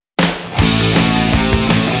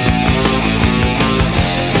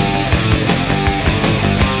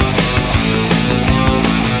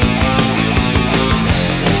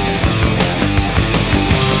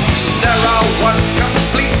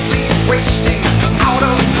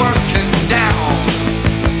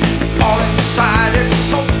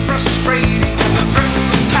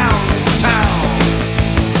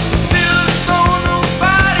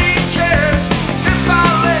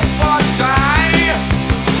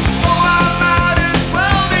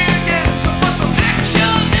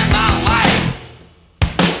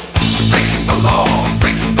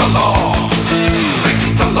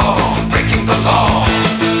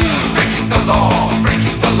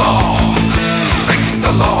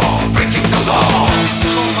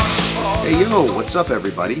Yo, what's up,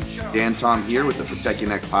 everybody? Dan Tom here with the Protect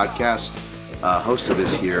Your Neck podcast, host of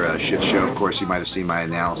this here shit show. Of course, you might have seen my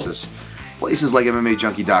analysis places like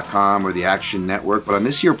MMAJunkie.com or the Action Network. But on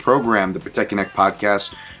this here program, the Protect Your Neck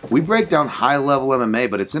podcast, we break down high-level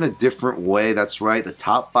MMA, but it's in a different way. That's right. The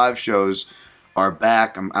top 5 shows are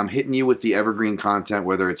back. I'm hitting you with the evergreen content,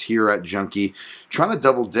 whether it's here at Junkie, trying to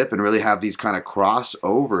double dip and really have these kind of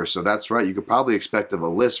crossovers. So that's right. You could probably expect of a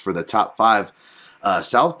list for the top 5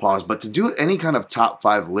 Southpaws, but to do any kind of top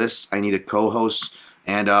 5 lists, I need a co-host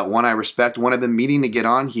and one I respect, one I've been meaning to get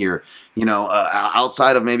on here. You know,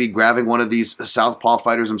 outside of maybe grabbing one of these Southpaw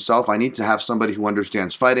fighters himself, I need to have somebody who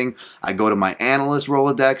understands fighting. I go to my analyst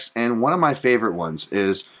Rolodex, and one of my favorite ones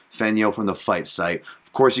is Feno from the Fight Site.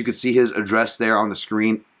 Of course, you could see his address there on the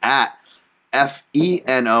screen at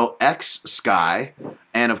FENOX Sky.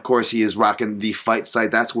 And of course, he is rocking the Fight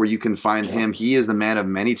Site. That's where you can find him. He is the man of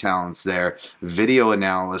many talents there. Video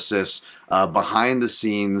analysis, behind the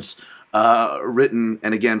scenes, written.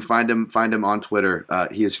 And again, find him on Twitter.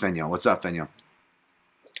 He is Feno. What's up, Feno?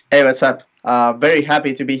 Hey, what's up? Very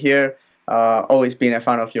happy to be here. Always been a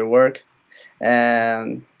fan of your work.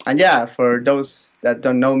 And yeah, for those that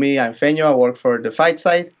don't know me, I'm Feno. I work for the Fight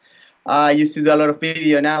Site. I used to do a lot of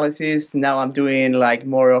video analysis. Now I'm doing like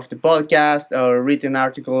more of the podcast or written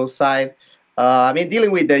article side. I mean, dealing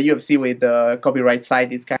with the UFC with the copyright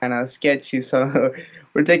side is kind of sketchy, so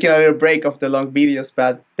we're taking a little break of the long videos,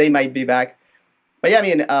 but they might be back. But yeah, I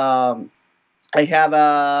mean, I have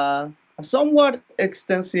a somewhat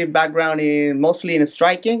extensive background mostly in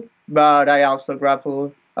striking, but I also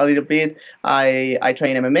grapple a little bit. I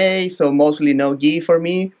train MMA, so mostly no gi for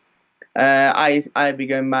me. I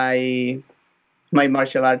began my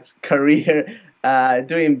martial arts career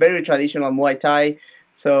doing very traditional Muay Thai.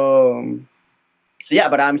 So yeah,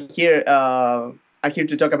 but I'm here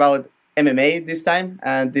to talk about MMA this time,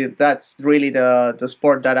 and that's really the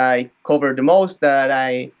sport that I cover the most, that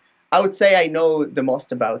I would say I know the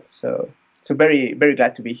most about. So very, very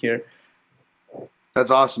glad to be here.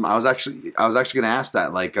 That's awesome. I was actually going to ask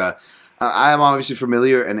that. Like, I am obviously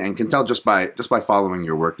familiar and can tell just by following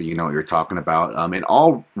your work that you know what you're talking about in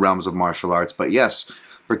all realms of martial arts. But yes,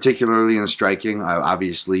 particularly in striking, I've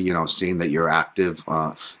obviously seen that you're active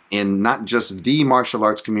in not just the martial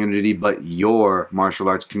arts community, but your martial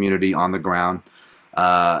arts community on the ground.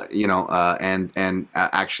 And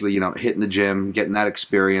actually hitting the gym, getting that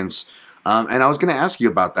experience. And I was going to ask you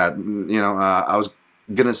about that. I was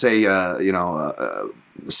going to say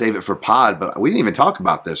save it for pod, but we didn't even talk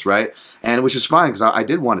about this, right? And which is fine because I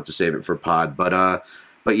did want it to save it for pod, but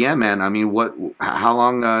yeah, man. I mean, how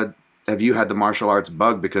long have you had the martial arts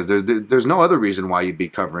bug? Because there's no other reason why you'd be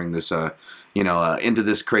covering this, into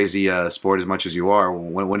this crazy sport as much as you are.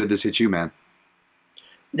 When did this hit you, man?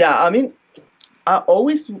 Yeah, I mean, I've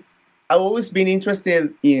always been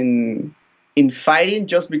interested in fighting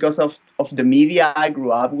just because of the media I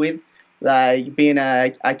grew up with. Like, being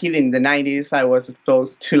a kid in the 90s, I was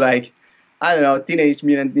exposed to, like, I don't know, Teenage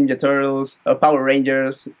Mutant Ninja Turtles, Power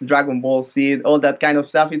Rangers, Dragon Ball Z, all that kind of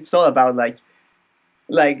stuff. It's all about,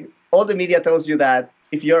 like all the media tells you that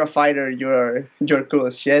if you're a fighter, you're cool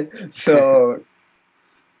as shit. So,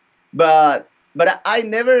 but I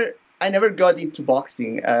never got into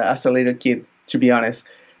boxing as a little kid, to be honest.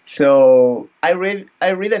 So I read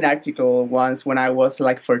an article once when I was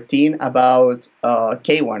like 14 about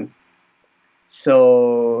K1.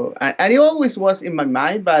 So, and it always was in my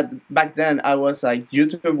mind, but back then I was like,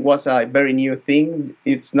 YouTube was a very new thing.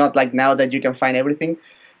 It's not like now that you can find everything.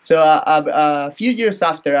 So a few years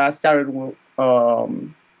after I started,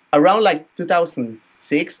 around like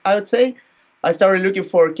 2006, I would say, I started looking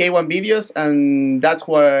for K1 videos, and that's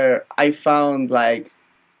where I found like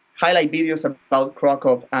highlight videos about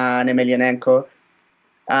Krokov and Emelianenko.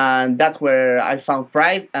 And that's where I found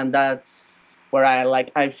pride, and that's where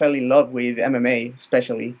I fell in love with MMA,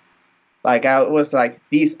 especially. Like, I was like,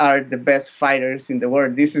 these are the best fighters in the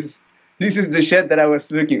world. This is the shit that I was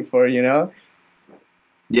looking for, Yeah.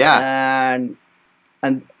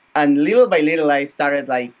 And little by little, I started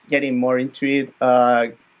like getting more into it.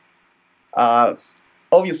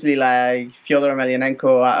 Obviously, like Fyodor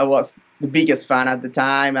Emelianenko, I was the biggest fan at the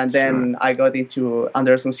time, and then I got into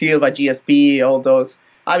Anderson Silva, GSP, all those.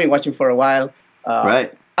 I've been watching for a while.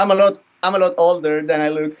 Right. I'm a lot older than I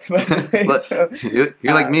look. So,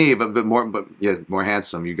 you're like me, but more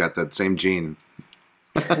handsome. You got that same gene.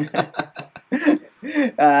 But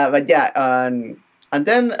yeah, and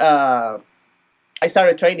then I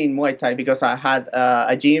started training Muay Thai because I had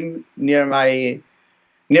a gym near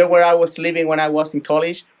where I was living when I was in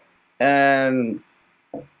college, and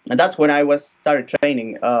that's when I started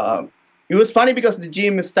training. it was funny because the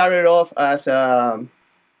gym started off as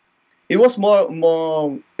it was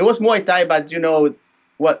it was Muay Thai, but you know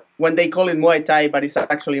what when they call it Muay Thai, but it's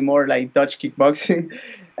actually more like Dutch kickboxing,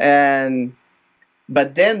 and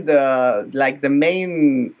but then the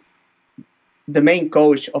main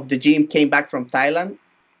coach of the gym came back from Thailand,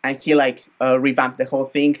 and he like revamped the whole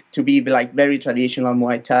thing to be like very traditional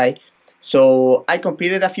Muay Thai. So I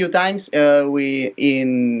competed a few times we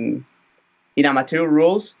in amateur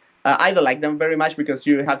rules. I don't like them very much because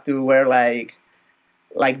you have to wear like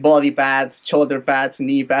body pads, shoulder pads,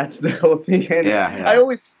 knee pads, the whole thing. And Yeah. I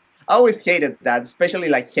always hated that, especially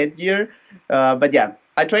like headgear. But yeah,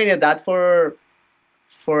 I trained at that for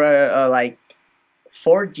like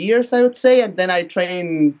 4 years, I would say, and then I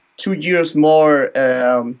trained 2 years more,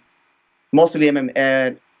 mostly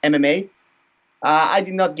MMA. I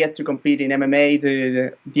did not get to compete in MMA.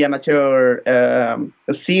 The amateur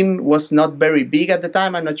scene was not very big at the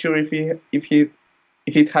time. I'm not sure if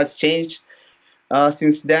it has changed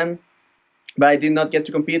since then, but I did not get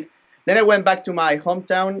to compete. Then I went back to my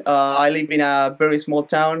hometown. I live in a very small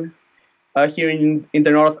town here in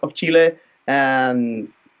the north of Chile,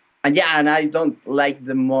 and yeah, and I don't like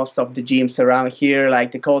the most of the gyms around here.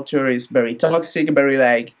 Like the culture is very toxic, very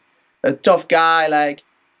like a tough guy. Like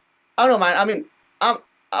I don't know, man. I mean,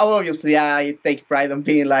 obviously I take pride on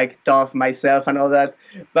being like tough myself and all that,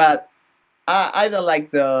 but I don't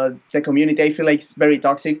like the community. I feel like it's very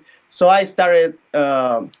toxic. So I decided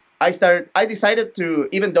to,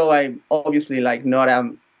 even though I'm obviously like not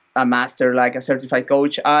a master, like a certified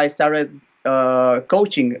coach, I started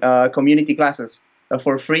coaching community classes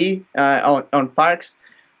for free on parks,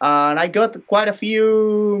 and I got quite a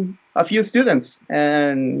few students,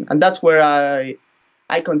 and that's where I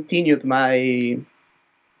continued my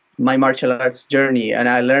martial arts journey, and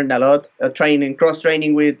I learned a lot, cross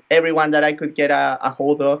training with everyone that I could get a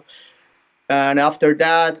hold of. And after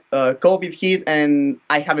that, COVID hit, and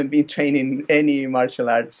I haven't been training any martial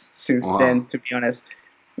arts since then, to be honest.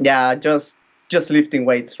 Yeah, just lifting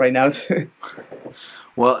weights right now.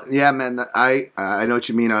 Well, yeah, man, I know what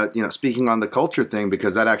you mean. Speaking on the culture thing,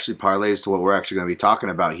 because that actually parlays to what we're actually going to be talking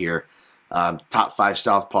about here. Top 5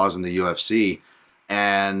 Southpaws in the UFC,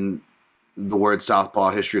 and the word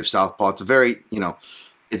Southpaw, history of Southpaw. It's a very,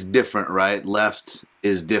 it's different, right? Left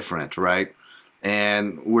is different, right?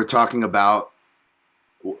 And we're talking about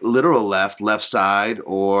literal left side,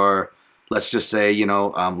 or let's just say,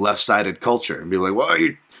 left-sided culture, and be like, well,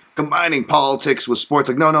 you're combining politics with sports.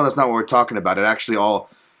 Like, no, that's not what we're talking about. It actually all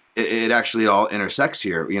intersects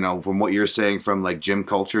here, from what you're saying, from like gym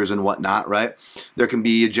cultures and whatnot, right? There can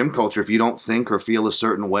be a gym culture if you don't think or feel a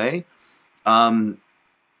certain way.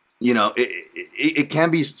 It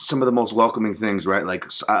can be some of the most welcoming things, right? Like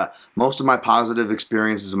most of my positive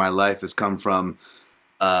experiences in my life has come from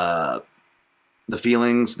the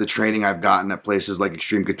feelings, the training I've gotten at places like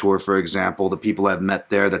Extreme Couture, for example, the people I've met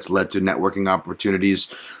there that's led to networking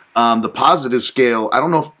opportunities. The positive scale, I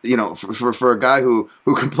don't know if, for a guy who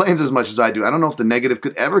complains as much as I do, I don't know if the negative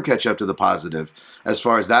could ever catch up to the positive as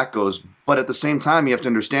far as that goes. But at the same time, you have to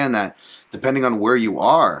understand that depending on where you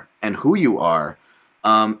are and who you are,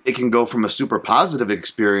 it can go from a super positive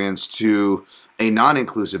experience to a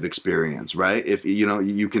non-inclusive experience, right? If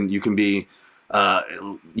you can be,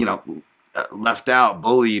 left out,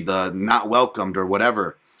 bullied, not welcomed, or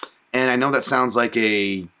whatever. And I know that sounds like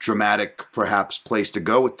a dramatic, perhaps, place to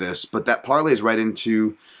go with this, but that parlays right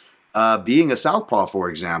into being a Southpaw, for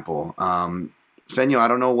example. Feno, I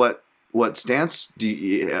don't know what stance do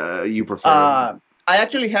you prefer. I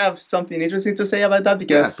actually have something interesting to say about that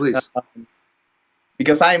because please.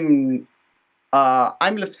 Because I'm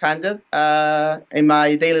left-handed in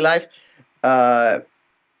my daily life, but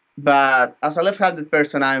as a left-handed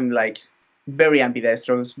person, I'm like very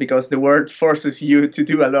ambidextrous because the word forces you to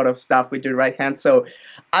do a lot of stuff with your right hand. So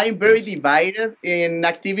I'm very divided in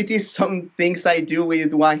activities. Some things I do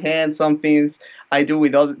with one hand, some things I do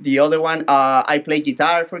with the other one. I play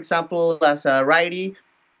guitar, for example, as a righty.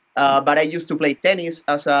 But I used to play tennis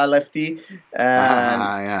as a lefty, and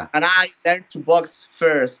I learned to box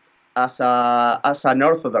first as an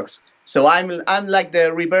orthodox. So I'm like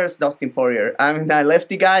the reverse Dustin Poirier. I'm a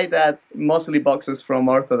lefty guy that mostly boxes from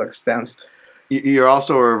orthodox stance. You're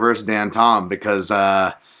also a reverse Dan Tom because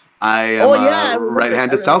I am a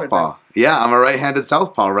right-handed Southpaw. Yeah, I'm a right-handed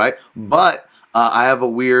Southpaw, right? But I have a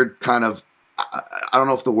weird kind of, I don't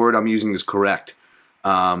know if the word I'm using is correct.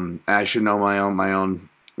 I should know my own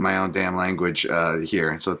damn language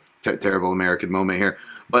here. So terrible American moment here.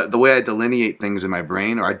 But the way I delineate things in my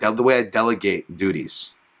brain, or the way I delegate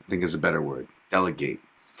duties, I think is a better word. Delegate.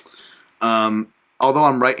 Although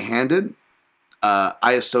I'm right-handed,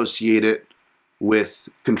 I associate it with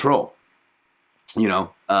control.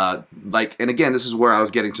 Like, and again, this is where I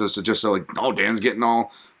was getting to. So just so like, oh, Dan's getting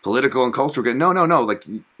all political and cultural. No. Like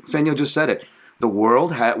Feno just said it. The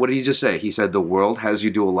world what did he just say? He said the world has you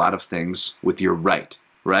do a lot of things with your right?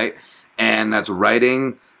 And that's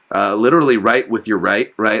writing, literally write with your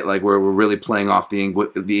right? Like we're really playing off the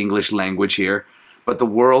English language here, but the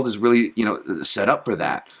world is really set up for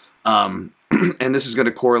that. And this is going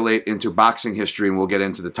to correlate into boxing history, and we'll get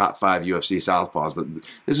into the top 5 UFC Southpaws. But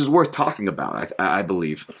this is worth talking about, I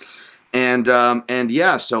believe. And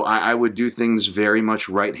yeah, so I would do things very much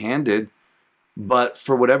right-handed, but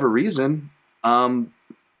for whatever reason,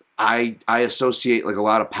 I associate like a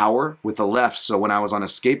lot of power with the left. So when I was on a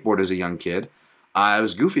skateboard as a young kid, I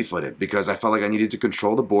was goofy-footed because I felt like I needed to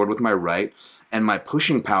control the board with my right, and my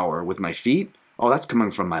pushing power with my feet. Oh, that's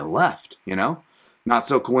coming from my left, Not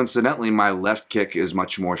so coincidentally, my left kick is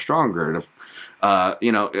much more stronger.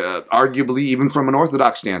 Arguably, even from an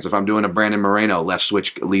orthodox stance, if I'm doing a Brandon Moreno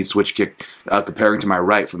lead switch kick, comparing to my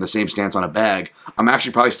right from the same stance on a bag, I'm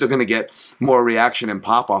actually probably still going to get more reaction and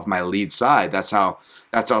pop off my lead side. That's how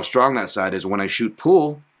strong that side is. When I shoot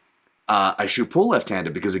pull,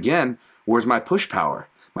 left-handed because, again, where's my push power?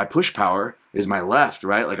 My push power is my left,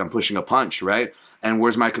 right? Like I'm pushing a punch, right? And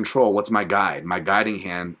where's my control? What's my guide? My guiding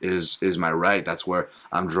hand is my right. That's where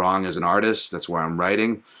I'm drawing as an artist. That's where I'm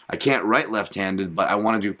writing. I can't write left-handed, but I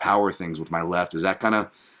want to do power things with my left. Does that kind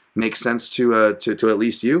of make sense to at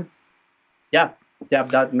least you? Yeah,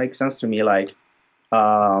 that makes sense to me. Like,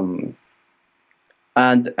 and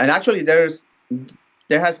actually, there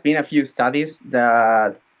has been a few studies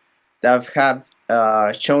that have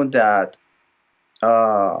shown that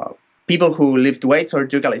people who lift weights or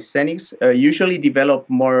do calisthenics usually develop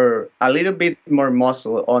a little bit more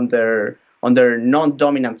muscle on their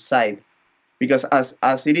non-dominant side, because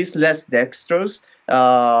as it is less dexterous,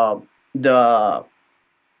 the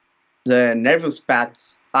nervous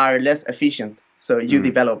paths are less efficient, so you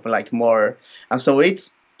develop like more, and so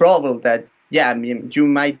it's probable that you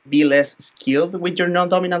might be less skilled with your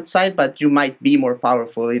non-dominant side, but you might be more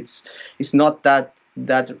powerful. It's not that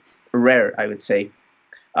rare, I would say.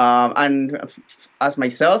 And as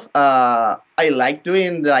myself, I like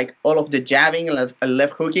doing like all of the jabbing and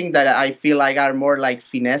left hooking that I feel like are more like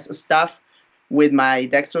finesse stuff with my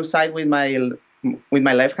dexterous side with my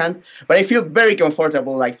left hand. But I feel very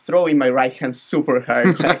comfortable like throwing my right hand super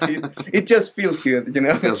hard. Like it just feels good,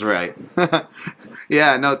 Feels right.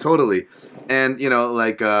 Yeah, no, totally. And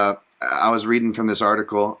I was reading from this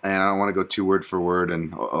article, and I don't want to go too word for word,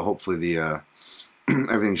 and hopefully the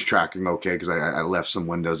everything's tracking okay, because I left some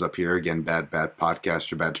windows up here. Again, bad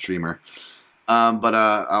podcaster, bad streamer. But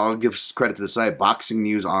I'll give credit to the site.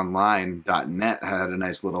 BoxingNewsOnline.net had a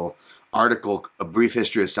nice little article, A Brief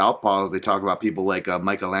History of Southpaws. They talk about people like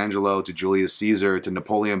Michelangelo to Julius Caesar to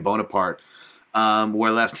Napoleon Bonaparte,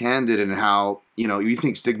 were left-handed, and how you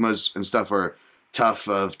think stigmas and stuff are tough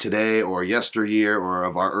of today or yesteryear or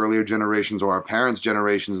of our earlier generations or our parents'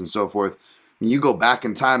 generations and so forth. You go back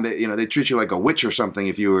in time, they treat you like a witch or something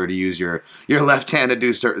if you were to use your left hand to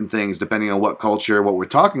do certain things, depending on what culture, what we're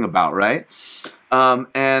talking about, right?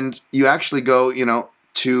 And you actually go,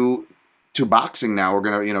 to boxing now. We're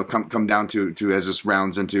gonna, come down to as this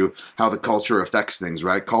rounds into how the culture affects things,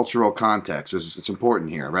 right? Cultural context it's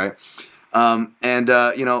important here, right?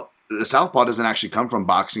 The southpaw doesn't actually come from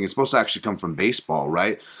boxing. It's supposed to actually come from baseball,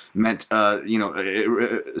 right? Meant,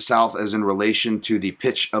 south as in relation to the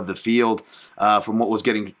pitch of the field, from what was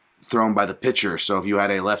getting thrown by the pitcher. So if you had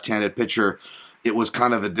a left-handed pitcher, it was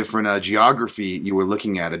kind of a different geography you were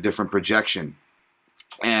looking at, a different projection.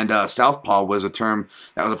 And southpaw was a term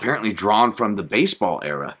that was apparently drawn from the baseball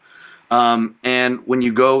era. And when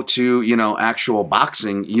you go to, actual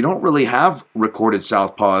boxing, you don't really have recorded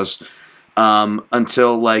southpaws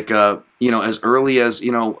until as early as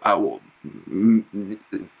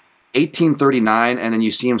 1839, and then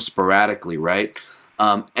you see them sporadically, right?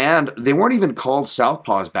 And they weren't even called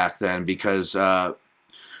southpaws back then because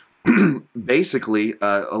basically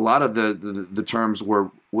a lot of the terms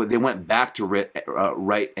they went back to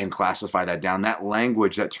write and classify that down. That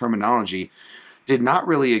language, that terminology, did not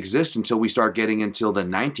really exist until we start getting into the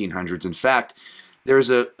 1900s. In fact, there's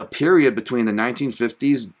a period between the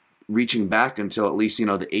 1950s reaching back until at least, the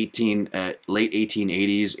late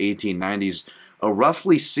 1880s, 1890s, a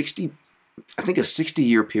roughly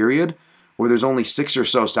 60-year period where there's only 6 or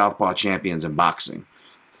so southpaw champions in boxing.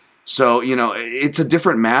 So, it's a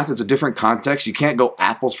different math. It's a different context. You can't go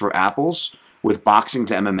apples for apples with boxing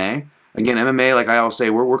to MMA. Again, MMA, like I always say,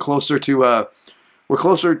 we're closer to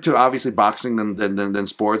obviously boxing than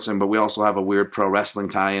sports, but we also have a weird pro wrestling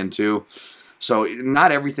tie-in too. So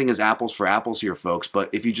not everything is apples for apples here, folks. But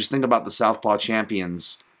if you just think about the Southpaw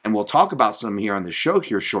champions, and we'll talk about some here on the show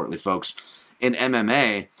here shortly, folks, in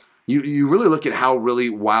MMA, you really look at how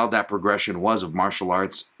really wild that progression was of martial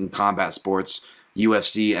arts and combat sports,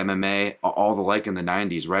 UFC, MMA, all the like in the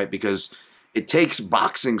 90s, right? Because it takes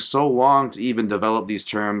boxing so long to even develop these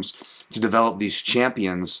terms, to develop these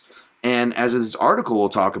champions. And as this article will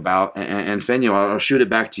talk about, and Feno, I'll shoot it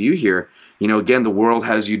back to you here. Again, the world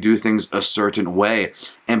has you do things a certain way.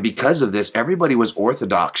 And because of this, everybody was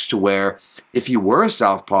orthodox to where if you were a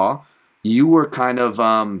southpaw, you were kind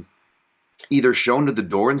of either shown to the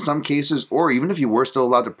door in some cases, or even if you were still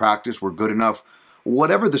allowed to practice, were good enough,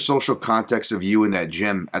 whatever the social context of you in that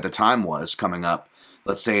gym at the time was coming up,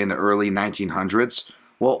 let's say in the early 1900s,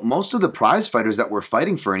 well, most of the prize fighters that were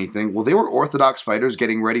fighting for anything, well, they were orthodox fighters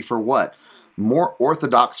getting ready for what? More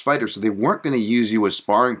orthodox fighters, so they weren't going to use you as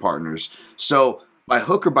sparring partners. So by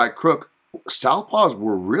hook or by crook, southpaws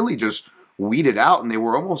were really just weeded out, and they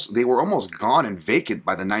were almost gone and vacant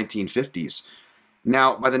by the 1950s.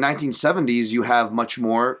 Now, by the 1970s, you have much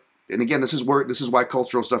more, and again, this is why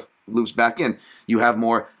cultural stuff loops back in. You have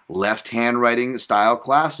more left handwriting style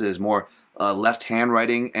classes, more left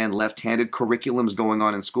handwriting and left-handed curriculums going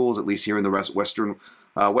on in schools, at least here in the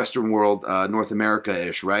Western world, North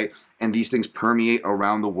America-ish, right? And these things permeate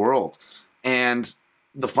around the world. And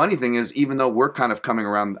the funny thing is, even though we're kind of coming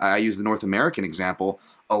around, I use the North American example,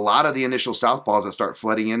 a lot of the initial southpaws that start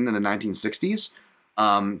flooding in the 1960s,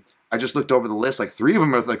 I just looked over the list, like 3 of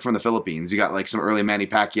them are like from the Philippines. You got like some early Manny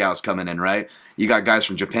Pacquiao's coming in, right? You got guys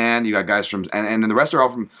from Japan, you got guys from, and then the rest are all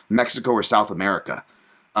from Mexico or South America.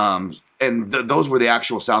 And those were the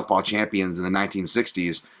actual southpaw champions in the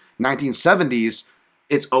 1960s. 1970s,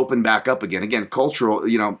 it's opened back up again. Again, cultural,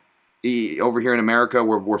 over here in America,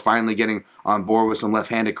 we're finally getting on board with some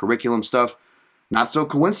left-handed curriculum stuff. Not so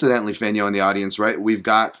coincidentally, Feno in the audience, right? We've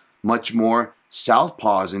got much more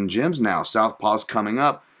southpaws in gyms now. Southpaws coming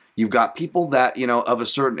up. You've got people that, of a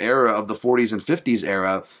certain era, of the 40s and 50s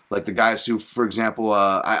era, like the guys who, for example,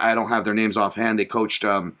 I don't have their names offhand, they coached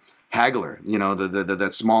Hagler,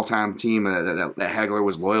 that small town team that Hagler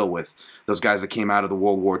was loyal with. Those guys that came out of the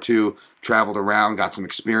World War II, traveled around, got some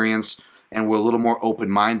experience, and were a little more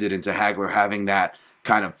open-minded into Hagler having that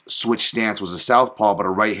kind of switch stance. Was a southpaw, but a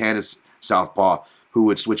right-handed southpaw who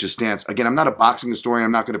would switch his stance. Again, I'm not a boxing historian.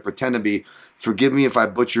 I'm not going to pretend to be. Forgive me if I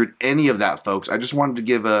butchered any of that, folks. I just wanted to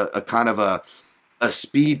give a kind of a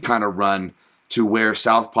speed kind of run to where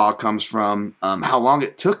southpaw comes from, how long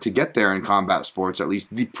it took to get there in combat sports, at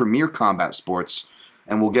least the premier combat sports,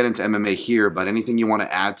 and we'll get into MMA here, but anything you want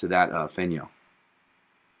to add to that, Feno?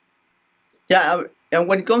 Yeah, and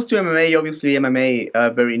when it comes to MMA, obviously MMA a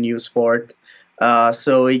very new sport,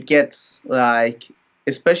 so it gets like,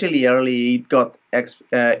 especially early, it got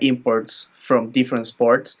imports from different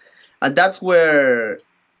sports, and that's where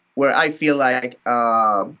I feel like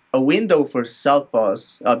a window for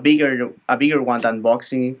southpaws, a bigger one than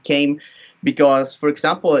boxing, came because, for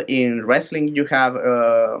example, in wrestling you have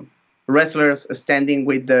wrestlers standing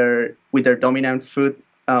with their dominant foot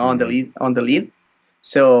on the lead.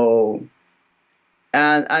 So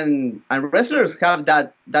and wrestlers have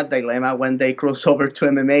that dilemma when they cross over to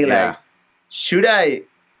MMA. Yeah. Like, should I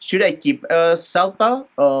keep southpaw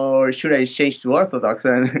or should I change to orthodox?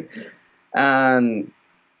 And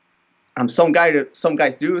some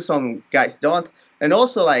guys do, some guys don't. And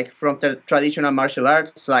also, like, from the traditional martial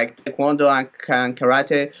arts like taekwondo and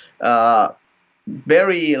karate,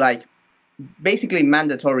 very, like, basically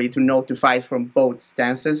mandatory to know to fight from both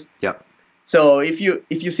stances. Yep. So if you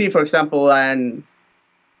see, for example, a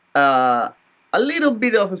little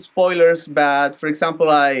bit of spoilers, but for example,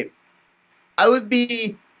 I wouldn't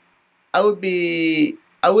be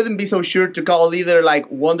so sure to call either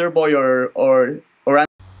like Wonder Boy or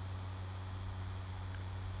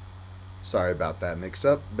Sorry about that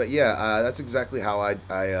mix-up, but yeah, that's exactly how I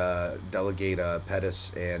delegate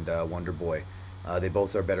Pettis and Wonder Boy. They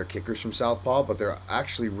both are better kickers from southpaw, but they're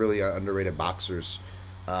actually really underrated boxers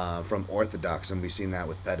from orthodox, and we've seen that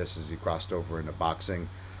with Pettis as he crossed over into boxing.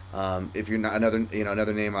 If you're not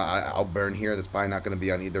another name I'll burn here that's probably not going to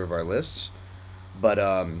be on either of our lists, but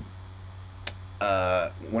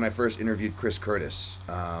when I first interviewed Chris Curtis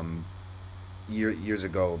years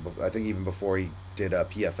ago, I think even before he did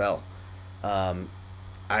PFL. I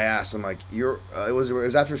asked him, like, it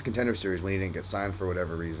was after his Contender Series when he didn't get signed for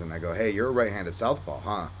whatever reason. I go, hey, you're a right-handed southpaw,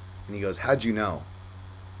 huh? And he goes, how'd you know?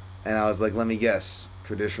 And I was like, let me guess,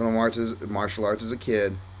 traditional martial arts as a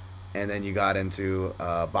kid, and then you got into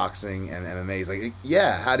boxing and MMA. He's like,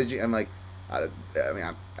 yeah, how did you? I'm like,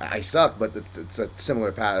 I suck, but it's a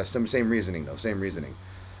similar path, same reasoning though, same reasoning.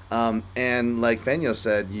 And like Feno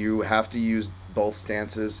said, you have to use both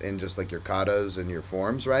stances in just like your katas and your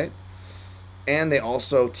forms, right? And they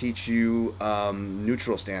also teach you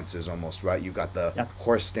neutral stances almost, right? You got the Yeah.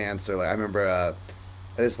 horse stance, or like I remember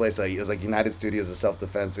this place, like it was like United Studios of Self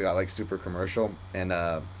Defense. It got like super commercial, and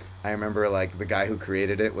I remember like the guy who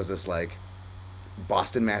created it was this like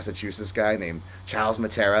Boston, Massachusetts guy named Charles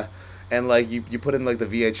Matera. And like you put in like the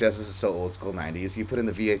VHS, this is so old school 90s. You put in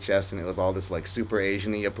the VHS and it was all this like super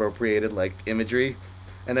Asian-y appropriated like imagery.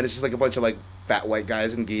 And then it's just like a bunch of like fat white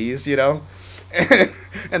guys in gis, you know?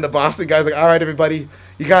 And the Boston guy's like, all right, everybody,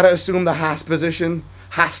 you got to assume the Haas position,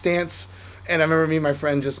 Haas stance. And I remember me and my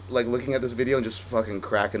friend just like looking at this video and just fucking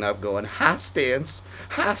cracking up going, Haas stance,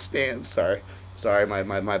 Haas stance. Sorry,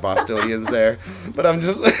 my Bostonians there. But I'm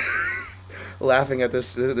just laughing at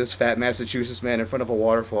this fat Massachusetts man in front of a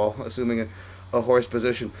waterfall, assuming a horse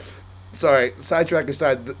position. Sorry, sidetrack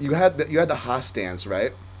aside, you had the Haas stance,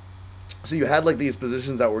 right? So you had like these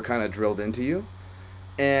positions that were kind of drilled into you,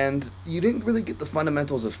 and you didn't really get the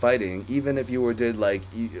fundamentals of fighting, even if you did like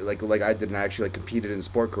I did and I actually like competed in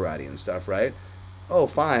sport karate and stuff, right? Oh,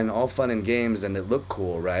 fine, all fun and games, and it looked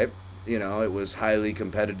cool, right? You know, it was highly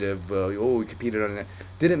competitive. We competed on it.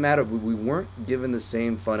 Didn't matter. We weren't given the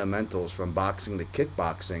same fundamentals from boxing to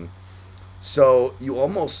kickboxing. So you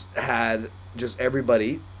almost had just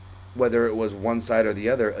everybody, whether it was one side or the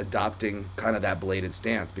other, adopting kind of that bladed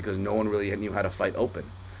stance because no one really knew how to fight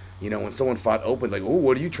open. You know, when someone fought open, like, oh,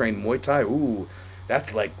 what do you train? Muay Thai? Ooh,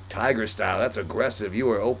 that's like tiger style. That's aggressive. You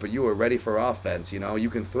were open. You were ready for offense. You know, you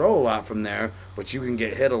can throw a lot from there, but you can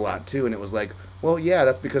get hit a lot too. And it was like, well, yeah,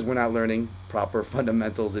 that's because we're not learning proper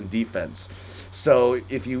fundamentals in defense. So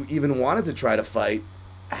if you even wanted to try to fight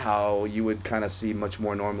how you would kind of see much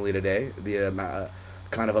more normally today, the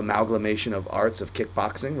kind of amalgamation of arts of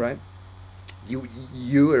kickboxing, right?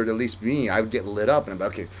 You or at least me, I would get lit up and I'm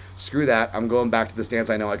like, okay, screw that. I'm going back to the stance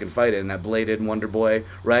I know I can fight in, that bladed Wonder Boy,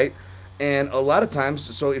 right? And a lot of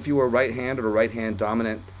times, so if you were right-handed or right-hand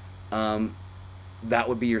dominant, that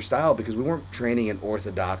would be your style because we weren't training in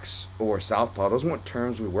orthodox or southpaw. Those weren't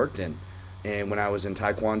terms we worked in. And when I was in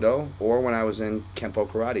taekwondo or when I was in kempo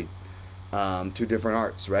karate, two different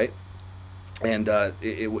arts, right? And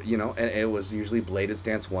it was usually bladed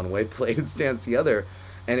stance one way, bladed stance the other,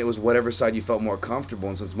 and it was whatever side you felt more comfortable.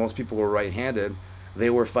 And since most people were right-handed,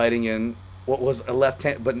 they were fighting in what was a left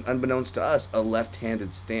hand, but unbeknownst to us, a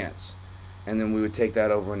left-handed stance. And then we would take that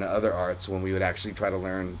over into other arts when we would actually try to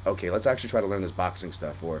learn. Okay, let's actually try to learn this boxing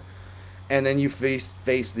stuff, and then you face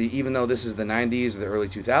the, even though this is the 90s or the early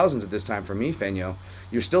 2000s at this time for me, Feno,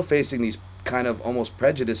 you're still facing these kind of almost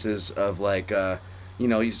prejudices of like,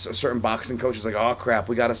 certain boxing coaches like, oh crap,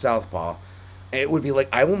 we got a southpaw. And it would be like,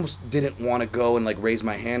 I almost didn't want to go and like raise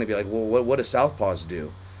my hand and be like, well, what do southpaws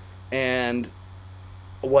do? And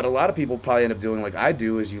what a lot of people probably end up doing like I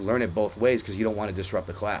do is you learn it both ways because you don't want to disrupt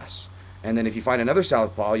the class. And then if you find another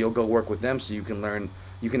southpaw, you'll go work with them so you can learn,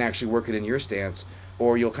 you can actually work it in your stance.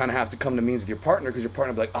 Or you'll kind of have to come to means with your partner because your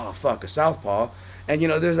partner will be like, oh, fuck, a southpaw. And,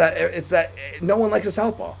 there's that, no one likes a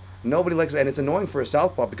southpaw. Nobody likes it. And it's annoying for a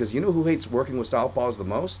southpaw because you know who hates working with southpaws the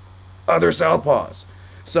most? Other southpaws.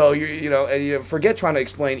 So, and you forget trying to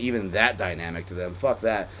explain even that dynamic to them. Fuck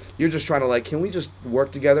that. You're just trying to like, can we just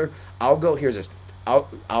work together? Here's this.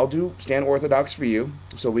 I'll do stand orthodox for you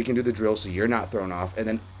so we can do the drill so you're not thrown off. And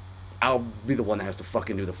then I'll be the one that has to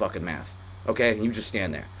fucking do the fucking math. Okay, you just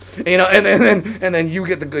stand there, and then you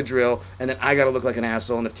get the good drill, and then I gotta look like an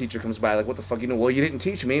asshole. And if teacher comes by, like, what the fuck, well, you didn't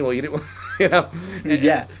teach me. Well, you didn't,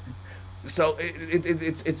 Yeah. So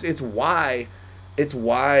it's why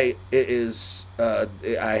it is. I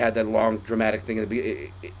had that long dramatic thing at the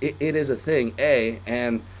beginning. It is a thing,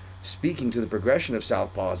 and speaking to the progression of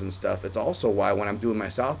southpaws and stuff, it's also why when I'm doing my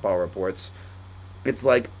southpaw reports, it's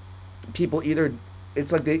like people they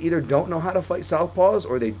either don't know how to fight southpaws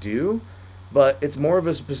or they do. But it's more of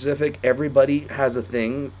a specific, everybody has a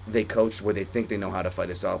thing they coach where they think they know how to fight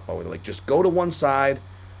a southpaw. Where they're like, just go to one side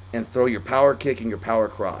and throw your power kick and your power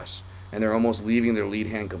cross. And they're almost leaving their lead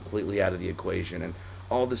hand completely out of the equation. And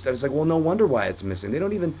all this stuff. It's like, well, no wonder why it's missing. They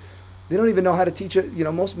don't even know how to teach it.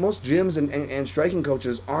 Most gyms and striking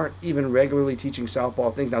coaches aren't even regularly teaching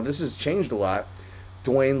southpaw things. Now, this has changed a lot.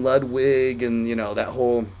 Dwayne Ludwig and, that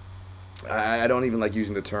whole, I don't even like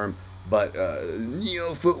using the term, but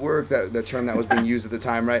neo footwork, that term that was being used at the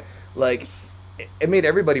time, right? Like, it made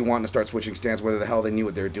everybody want to start switching stance, whether the hell they knew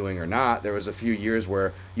what they were doing or not. There was a few years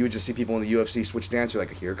where you would just see people in the UFC switch stance. You're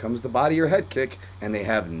like, here comes the body or head kick, and they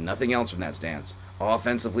have nothing else from that stance,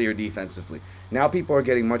 offensively or defensively. Now people are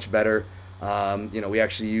getting much better. We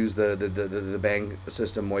actually use the bang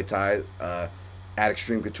system, Muay Thai. at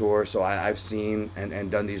Extreme Couture, so I've seen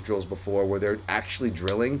and done these drills before where they're actually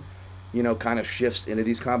drilling, kind of shifts into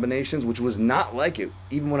these combinations, which was not like it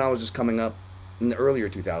even when I was just coming up in the earlier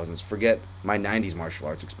 2000s. Forget my 90s martial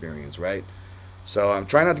arts experience, right? So I'm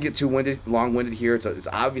trying not to get too long-winded here. It's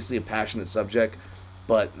obviously a passionate subject,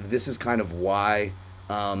 but this is kind of why,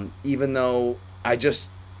 even though I just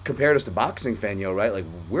compared us to boxing, Feno, right? Like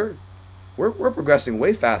we're progressing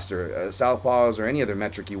way faster, Southpaws or any other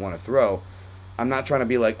metric you want to throw. I'm not trying to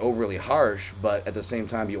be like overly harsh, but at the same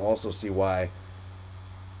time, you also see why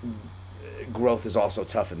growth is also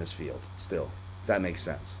tough in this field still, if that makes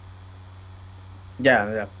sense.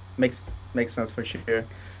 Yeah, makes sense for sure.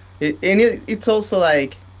 It's also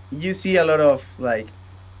like you see a lot of like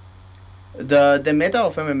the meta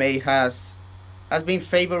of MMA has been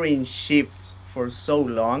favoring shifts for so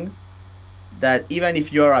long that even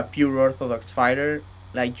if you're a pure orthodox fighter,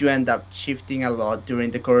 like you end up shifting a lot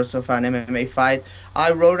during the course of an MMA fight.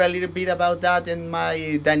 I wrote a little bit about that in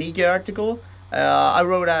my Danige article. I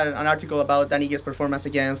wrote an article about Danige's performance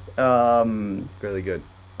against Really good.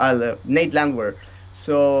 Nate Landwehr.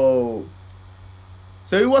 So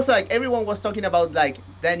it was like everyone was talking about like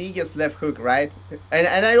Danige's left hook, right?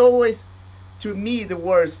 And I always, to me, the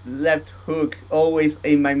worst left hook always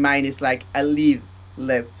in my mind is like a lead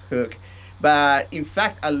left hook. But in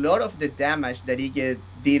fact, a lot of the damage that Ige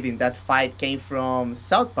did in that fight came from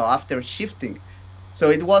southpaw after shifting. So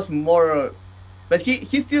it was more, but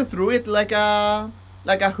he still threw it like a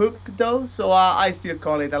hook though. So I still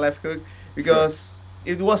call it a left hook because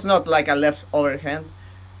it was not like a left overhand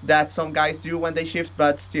that some guys do when they shift,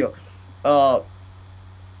 but still. But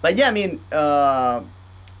yeah, I mean,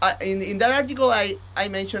 in that article, I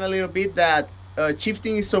mentioned a little bit that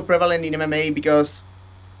shifting is so prevalent in MMA because,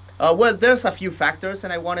 well, there's a few factors,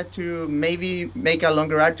 and I wanted to maybe make a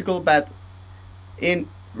longer article, but in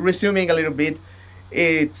resuming a little bit,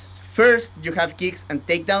 it's first you have kicks and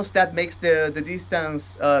takedowns that makes the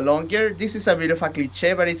distance longer. This is a bit of a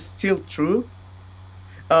cliche, but it's still true.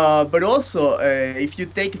 But also, if you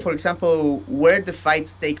take, for example, where the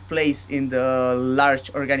fights take place in the large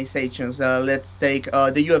organizations, let's take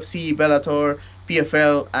the UFC, Bellator,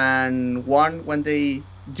 PFL, and ONE, when they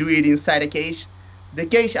do it inside a cage, the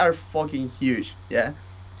cage are fucking huge, yeah?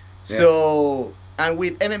 So, and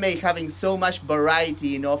with MMA having so much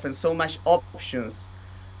variety and often so much options,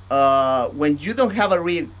 when you don't have a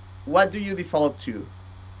read, what do you default to?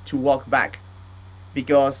 To walk back.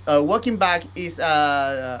 Because walking back is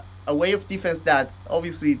a way of defense that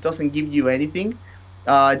obviously doesn't give you anything.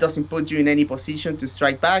 It doesn't put you in any position to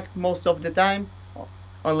strike back most of the time,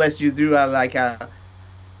 unless you do like a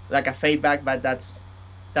fade back, but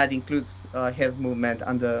that includes head movement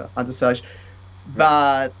and the such.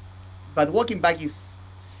 But walking back is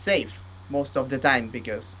safe most of the time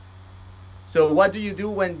because. So what do you do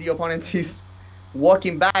when the opponent is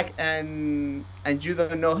walking back and you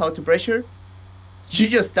don't know how to pressure? You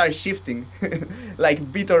just start shifting like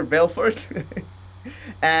Vitor Belfort.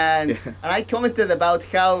 and I commented about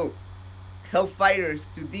how fighters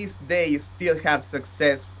to this day still have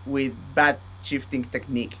success with bad shifting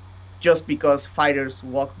technique just because fighters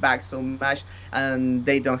walk back so much and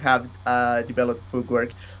they don't have developed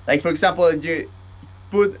footwork. Like, for example, you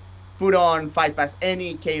put on Fight Pass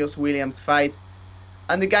any Chaos Williams fight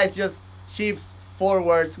and the guy just shifts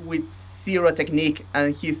forwards with zero technique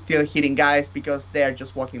and he's still hitting guys because they are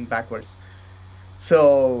just walking backwards.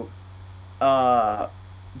 So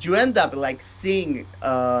you end up like seeing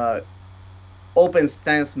open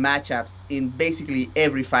stance matchups in basically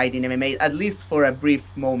every fight in MMA, at least for a brief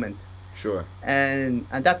moment. Sure. And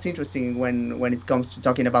that's interesting when it comes to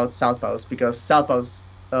talking about southpaws, because southpaws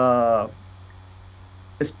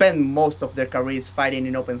spend most of their careers fighting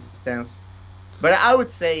in open stance. But I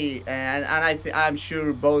would say, and I'm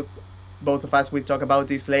sure both of us will talk about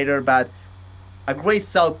this later, but a great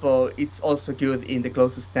southpaw is also good in the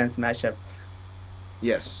closest stance matchup.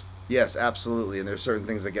 Yes, absolutely. And there's certain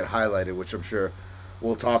things that get highlighted, which I'm sure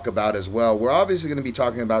we'll talk about as well. We're obviously going to be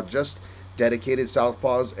talking about just dedicated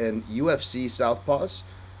southpaws and UFC southpaws.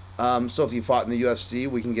 So if you fought in the UFC,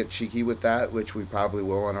 we can get cheeky with that, which we probably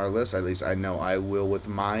will on our list. At least I know I will with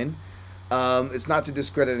mine. It's not to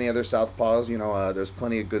discredit any other southpaws. There's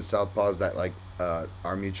plenty of good southpaws that, like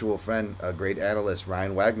our mutual friend, a great analyst,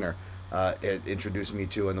 Ryan Wagner, introduced me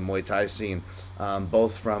to in the Muay Thai scene,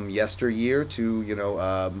 both from yesteryear to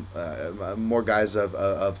more guys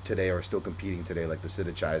of today are still competing today, like the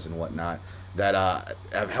Sidichais and whatnot, that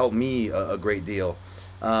have helped me a great deal.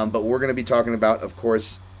 But we're going to be talking about, of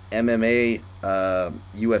course, MMA,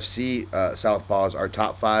 UFC southpaws, our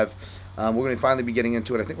top 5. We're going to finally be getting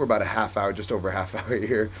into it. I think we're about a half hour, just over a half hour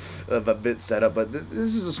here of a bit set up. But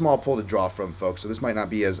this is a small pool to draw from, folks. So this might not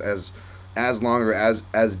be as long or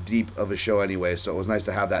as deep of a show anyway. So it was nice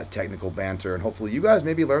to have that technical banter, and hopefully you guys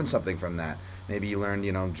maybe learned something from that. Maybe you learned,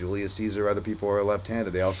 Julius Caesar, other people are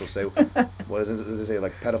left-handed. They also say, what is it? Does it say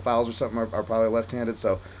like pedophiles or something are probably left-handed?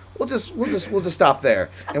 So we'll just stop there,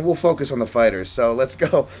 and we'll focus on the fighters. So let's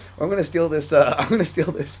go. I'm gonna steal this. I'm gonna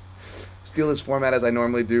steal this format as I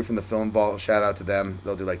normally do from the Film Vault. Shout out to them.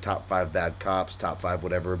 They'll do like top 5 bad cops, top 5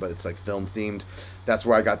 whatever, but it's like film themed. That's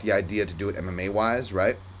where I got the idea to do it MMA wise,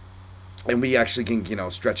 right? And we actually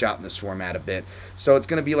can, stretch out in this format a bit. So it's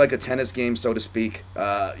going to be like a tennis game, so to speak.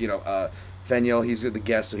 Feno, he's the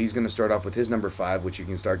guest, so he's going to start off with his number 5, which you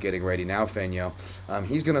can start getting ready now, Feno.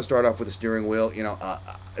 He's going to start off with a steering wheel.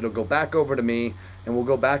 It'll go back over to me, and we'll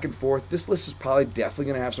go back and forth. This list is probably definitely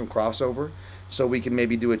going to have some crossover, so we can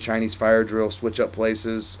maybe do a Chinese fire drill, switch up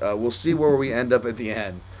places. We'll see where we end up at the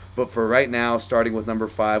end. But for right now, starting with number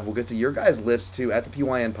 5, we'll get to your guys' list, too, at the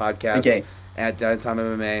PYN podcast, Okay. at Downtown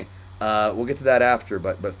MMA. We'll get to that after,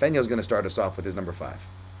 but Fenyo's going to start us off with his number 5.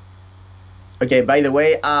 Okay. By the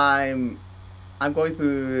way, I'm going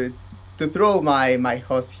to throw my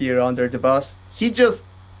host here under the bus. He just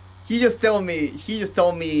told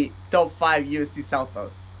me top 5 UFC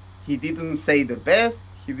Southpaws. He didn't say the best.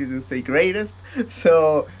 He didn't say greatest.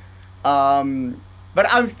 So, but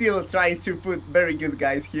I'm still trying to put very good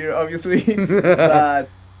guys here, obviously.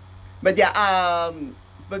 but yeah.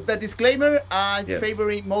 But the disclaimer, I'm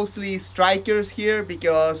favoring mostly strikers here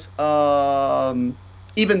because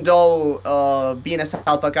even though being a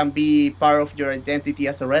Southpaw can be part of your identity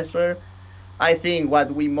as a wrestler, I think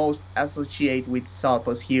what we most associate with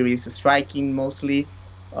Southpaws here is striking mostly.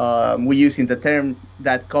 We're using the term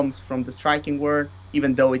that comes from the striking word,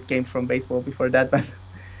 even though it came from baseball before that,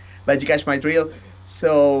 but you catch my drill.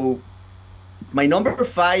 So my number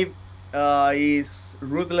 5 is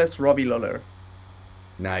Ruthless Robbie Lawler.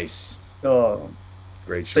 Nice. So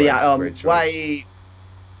great choice. So yeah, great choice.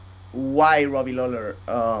 Why Robbie Lawler?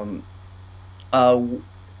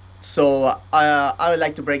 So I would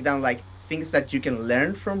like to break down like things that you can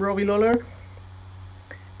learn from Robbie Lawler,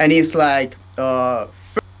 and it's like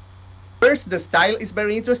first the style is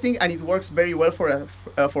very interesting and it works very well for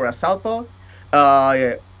a Southpaw.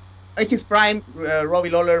 In his prime,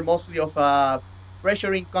 Robbie Lawler mostly of a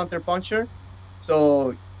pressuring counter puncher,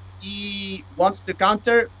 so he wants to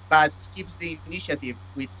counter, but he keeps the initiative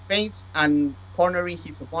with feints and cornering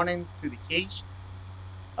his opponent to the cage.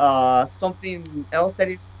 Something else that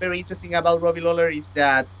is very interesting about Robbie Lawler is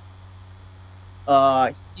that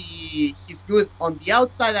he's good on the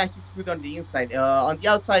outside and he's good on the inside. On the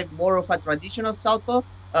outside, more of a traditional Southpaw,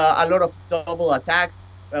 a lot of double attacks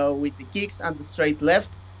with the kicks and the straight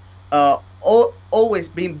left. Always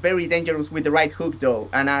been very dangerous with the right hook though,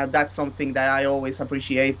 and that's something that I always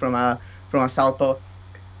appreciate from a Southpaw.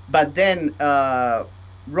 But then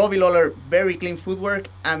Robbie Lawler, very clean footwork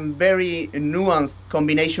and very nuanced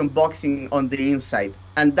combination boxing on the inside,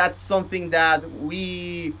 and that's something that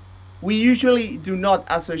we usually do not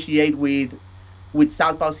associate with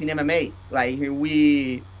Southpaws in MMA. Like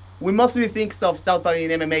we mostly think of Southpaw in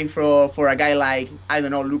MMA for a guy like, I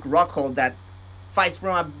don't know, Luke Rockhold, that fights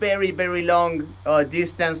from a very, very long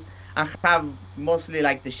distance and have mostly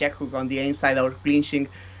like the check hook on the inside or clinching.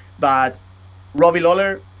 But Robbie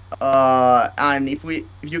Lawler, and if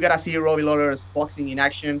you gotta see Robbie Lawler's boxing in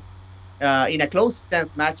action, in a close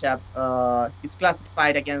stance matchup, his classic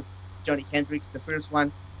fight against Johnny Hendricks, the first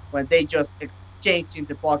one, when they just exchanged in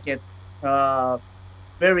the pocket,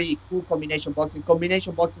 very cool combination boxing.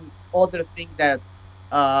 Other thing that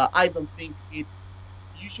I don't think it's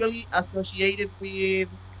usually associated with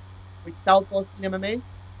Southpaws in MMA.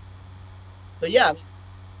 So yeah,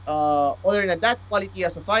 other than that, quality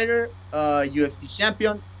as a fighter, UFC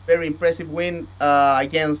champion, very impressive win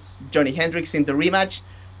against Johnny Hendricks in the rematch.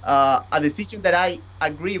 A decision that I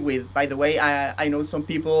agree with, by the way. I know some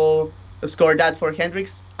people scored that for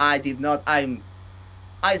Hendricks. I did not. I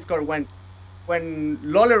scored when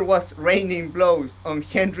Lawler was raining blows on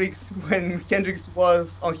Hendricks, when Hendricks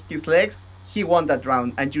was on his legs. He won that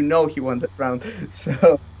round, and he won that round.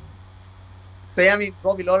 So yeah, I mean,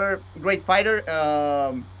 Robbie Lawler, great fighter.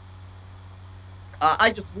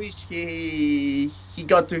 I just wish he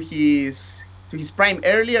got to his prime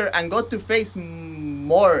earlier and got to face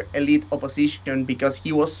more elite opposition, because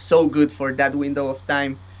he was so good for that window of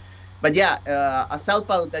time. But yeah, a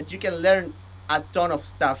Southpaw that you can learn a ton of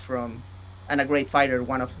stuff from, and a great fighter,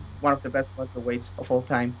 one of the best welterweights of all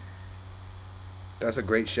time. That's a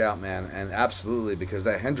great shout, man, and absolutely, because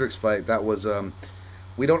that Hendricks fight, that was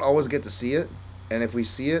we don't always get to see it, and if we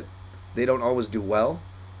see it, they don't always do well.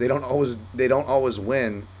 They don't always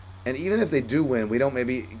win. And even if they do win, we don't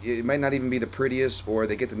maybe it might not even be the prettiest, or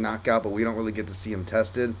they get the knockout, but we don't really get to see them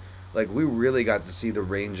tested. Like we really got to see the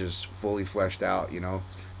ranges fully fleshed out.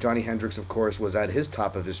 Johnny Hendricks, of course, was at his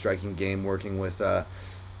top of his striking game, working with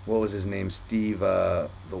what was his name, Steve, the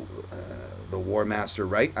War Master,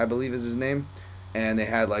 right? I believe is his name. And they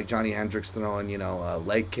had like Johnny Hendricks throwing,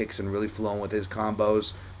 leg kicks and really flowing with his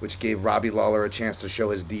combos, which gave Robbie Lawler a chance to show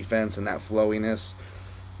his defense and that flowiness.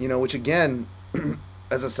 Which again,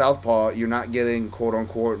 as a southpaw, you're not getting quote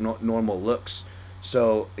unquote normal looks.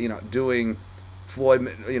 So doing Floyd,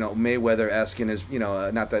 Mayweather-esque in his,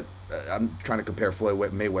 not that I'm trying to compare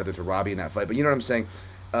Floyd Mayweather to Robbie in that fight, but you know what I'm saying.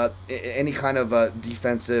 Any kind of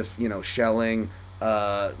defensive, shelling,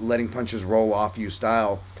 letting punches roll off you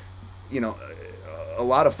style. A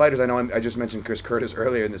lot of fighters. I know I just mentioned Chris Curtis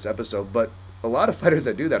earlier in this episode, but a lot of fighters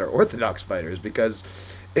that do that are orthodox fighters because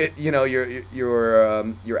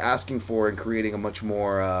you're asking for and creating a much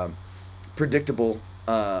more predictable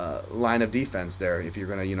line of defense there if you're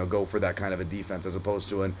gonna go for that kind of a defense as opposed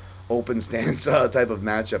to an open stance type of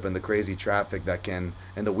matchup and the crazy traffic and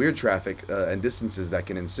the weird traffic and distances that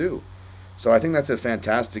can ensue. So I think that's a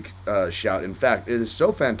fantastic shout. In fact, it is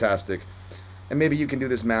so fantastic, and maybe you can do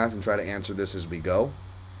this math and try to answer this as we go.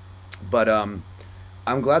 But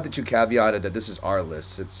I'm glad that you caveated that this is our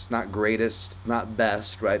list. It's not greatest, it's not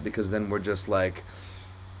best, right? Because then we're just like,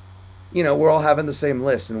 we're all having the same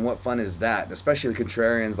list, and what fun is that? And especially the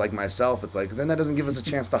contrarians like myself, it's like, then that doesn't give us a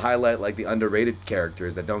chance to highlight like the underrated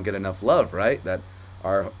characters that don't get enough love, right? That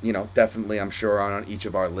are, definitely, I'm sure, on each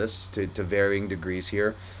of our lists to varying degrees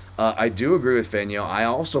here. I do agree with Feno. I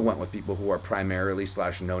also went with people who are primarily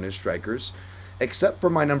 / known as strikers, except for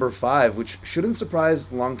my number 5, which shouldn't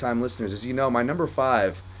surprise longtime listeners. As you know, my number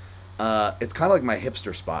 5, it's kind of like my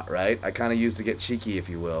hipster spot, right? I kind of used to get cheeky, if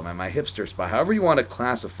you will, my hipster spot, however you want to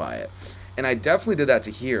classify it. And I definitely did that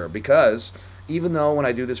to here because even though when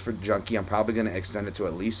I do this for Junkie, I'm probably going to extend it to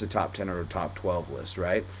at least a top 10 or a top 12 list,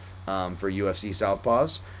 right? For UFC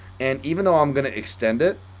Southpaws. And even though I'm going to extend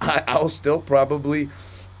it, I'll still probably...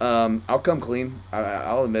 I'll come clean.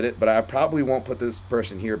 I'll admit it, but I probably won't put this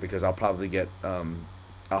person here because I'll probably get. I'll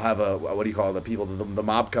have what do you call it, the people, the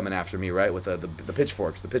mob coming after me, right? With the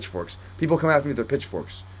pitchforks, People come after me with their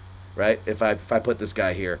pitchforks, right? If I put this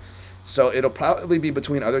guy here, so it'll probably be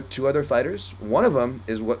between two other fighters. One of them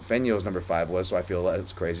is what Feno's number 5 was, so I feel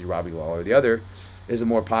that's crazy, Robbie Lawler. The other is a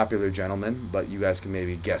more popular gentleman, but you guys can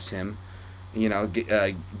maybe guess him.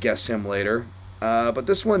 Guess him later. But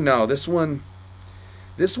this one, no, this one.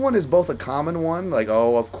 This one is both a common one, like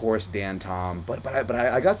of course Dan Tom, but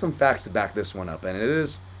I got some facts to back this one up, and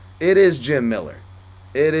it is Jim Miller.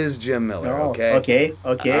 It is Jim Miller. Okay.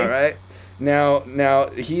 Okay. All right. Now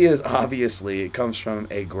he is obviously, it comes from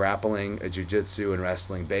a jiu-jitsu and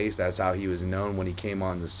wrestling base. That's how he was known when he came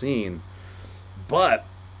on the scene. But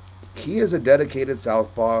he is a dedicated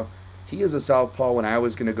southpaw. He is a southpaw. When I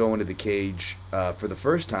was going to go into the cage for the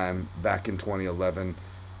first time back in 2011.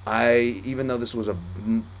 Even though this was a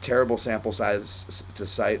terrible sample size to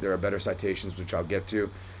cite, there are better citations, which I'll get to,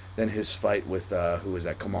 than his fight with, who was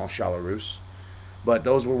that, Kamal Shalarus. But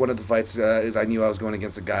those were one of the fights, as I knew I was going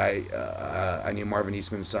against a guy, I knew Marvin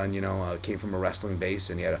Eastman's son, came from a wrestling base,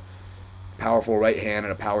 and he had a powerful right hand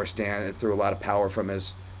and a power stand. It threw a lot of power from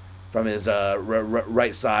his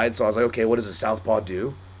right side. So I was like, okay, what does a southpaw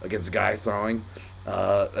do against a guy throwing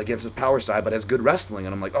against his power side, but has good wrestling?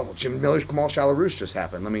 And I'm like, well, Jim Miller's Kamal Shalarus just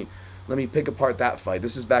happened. Let me pick apart that fight.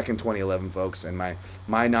 This is back in 2011, folks, and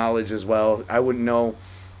my knowledge as well. I wouldn't know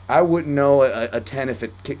a 10 if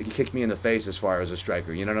it kicked me in the face as far as a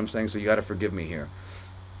striker. You know what I'm saying? So you got to forgive me here.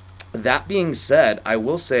 That being said, I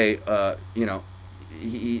will say,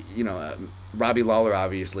 Robbie Lawler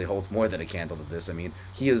obviously holds more than a candle to this. I mean,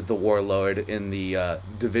 he is the warlord in the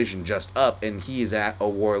division just up, and he is a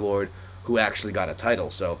warlord who actually got a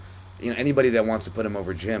title. So, anybody that wants to put him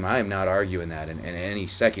over Jim, I am not arguing that in any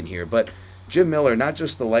second here. But Jim Miller, not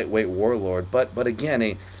just the lightweight warlord, but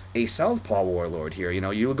again, a southpaw warlord here.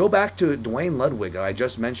 You go back to Dwayne Ludwig, I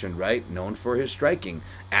just mentioned, right? Known for his striking.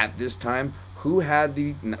 At this time, who had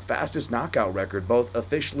the fastest knockout record, both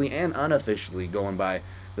officially and unofficially, going by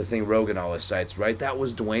the thing Rogan always cites, right? That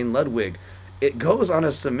was Dwayne Ludwig. It goes on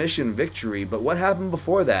a submission victory, but what happened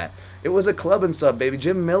before that? It was a club and sub, baby.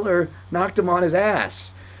 Jim Miller knocked him on his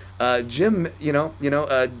ass. Jim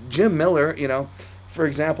Miller, for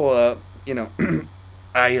example,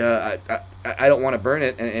 I don't want to burn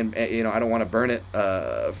it, and I don't want to burn it.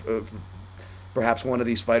 Perhaps one of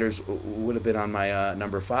these fighters would have been on my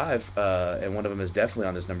number 5, and one of them is definitely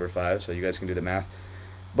on this number 5. So you guys can do the math.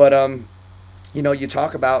 But You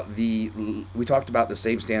talk about we talked about the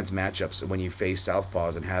same stance matchups when you face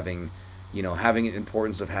Southpaws and having the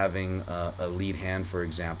importance of having a lead hand, for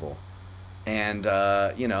example, and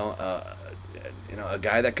a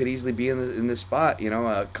guy that could easily be in this spot.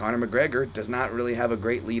 Conor McGregor does not really have a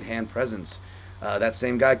great lead hand presence. That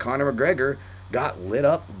same guy, Conor McGregor, got lit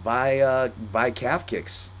up by calf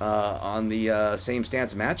kicks on the same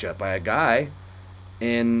stance matchup by a guy.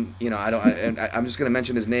 And I'm just gonna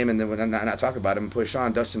mention his name, and then when I'm not talk about him, and push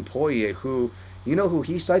on Dustin Poirier, who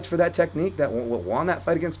he cites for that technique that won that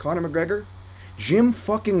fight against Conor McGregor. Jim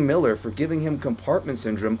fucking Miller for giving him compartment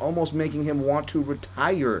syndrome, almost making him want to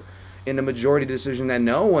retire in a majority decision that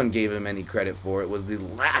no one gave him any credit for. It was the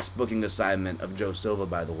last booking assignment of Joe Silva,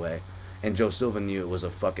 by the way, and Joe Silva knew it was a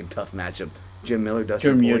fucking tough matchup. Jim Miller,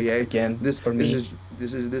 Dustin Poirier. Again, this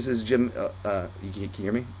is Jim. You can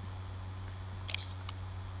hear me?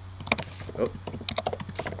 Oh.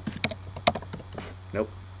 Nope.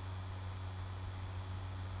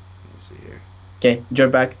 Let's see here. Okay, you're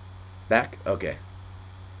back. Back? Okay.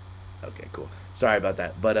 Okay, cool. Sorry about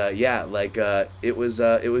that, but it was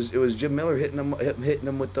Jim Miller hitting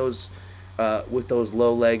him with those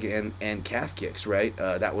low leg and calf kicks, right?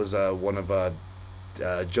 That was one of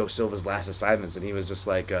Joe Silva's last assignments, and he was just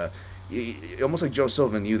like, almost like Joe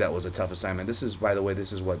Silva knew that was a tough assignment. This is, by the way,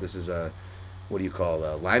 what do you call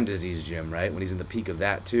Lyme disease, Jim? Right, when he's in the peak of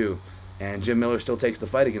that too, and Jim Miller still takes the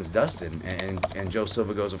fight against Dustin, and Joe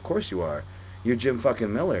Silva goes, "Of course you are. You're Jim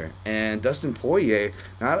fucking Miller." And Dustin Poirier,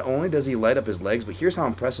 not only does he light up his legs, but here's how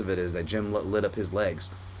impressive it is that Jim lit up his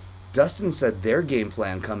legs. Dustin said their game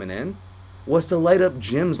plan coming in was to light up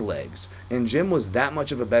Jim's legs. And Jim was that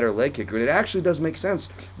much of a better leg kicker. And it actually does make sense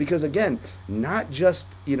because, again, not just,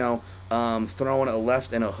 throwing a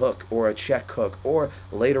left and a hook or a check hook, or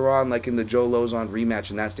later on, like in the Joe Lozon rematch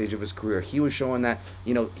in that stage of his career, he was showing that,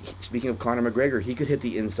 speaking of Conor McGregor, he could hit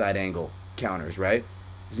the inside angle counters, right?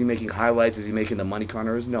 Is he making highlights? Is he making the money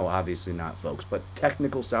counters? No, obviously not, folks. But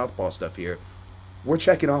technical southpaw stuff here, we're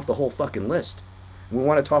checking off the whole fucking list. We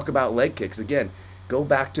want to talk about leg kicks. Again, go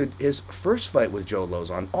back to his first fight with Joe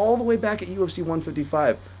Lozon, all the way back at UFC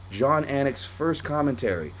 155, John Anik's first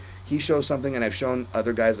commentary. He shows something, and I've shown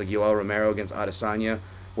other guys like Yoel Romero against Adesanya,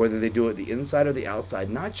 whether they do it the inside or the outside,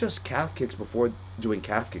 not just calf kicks before doing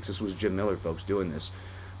calf kicks. This was Jim Miller, folks, doing this.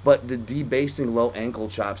 But the debasing low ankle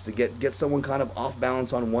chops to get someone kind of off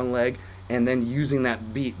balance on one leg, and then using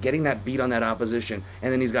that beat, getting that beat on that opposition,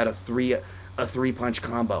 and then he's got a three-punch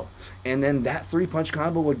combo. And then that three-punch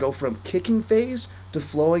combo would go from kicking phase to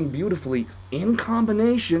flowing beautifully in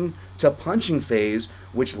combination to punching phase,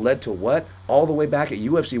 which led to what? All the way back at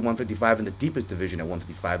UFC 155 in the deepest division at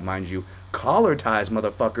 155, mind you. Collar ties,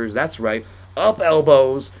 motherfuckers. That's right. Up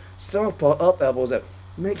elbows. Southpaw up elbows that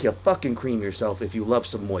make you fucking cream yourself if you love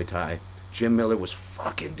some Muay Thai. Jim Miller was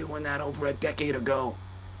fucking doing that over a decade ago.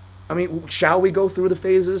 I mean, shall we go through the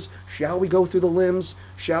phases? Shall we go through the limbs?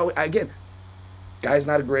 Shall we? Again, guy's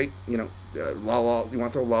not a great, Lawler, you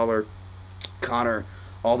want to throw Lawler, Conor,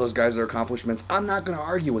 all those guys, their accomplishments. I'm not going to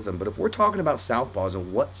argue with them. But if we're talking about southpaws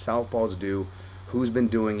and what southpaws do, who's been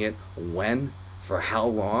doing it, when, for how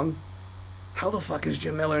long, how the fuck is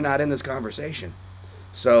Jim Miller not in this conversation?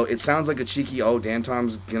 So it sounds like a cheeky, Dan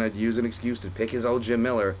Tom's going to use an excuse to pick his old Jim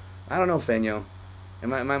Miller. I don't know, Feno.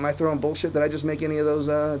 Am I throwing bullshit? Did I just make any of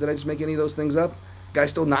those things up? Guy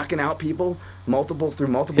still knocking out people multiple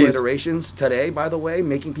iterations today, by the way,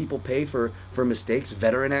 making people pay for mistakes,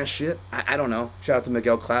 veteran ass shit. I don't know. Shout out to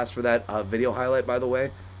Miguel Class for that video highlight, by the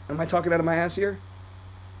way. Am I talking out of my ass here?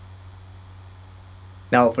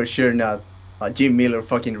 No, for sure not. Jim Miller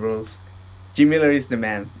fucking rules. Jim Miller is the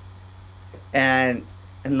man. And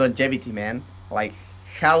longevity, man. Like,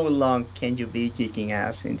 how long can you be kicking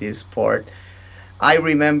ass in this sport? I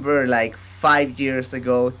remember like 5 years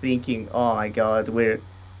ago thinking, oh my God, we're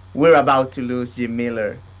about to lose Jim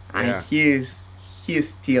Miller. Yeah. And he's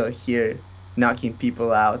still here knocking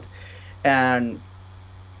people out. And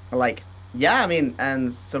like, yeah, I mean,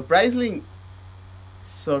 and surprisingly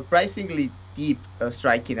deep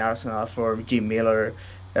striking arsenal for Jim Miller.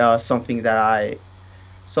 Something that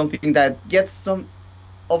gets some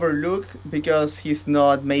overlook because he's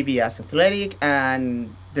not maybe as athletic,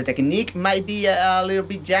 and the technique might be a little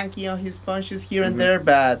bit janky on his punches here and there,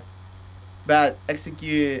 but the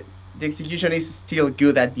execution is still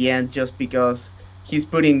good at the end, just because he's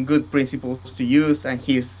putting good principles to use and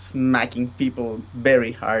he's smacking people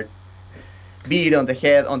very hard, be it on the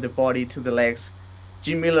head, on the body, to the legs.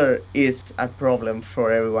 Jim Miller is a problem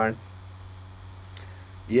for everyone.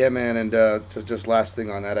 Yeah, man, and just last thing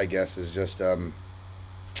on that, I guess, is just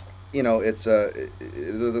it's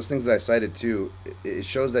those things that I cited too. It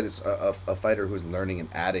shows that it's a fighter who's learning and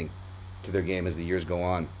adding to their game as the years go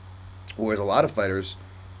on. Whereas a lot of fighters,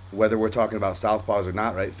 whether we're talking about southpaws or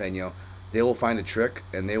not, right, Feno, they will find a trick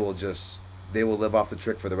and they will live off the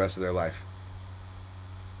trick for the rest of their life.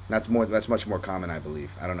 That's much more common, I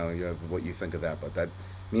believe. I don't know what you think of that, but that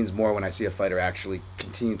means more when I see a fighter actually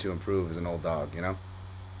continue to improve as an old dog.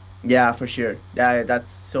 Yeah, for sure. That's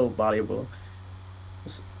so valuable.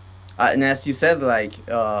 And as you said, like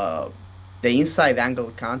the inside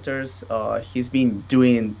angle counters, he's been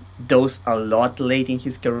doing those a lot late in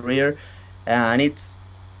his career, and it's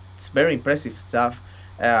very impressive stuff.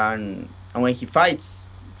 And when he fights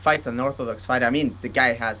an orthodox fighter, I mean, the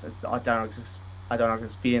guy has a ton of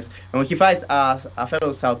experience. And when he fights a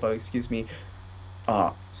fellow southpaw, excuse me,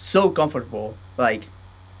 so comfortable. Like,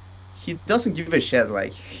 he doesn't give a shit.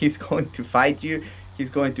 Like, he's going to fight you. He's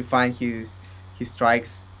going to find his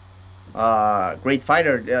strikes. Great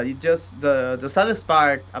fighter. It just the saddest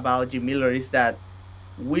part about Jim Miller is that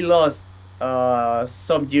we lost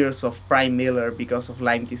some years of prime Miller because of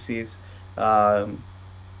Lyme disease.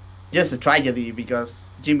 Just a tragedy because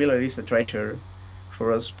Jim Miller is a treasure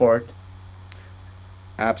for a sport.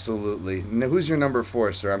 Absolutely. Now, who's your number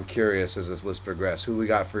four, sir? I'm curious as this list progresses. Who we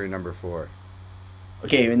got for your number four?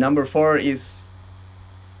 Okay, number four is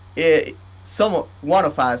one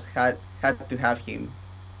of us had to have him,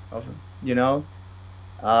 of you know.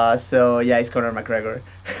 So yeah, it's Conor McGregor.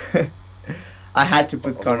 I had to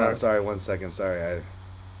put Conor. Hold on, sorry, 1 second. Sorry, I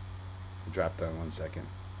dropped down 1 second.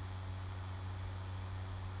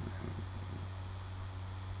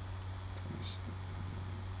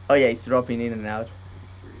 Oh yeah, it's dropping in and out.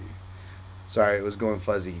 Sorry, it was going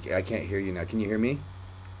fuzzy. I can't hear you now. Can you hear me?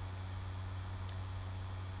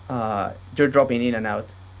 You're dropping in and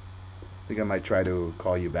out. I think I might try to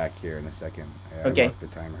call you back here in a second. I Okay. marked the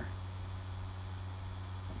timer.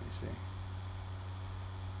 Let me see.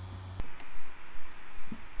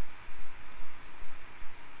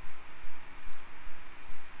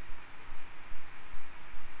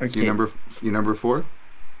 Okay. You number four?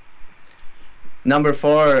 Number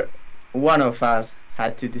four, one of us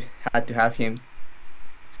had to have him.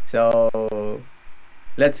 So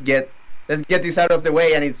let's get this out of the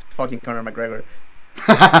way, and it's fucking Conor McGregor.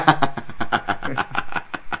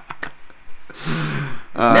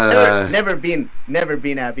 Never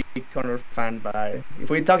been a big Conor fan, but if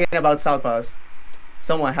we're talking about Southpaws,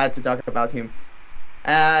 someone had to talk about him.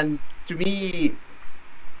 And to me,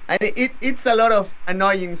 and it's a lot of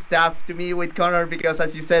annoying stuff to me with Conor because,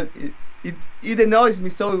 as you said, it annoys me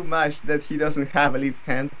so much that he doesn't have a left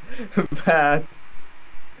hand.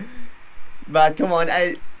 but come on,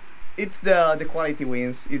 it's the quality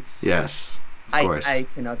wins. It's yes. I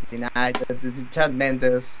cannot deny that the Chad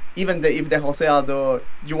Mendes, even if the Jose Aldo,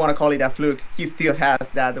 you want to call it a fluke, he still has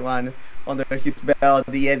that one under his belt,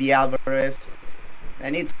 the Eddie Alvarez,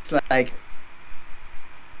 and it's like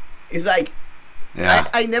yeah.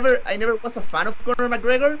 I never was a fan of Conor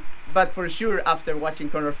McGregor, but for sure after watching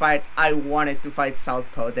Conor fight, I wanted to fight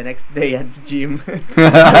Southpaw the next day at the gym.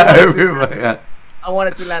 I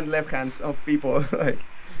wanted to land left hands on people.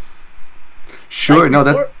 Sure,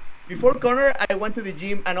 Before Conor, I went to the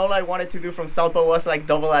gym and all I wanted to do from Southpaw was like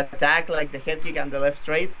double attack, like the head kick and the left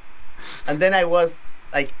straight. And then I was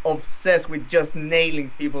like obsessed with just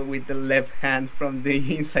nailing people with the left hand from the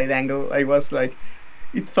inside angle. I was like,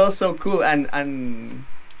 it felt so cool and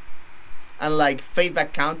like fade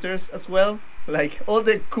back counters as well. Like all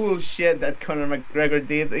the cool shit that Conor McGregor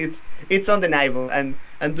did, it's undeniable. And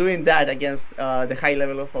doing that against the high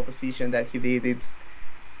level of opposition that he did,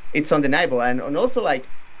 it's undeniable. And also like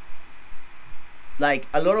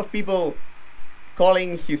a lot of people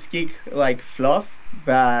calling his kick like fluff,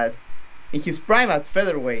 but in his prime at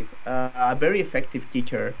featherweight, a very effective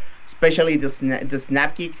kicker, especially the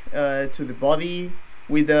snap kick to the body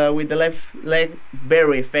with the left leg,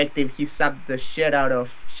 very effective. He sapped the shit out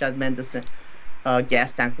of Chad Mendes'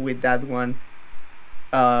 gas tank with that one.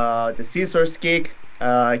 The scissors kick,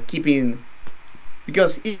 keeping,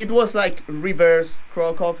 because it was like reverse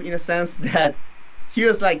Krokov in a sense that he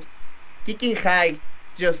was like kicking high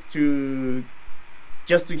just to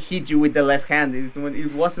hit you with the left hand.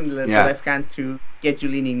 It wasn't the left hand to get you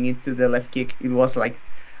leaning into the left kick. It was like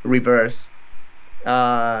reverse.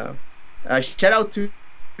 Shout out to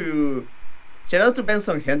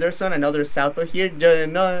Benson Henderson, another Southpaw here.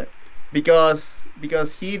 Because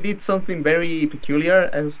he did something very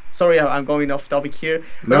peculiar. Sorry, I'm going off topic here.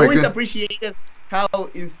 But I always appreciated how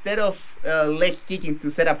instead of leg kicking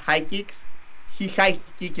to set up high kicks, he high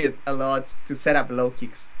kicked a lot to set up low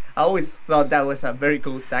kicks. I always thought that was a very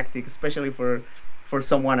cool tactic, especially for for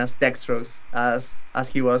someone as dexterous as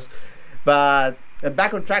he was. But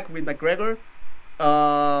back on track with McGregor.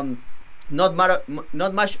 Not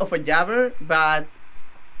much of a jabber, but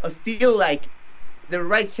still like the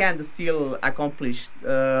right hand still accomplished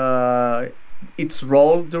its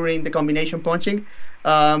role during the combination punching.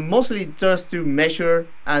 Mostly just to measure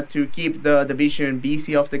and to keep the vision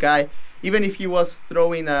busy of the guy. Even if he was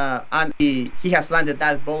throwing, and he has landed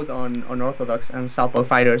that both on orthodox and southpaw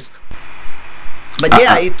fighters. But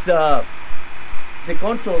yeah, it's the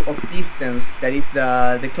control of distance that is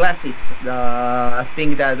the classic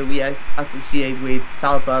thing that we associate with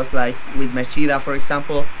southpaws, like with Machida, for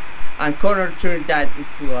example. And Conor turned that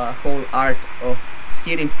into a whole art of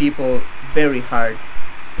hitting people very hard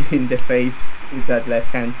in the face with that left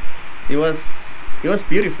hand. It was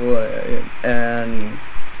beautiful, and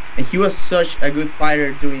he was such a good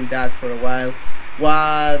fighter doing that for a while.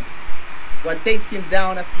 What takes him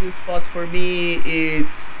down a few spots for me,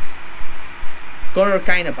 it's Conor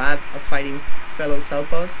kind of bad at fighting fellow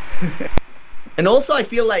southpaws. And also I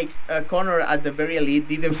feel like Conor at the very elite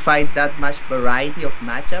didn't fight that much variety of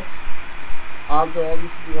matchups. Although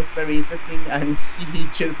obviously it was very interesting and he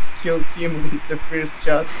just killed him with the first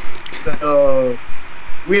shot. So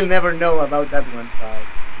we'll never know about that one.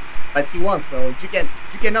 But he won, so you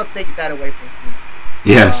cannot take that away from him.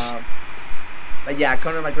 Yes. But yeah,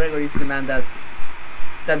 Conor McGregor is the man that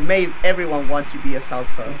made everyone want to be a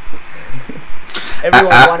southpaw.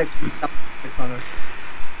 Everyone wanted to be southpaw Conor.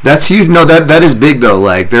 That's huge. No, that is big though.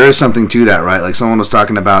 Like there is something to that, right? Like someone was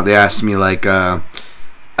talking about. They asked me like, I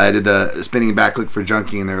did the spinning back click for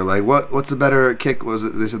Junkie, and they were like, "What's the better kick?" Was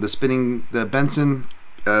it? They said the Benson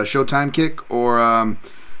Showtime kick, or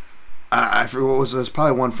I forget what was. It was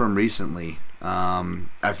probably one from recently.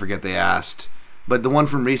 I forget they asked, but the one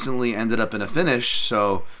from recently ended up in a finish,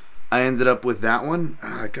 so I ended up with that one.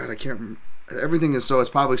 God, I can't remember. Everything is so. It's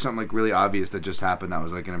probably something like really obvious that just happened. That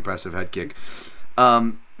was like an impressive head kick.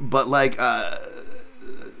 But like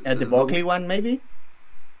the Buckley one, maybe.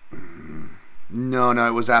 No,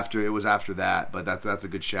 it was after that. But that's a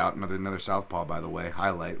good shout. Another southpaw, by the way.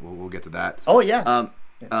 Highlight. We'll get to that. Oh yeah.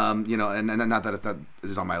 You know, and not that that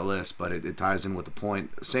is on my list, but it ties in with the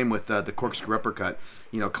point. Same with the corkscrew uppercut.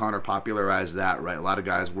 You know, Conor popularized that, right? A lot of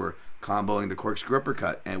guys were comboing the corkscrew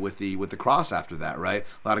uppercut and with the cross after that, right?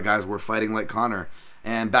 A lot of guys were fighting like Conor.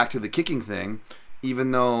 And back to the kicking thing, even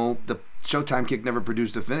though the Showtime kick never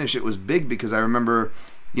produced a finish, it was big because I remember,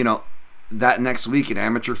 you know, that next week in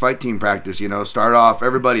amateur fight team practice, you know, start off,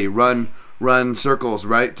 everybody run circles,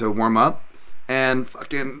 right, to warm up, and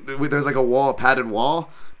fucking there's like a padded wall,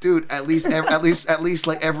 dude. At least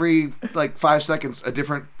like every like 5 seconds, a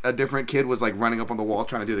different kid was like running up on the wall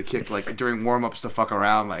trying to do the kick, like during warm ups to fuck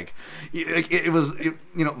around, like it was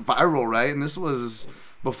you know, viral, right? And this was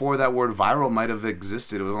before that word viral might have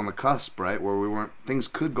existed. It was on the cusp, right, where things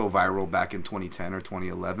could go viral back in 2010 or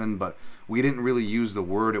 2011, but we didn't really use the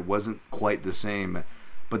word. It wasn't quite the same.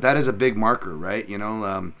 But that is a big marker, right? You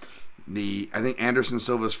know, I think Anderson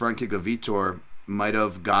Silva's front kick of Vitor might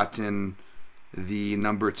have gotten the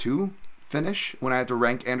number 2 finish when I had to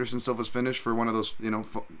rank Anderson Silva's finish for one of those, you know,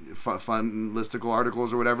 fun listicle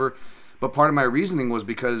articles or whatever. But part of my reasoning was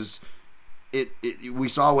because we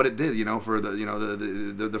saw what it did, you know, for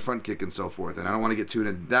the front kick and so forth. And I don't want to get too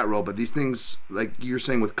into that role, but these things, like you're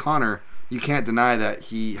saying with Conor, you can't deny that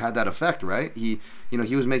he had that effect, right? He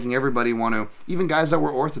was making everybody want to, even guys that were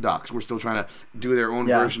orthodox were still trying to do their own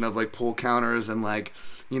version of like pull counters, and like,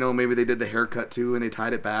 you know, maybe they did the haircut too and they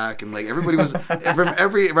tied it back, and like everybody was from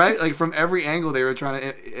every angle they were trying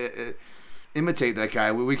to imitate that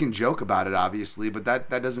guy. We can joke about it, obviously, but that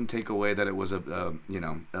doesn't take away that it was a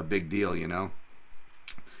big deal, you know.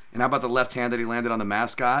 And how about the left hand that he landed on the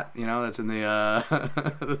mascot? You know, that's in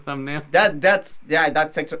the thumbnail.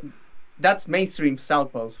 That's mainstream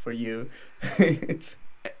southpaws for you.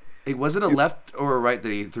 Was it a left or a right that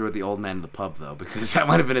he threw at the old man in the pub, though? Because that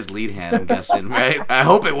might have been his lead hand, I'm guessing, right? I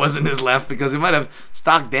hope it wasn't his left, because he might have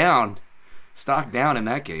stocked down in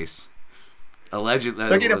that case. Allegedly.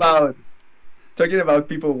 Talking about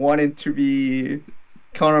people wanting to be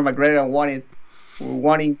Conor McGregor and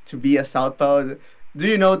wanting to be a southpaw. Do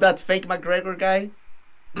you know that fake McGregor guy?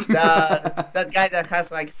 That guy that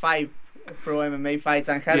has like 5 pro MMA fights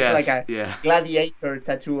and has like a gladiator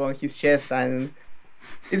tattoo on his chest, and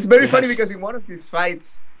it's very funny because in one of his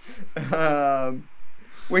fights,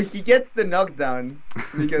 when he gets the knockdown,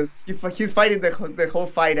 because he's fighting the whole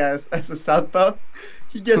fight as a southpaw,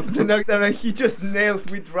 he gets the knockdown and he just nails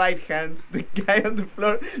with right hands the guy on the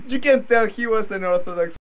floor. You can tell he was an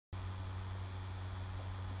orthodox.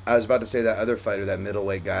 I was about to say that other fighter, that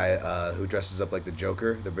middleweight guy who dresses up like the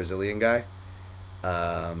Joker, the Brazilian guy.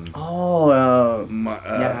 Oh, My,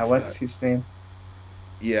 yeah. What's his name?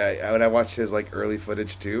 yeah, when I watched his like early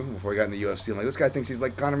footage too before he got into UFC, I'm like, this guy thinks he's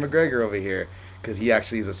like Conor McGregor over here because he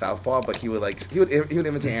actually is a southpaw. But he would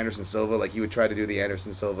imitate Anderson Silva. Like he would try to do the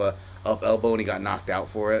Anderson Silva up elbow, and he got knocked out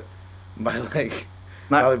for it by like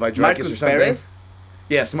probably by Dreykus or Marcus something. Perez.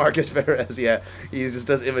 Yes, Marcus Perez. Yeah, he just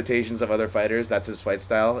does imitations of other fighters. That's his fight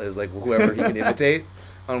style. Is like whoever he can imitate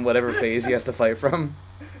on whatever phase he has to fight from.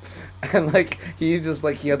 And like he just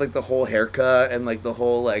like he had like the whole haircut and like the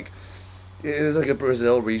whole like it was like a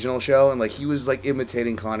Brazil regional show and like he was like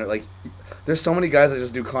imitating Conor. Like there's so many guys that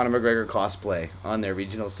just do Conor McGregor cosplay on their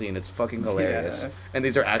regional scene. It's fucking hilarious. Yeah. And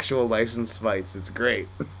these are actual licensed fights. It's great.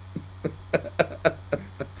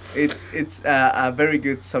 It's a very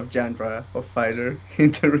good subgenre of fighter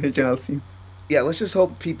in the regional scenes. Yeah, let's just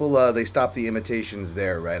hope people they stop the imitations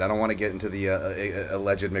there, right? I don't want to get into the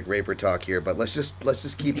alleged McRaper talk here, but let's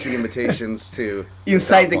just keep the imitations to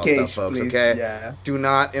Inside the Southpaw cage, stuff, folks. please. Okay, Yeah. do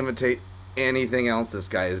not imitate anything else this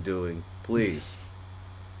guy is doing, please,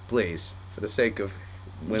 please, for the sake of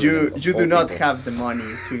women. You and do old not people. have the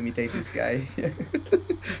money to imitate this guy.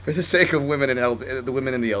 For the sake of women and the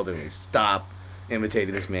women and the elderly, stop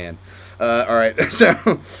imitating this man. All right,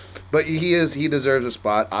 so. But he deserves a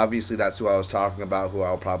spot. Obviously, that's who I was talking about. Who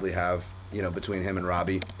I'll probably have, between him and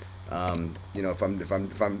Robbie. If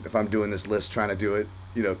I'm doing this list, trying to do it,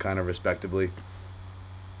 kind of respectably.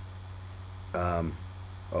 Oh,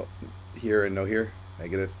 here and no here,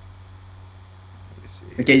 negative. Let me see.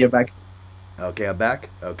 Okay, you're back. Okay, I'm back.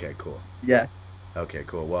 Okay, cool. Yeah. Okay,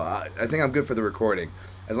 cool. Well, I think I'm good for the recording,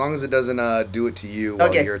 as long as it doesn't do it to you while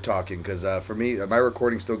Okay. you're talking. Because for me, my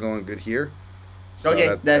recording's still going good here. So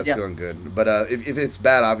Okay, that's yeah. going good. But if it's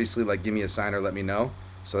bad, obviously, like give me a sign or let me know.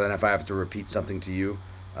 So then if I have to repeat something to you,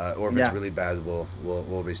 or if Yeah. it's really bad, we'll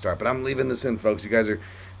restart. But I'm leaving this in, folks. You guys are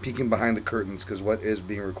peeking behind the curtains because what is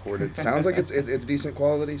being recorded sounds like it's decent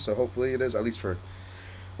quality. So hopefully it is, at least for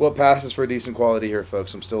what passes for decent quality here,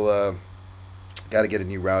 folks. I'm still got to get a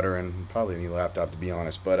new router and probably a new laptop, to be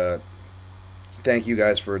honest. But thank you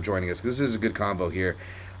guys for joining us because this is a good convo here.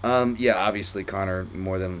 Yeah, obviously Conor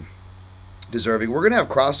more than deserving. We're gonna have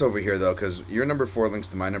crossover here though, because your number 4 links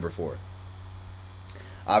to my number 4.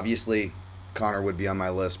 Obviously, Conor would be on my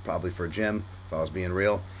list probably for Jim if I was being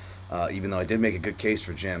real. Even though I did make a good case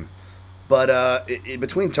for Jim, but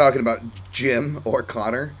between talking about Jim or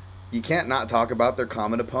Conor, you can't not talk about their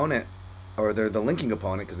common opponent or the linking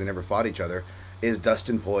opponent because they never fought each other. Is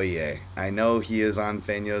Dustin Poirier? I know he is on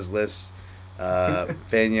Feno's list.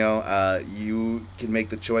 Feno, you can make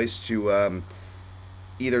the choice to.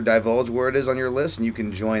 Either divulge where it is on your list, and you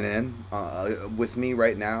can join in with me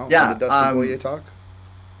right now Yeah, on the Dustin Poirier talk.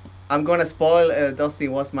 I'm gonna spoil.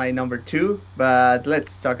 Dustin was my number 2, but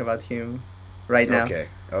let's talk about him right now.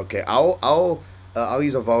 Okay. I'll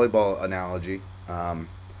use a volleyball analogy. I'm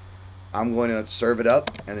going to serve it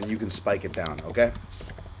up, and then you can spike it down. Okay.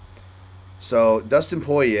 So Dustin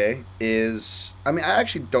Poirier is. I mean, I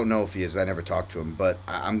actually don't know if he is. I never talked to him, but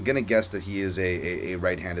I'm gonna guess that he is a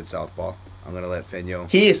right-handed southpaw. I'm gonna let Feno.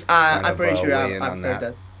 He is. kind I'm of, pretty sure weigh I've in on heard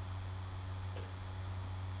that.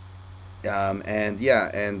 And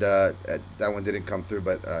that one didn't come through,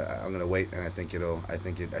 but I'm gonna wait, and I think it will.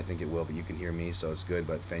 But you can hear me, so it's good.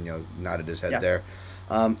 But Feno nodded his head Yeah. there.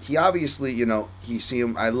 He obviously, he see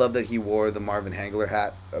him. I love that he wore the Marvin Hagler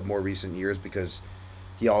hat of more recent years because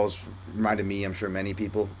he always reminded me, I'm sure many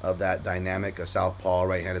people, of that dynamic, a southpaw,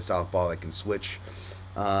 right-handed southpaw that can switch.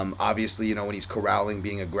 Obviously, when he's corralling,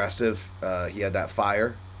 being aggressive, he had that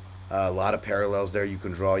fire. A lot of parallels there you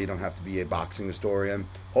can draw. You don't have to be a boxing historian,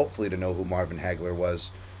 hopefully, to know who Marvin Hagler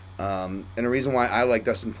was. And the reason why I like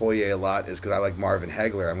Dustin Poirier a lot is because I like Marvin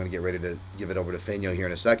Hagler. I'm going to get ready to give it over to Feno here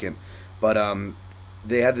in a second. But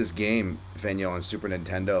they had this game, Feno, on Super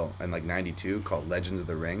Nintendo in like '92 called Legends of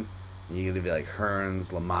the Ring. And you get to be like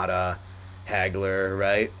Hearns, LaMotta, Hagler,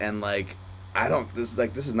 right? And like, this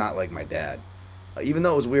is not like my dad. Even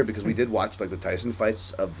though it was weird because we did watch like the Tyson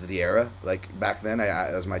fights of the era, like back then,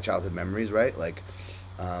 as my childhood memories, right? Like,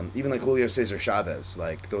 even like Julio Cesar Chavez,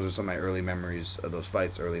 like those are some of my early memories of those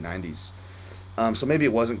fights, early '90s. So maybe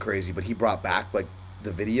it wasn't crazy, but he brought back like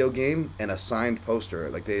the video game and a signed poster.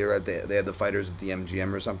 Like they had the fighters at the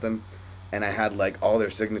MGM or something, and I had like all their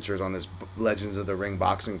signatures on this Legends of the Ring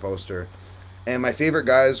boxing poster. And my favorite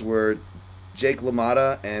guys were Jake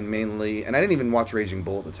LaMotta and I didn't even watch Raging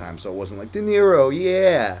Bull at the time, so it wasn't like De Niro,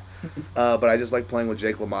 yeah. But I just liked playing with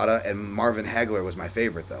Jake LaMotta, and Marvin Hagler was my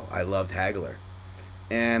favorite though. I loved Hagler.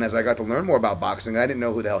 And as I got to learn more about boxing, I didn't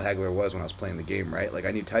know who the hell Hagler was when I was playing the game, right? Like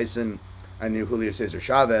I knew Tyson, I knew Julio Cesar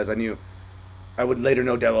Chavez, I I would later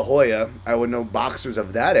know De La Hoya. I would know boxers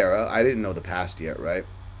of that era. I didn't know the past yet, right?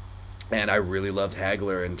 And I really loved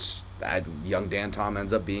Hagler, and young Dan Tom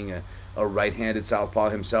ends up being a right-handed southpaw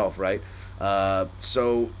himself, right?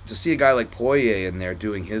 So to see a guy like Poirier in there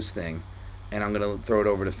doing his thing, and I'm going to throw it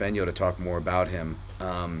over to Feno to talk more about him.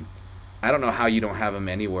 I don't know how you don't have him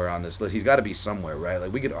anywhere on this list. He's got to be somewhere, right?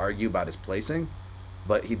 Like, we could argue about his placing,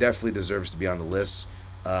 but he definitely deserves to be on the list.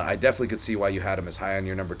 I definitely could see why you had him as high on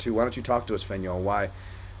your number 2. Why don't you talk to us, Feno, on why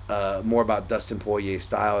more about Dustin Poirier's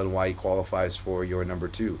style and why he qualifies for your number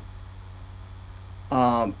 2?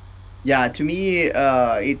 Yeah, to me,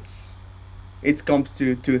 it comes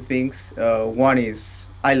to two things. One is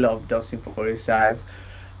I love Dustin Poirier's style.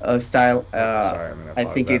 Sorry, I'm gonna pause. I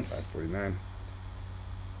think it's 549.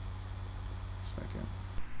 Second.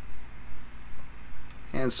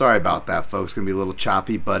 And sorry about that, folks. Gonna be a little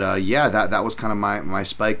choppy, but yeah, that was kind of my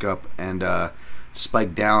spike up and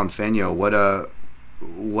spike down. Feno,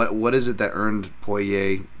 what is it that earned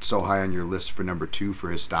Poirier so high on your list for number 2 for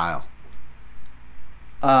his style?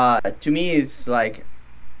 To me, it's like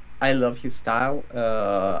I love his style.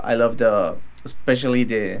 I love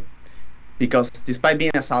especially because despite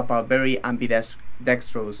being a southpaw, very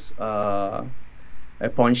ambidextrous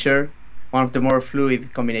puncher, one of the more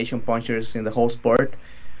fluid combination punchers in the whole sport.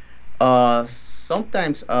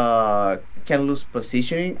 Sometimes can lose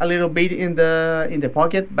positioning a little bit in the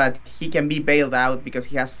pocket, but he can be bailed out because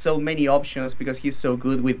he has so many options, because he's so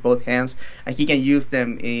good with both hands, and he can use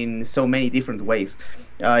them in so many different ways.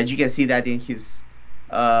 You can see that in his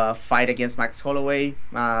fight against Max Holloway,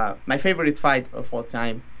 my favorite fight of all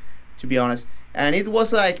time, to be honest. And it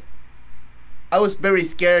was like, I was very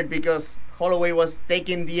scared because Holloway was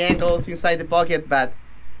taking the angles inside the pocket, but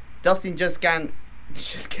Dustin just can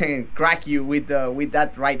crack you with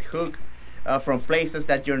that right hook from places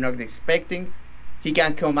that you're not expecting. He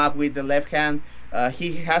can come up with the left hand.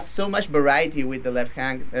 He has so much variety with the left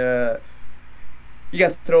hand. He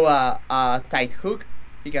can throw a tight hook.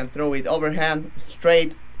 He can throw it overhand,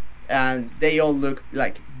 straight, and they all look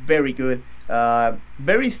like very good.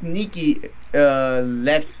 Very sneaky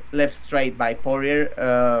left straight by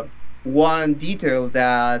Poirier. One detail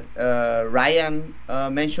that Ryan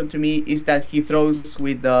mentioned to me is that he throws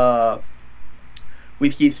with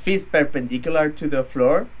his fist perpendicular to the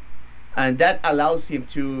floor, and that allows him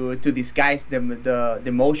to disguise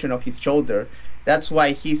the motion of his shoulder. That's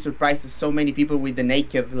why he surprises so many people with the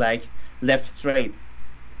naked left straight.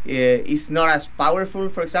 It's not as powerful,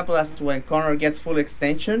 for example, as when Conor gets full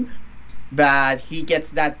extension, but he gets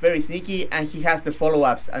that very sneaky, and he has the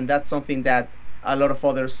follow-ups, and that's something that a lot of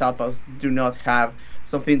other southpaws do not have.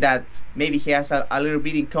 Something that maybe he has a little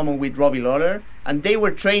bit in common with Robbie Lawler, and they were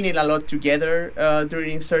training a lot together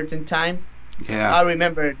during a certain time. Yeah, I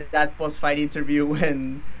remember that post-fight interview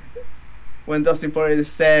when Dustin Poirier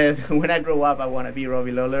said, "When I grow up, I want to be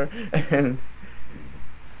Robbie Lawler,"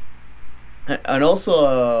 and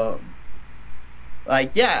also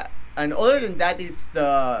and other than that, it's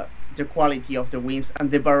the quality of the wins and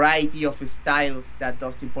the variety of styles that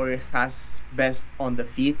Dustin Poirier has best on the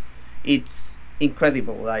feet. It's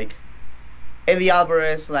incredible. Like Eddie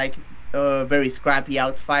Alvarez, very scrappy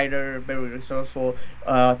outfighter, very resourceful,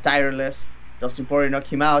 tireless. Dustin Poirier knocked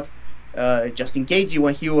him out. Justin Gaethje,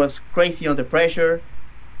 when he was crazy under pressure,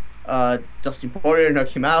 Dustin Poirier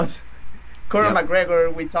knocked him out. Conor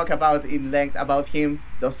McGregor, we talk about in length about him.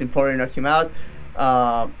 Dustin Poirier knocked him out.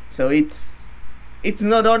 So it's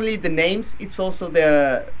not only the names; it's also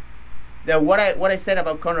the what I said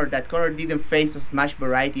about Conor, that Conor didn't face as much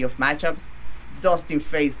variety of matchups. Dustin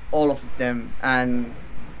faced all of them, and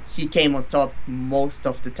he came on top most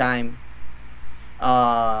of the time.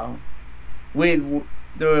 With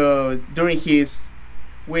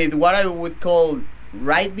what I would call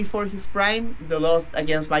right before his prime, the loss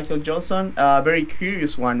against Michael Johnson, a very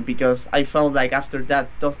curious one, because I felt like after that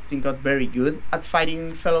Dustin got very good at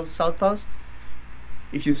fighting fellow southpaws.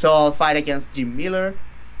 If you saw a fight against Jim Miller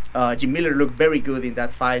looked very good in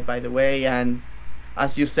that fight, by the way, and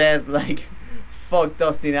as you said, fuck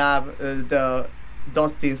Dustin up,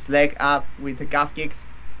 Dustin's leg up with the calf kicks.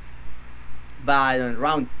 But in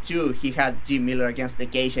round 2, he had Jim Miller against the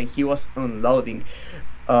cage, and he was unloading.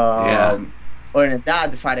 Or in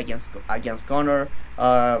that, the fight against Conor,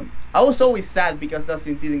 I was always sad because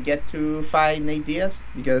Dustin didn't get to fight Nate Diaz,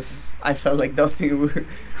 because I felt like Dustin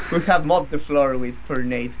would have mopped the floor for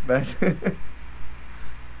Nate. But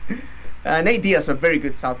Nate Diaz, a very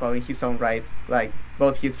good southpaw in his own right.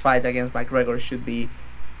 Both his fight against McGregor should be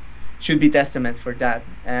testament for that,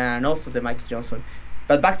 and also the Michael Johnson.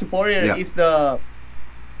 But back to Poirier, is that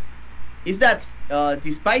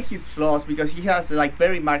despite his flaws, because he has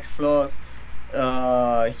very marked flaws,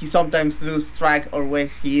 He sometimes loses track or where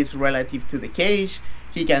he is relative to the cage.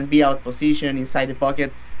 He can be out positioned inside the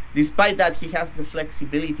pocket. Despite that, he has the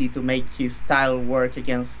flexibility to make his style work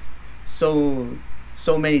against so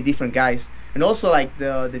many different guys. And also like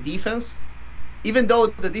the defense, even though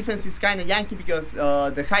the defense is kind of yanky because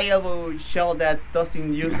the high elbow shell that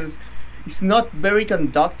Dustin uses is not very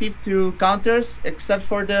conductive to counters except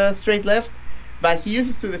for the straight left, but he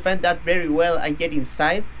uses to defend that very well and get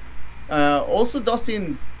inside. Also,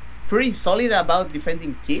 Dustin pretty solid about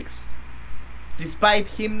defending kicks, despite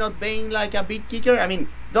him not being like a big kicker. I mean,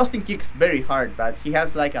 Dustin kicks very hard, but he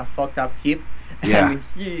has like a fucked up hip, and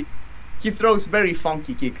he throws very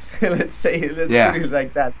funky kicks. Let's put it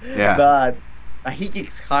like that. Yeah. But he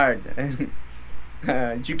kicks hard.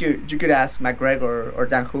 You could ask McGregor or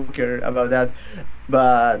Dan Hooker about that,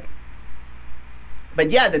 but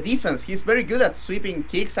yeah, the defense, he's very good at sweeping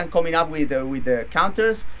kicks and coming up with the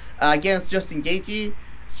counters. Against Justin Gaethje,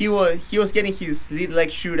 he was getting his lead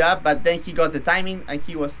leg shoot up, but then he got the timing and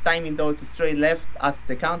he was timing those straight left as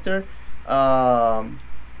the counter.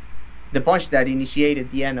 The punch that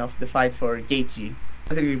initiated the end of the fight for Gaethje.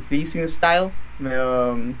 The releasing style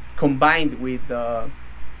combined with the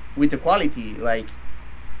quality, like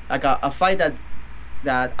a fight that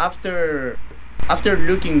after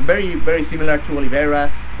looking very very similar to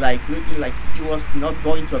Oliveira, like looking like he was not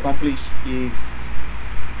going to accomplish his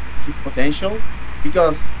potential,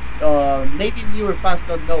 because maybe newer fans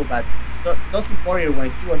don't know, but Dustin Poirier,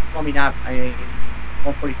 when he was coming up in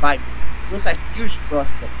 145, he was a huge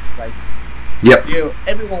prospect. Like,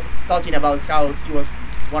 everyone was talking about how he was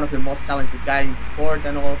one of the most talented guys in the sport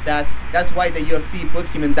and all of that. That's why the UFC put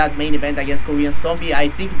him in that main event against Korean Zombie. I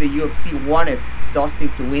think the UFC wanted Dustin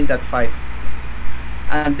to win that fight,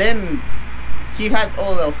 and then he had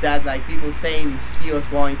all of that, like people saying he was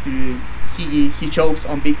going to he chokes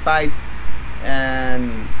on big fights,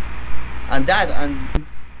 and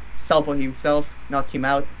Southpaw himself knocked him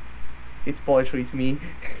out. It's poetry to me.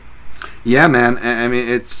 Yeah, man. I mean,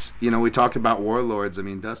 it's, we talked about warlords. I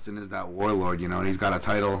mean, Dustin is that warlord, and he's got a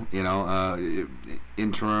title,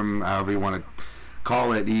 interim, however you want to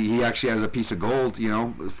call it. He actually has a piece of gold,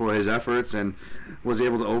 for his efforts, and was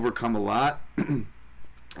able to overcome a lot. And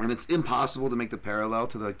it's impossible to make the parallel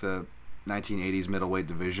to like the 1980s middleweight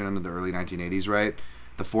division under the early 1980s, right?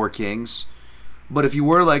 The Four Kings. But if you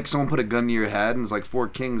were like, someone put a gun to your head and it's like Four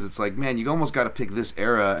Kings, it's like, man, you almost got to pick this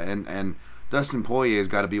era, and Dustin Poirier's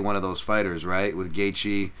got to be one of those fighters, right? With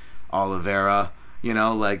Gaethje, Oliveira, I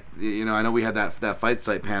know we had that fight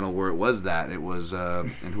site panel where it was that. It was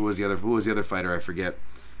and who was the other fighter? I forget.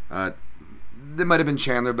 There might have been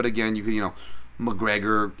Chandler, but again, you could,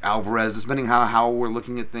 McGregor, Alvarez, depending how we're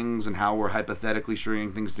looking at things and how we're hypothetically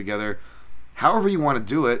stringing things together. However you want to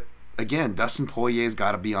do it, again, Dustin Poirier's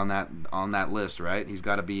got to be on that list, right? He's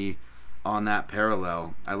got to be on that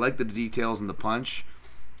parallel. I like the details in the punch.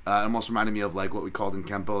 It almost reminded me of like what we called in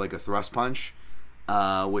Kempo, like a thrust punch,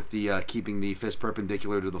 with the keeping the fist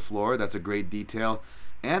perpendicular to the floor. That's a great detail.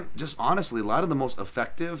 And just honestly, a lot of the most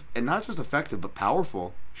effective, and not just effective, but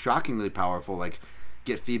powerful, shockingly powerful, like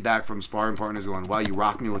get feedback from sparring partners going, wow, you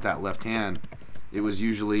rocked me with that left hand. It was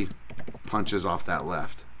usually punches off that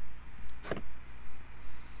left.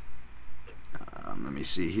 Let me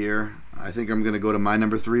see here. I think I'm going to go to my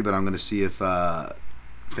number 3, but I'm going to see if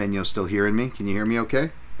Feno's still hearing me. Can you hear me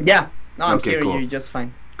okay? Yeah. No, I'm hearing you just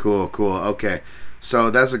fine. Cool. Okay. So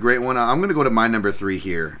that's a great one. I'm going to go to my number 3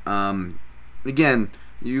 here. Again,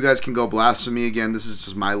 you guys can go blasphemy again. This is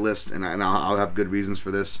just my list, and I'll have good reasons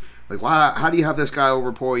for this. Like, how do you have this guy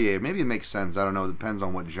over Poirier? Maybe it makes sense. I don't know. It depends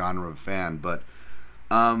on what genre of fan. But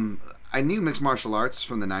I knew mixed martial arts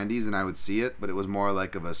from the 90s, and I would see it, but it was more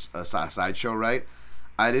like of a sideshow, right?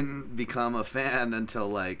 I didn't become a fan until,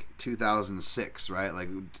 like, 2006, right?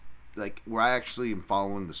 Like where I actually am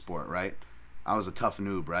following the sport, right? I was a tough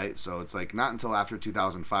noob, right? So it's, like, not until after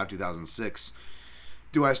 2005, 2006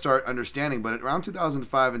 do I start understanding. But around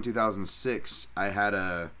 2005 and 2006, I had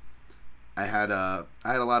a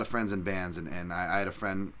lot of friends in bands, and I had a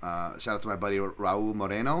friend, shout out to my buddy Raul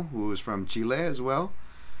Moreno, who was from Chile as well.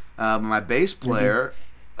 My bass player,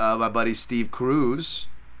 my buddy Steve Cruz,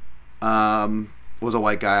 was a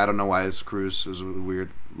white guy. I don't know why his Cruz was a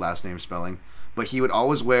weird last name spelling, but he would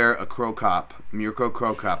always wear a Mirko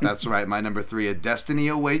Crow Cop. That's right, my number 3, a Destiny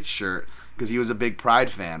 08 shirt, because he was a big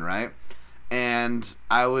Pride fan, right? And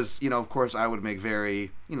I was, of course, I would make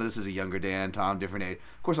very, this is a younger Dan, Tom, different age.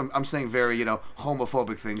 Of course, I'm saying very,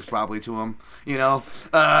 homophobic things probably to him,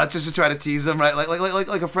 just to try to tease him, right?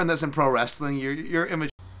 Like a friend that's in pro wrestling, your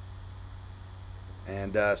image.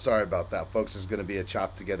 And sorry about that, folks. This is going to be a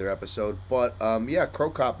chopped together episode, but yeah, Crow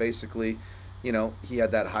Cop basically he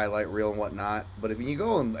had that highlight reel and whatnot. But if you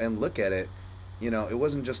go and look at it, it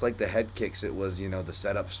wasn't just like the head kicks. It was, the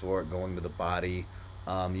setups for it going to the body.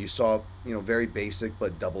 You saw, very basic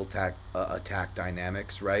but double attack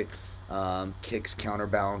dynamics, right? Kicks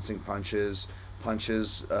counterbalancing punches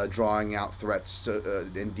drawing out threats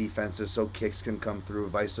in defenses so kicks can come through,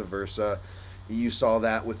 vice versa. You saw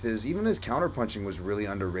that with even his counterpunching was really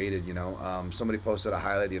underrated. Somebody posted a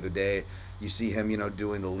highlight the other day. You see him,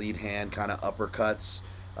 doing the lead hand kind of uppercuts.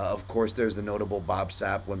 Of course, there's the notable Bob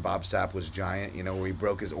Sapp when Bob Sapp was giant. Where he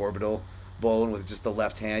broke his orbital bone with just the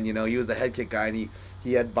left hand. He was the head kick guy, and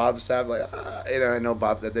he had Bob Sapp like. I know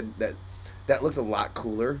Bob that looked a lot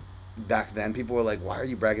cooler back then. People were like, "Why are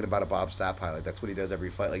you bragging about a Bob Sapp highlight? That's what he does every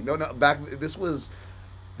fight." Like, no, this was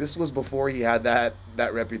before he had that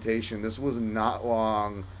reputation. This was not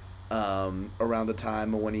long around the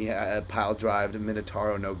time when he had pile drived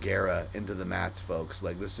Minotauro Nogueira into the mats, folks.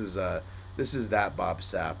 Like this is that Bob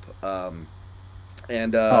Sapp. Bob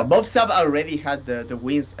Sapp already had the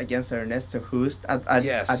wins against Ernesto Hoost at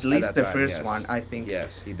least the first one, I think.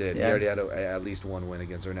 Yes, he did. Yeah. He already had at least one win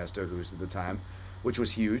against Ernesto Hoost at the time, which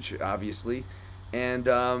was huge, obviously. And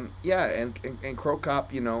and Crow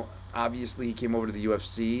Cop, obviously he came over to the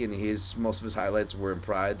UFC, and most of his highlights were in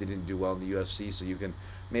Pride. They didn't do well in the UFC, so you can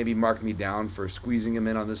maybe mark me down for squeezing him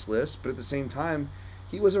in on this list. But at the same time,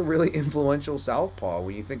 he was a really influential southpaw.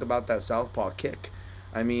 When you think about that southpaw kick,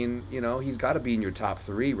 I mean, he's got to be in your top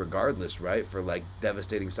 3 regardless, right? For like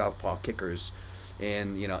devastating southpaw kickers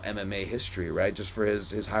in MMA history, right? Just for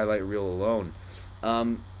his highlight reel alone.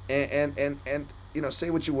 And say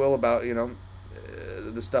what you will about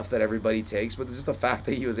the stuff that everybody takes, but just the fact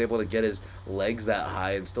that he was able to get his legs that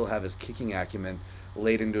high and still have his kicking acumen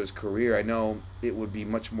late into his career. I know it would be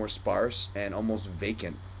much more sparse and almost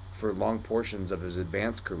vacant for long portions of his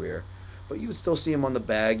advanced career, but you would still see him on the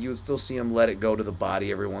bag. You would still see him let it go to the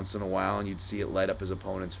body every once in a while, and you'd see it light up his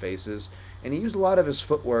opponent's faces. And he used a lot of his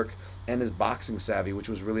footwork and his boxing savvy, which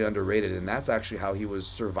was really underrated, and that's actually how he was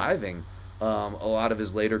surviving a lot of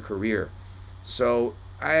his later career. So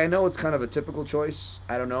I know it's kind of a typical choice.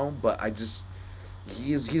 I don't know, but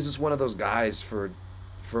he's just one of those guys for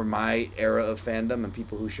my era of fandom and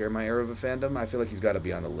people who share my era of fandom. I feel like he's got to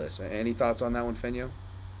be on the list. Any thoughts on that one, Feno?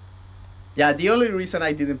 Yeah, the only reason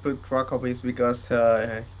I didn't put Krokop is because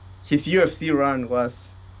his UFC run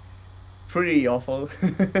was pretty awful.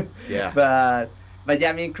 Yeah. But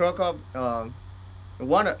yeah, I mean Krokop,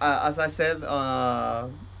 as I said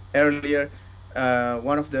earlier,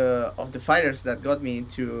 one of the fighters that got me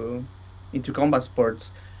into combat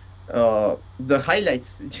sports. The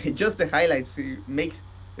highlights, just the highlights,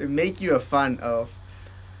 make you a fan of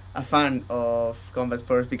combat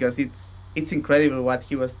sports, because it's incredible what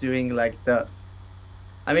he was doing. Like the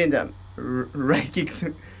right kicks,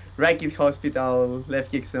 right kick hospital,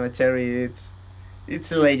 left kick cemetery.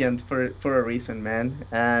 It's a legend for a reason, man.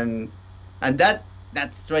 And that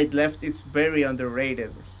straight left is very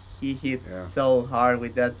underrated. He hits so hard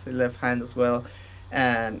with that left hand as well,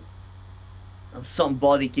 and some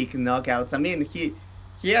body kick knockouts. I mean, he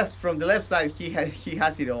has, from the left side, he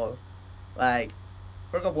has it all. Like,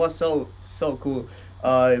 Krokop was so cool.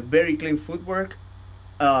 Very clean footwork.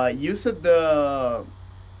 Used the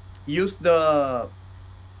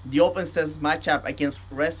open stance matchup against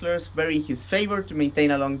wrestlers very in his favor to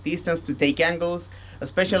maintain a long distance, to take angles,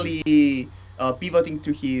 especially pivoting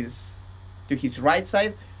to his right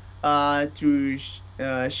side. To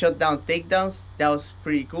shut down takedowns. That was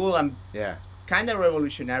pretty cool and kind of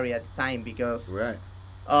revolutionary at the time, because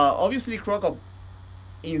obviously Krokop,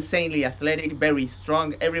 insanely athletic, very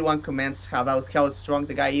strong. Everyone comments about how strong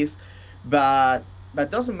the guy is, but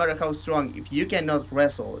doesn't matter how strong, if you cannot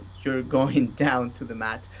wrestle, you're going down to the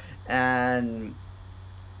mat. And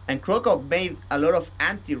Krokop made a lot of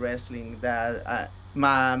anti-wrestling that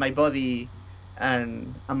my buddy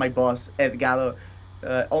and my boss Ed Gallo,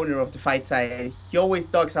 owner of the Fight Side, he always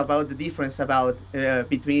talks about the difference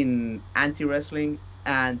between anti-wrestling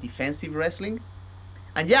and defensive wrestling.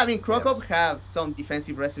 And yeah, I mean, Krokop have some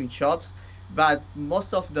defensive wrestling chops, but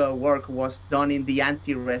most of the work was done in the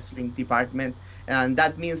anti-wrestling department, and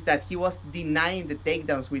that means that he was denying the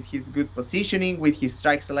takedowns with his good positioning, with his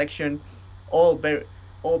strike selection, all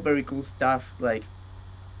very cool stuff. Like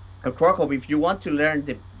Krokop, if you want to learn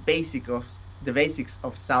the basics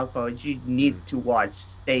of Southpaw, you need to watch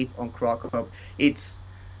tape on Krokop. It's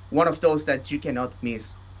one of those that you cannot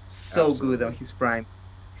miss. So Absolutely. Good on his prime.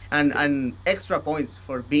 And extra points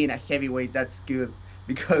for being a heavyweight. That's good,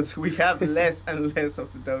 because we have less and less of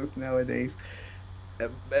those nowadays.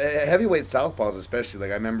 Heavyweight southpaws especially.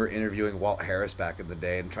 Like, I remember interviewing Walt Harris back in the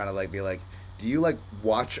day and trying to be like, do you like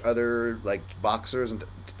watch other like boxers and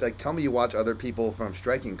like tell me you watch other people from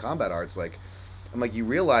striking combat arts like I'm like you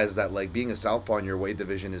realize that like being a southpaw in your weight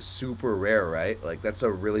division is super rare, right? Like that's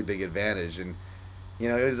a really big advantage. And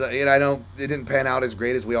it was I know it didn't pan out as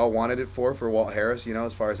great as we all wanted it for Walt Harris,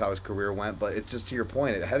 as far as how his career went, but it's just to your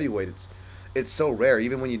point at heavyweight it's so rare.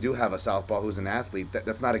 Even when you do have a southpaw who's an athlete,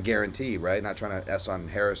 that's not a guarantee, right? Not trying to S on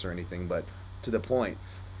Harris or anything, but to the point,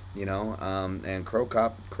 and Crow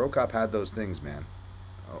Cop had those things, man.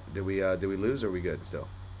 Oh, did we lose or are we good still?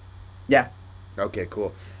 Yeah. Okay,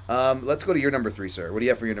 cool. Let's go to your number 3, sir. What do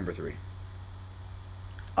you have for your number 3?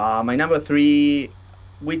 My number 3,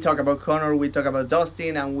 we talk about Conor, we talk about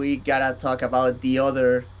Dustin, and we gotta talk about the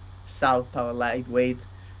other southpaw lightweight,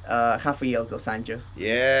 Rafael dos Anjos.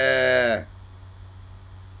 Yeah.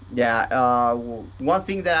 Yeah. One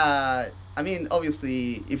thing that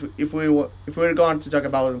obviously, if we're going to talk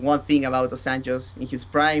about one thing about dos Anjos in his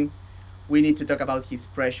prime, we need to talk about his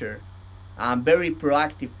pressure. Very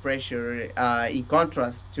proactive pressure, in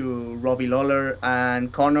contrast to Robbie Lawler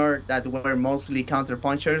and Conor, that were mostly counter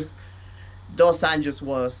punchers. Dos Anjos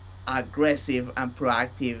was aggressive and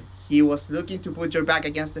proactive. He was looking to put your back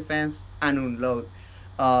against the fence and unload.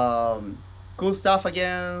 Cool stuff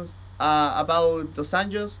about Dos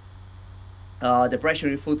Anjos. The pressure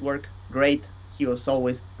in footwork, great. He was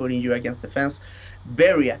always putting you against the fence.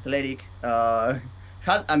 Very athletic.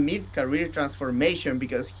 Had a mid-career transformation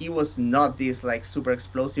because he was not this like super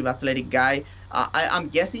explosive athletic guy. I'm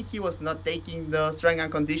guessing he was not taking the strength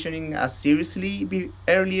and conditioning as seriously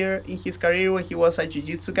earlier in his career when he was a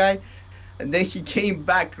jiu-jitsu guy. And then he came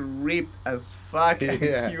back ripped as fuck.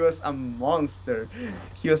 Yeah. He was a monster.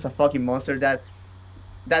 He was a fucking monster. That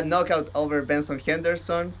knockout over Benson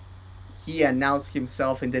Henderson, he announced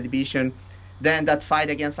himself in the division. Then that fight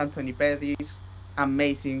against Anthony Pettis,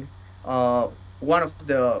 amazing. One of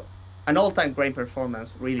an all-time great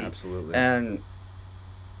performance, really. Absolutely. And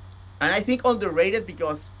I think underrated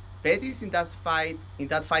because Pettis in that fight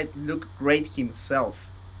looked great himself.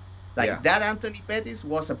 That Anthony Pettis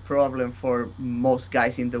was a problem for most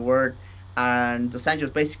guys in the world, and Dos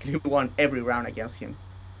Anjos basically won every round against him.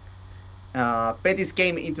 Pettis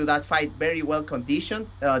came into that fight very well conditioned,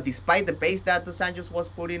 despite the pace that Dos Anjos was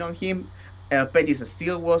putting on him. Pettis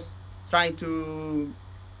still was trying to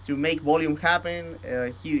make volume happen.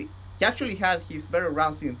 He actually had his better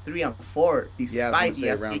rounds in 3 and 4, despite the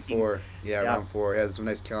ass round kicking. 4. Yeah, round 4. Yeah, some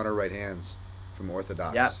nice counter right hands from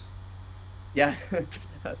Orthodox. Yeah,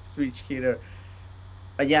 a switch hitter.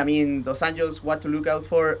 But yeah, Dos Anjos, what to look out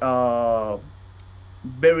for?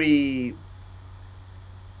 Very,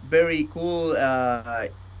 very cool.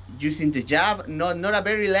 Using the jab, not a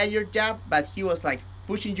very layered jab, but he was like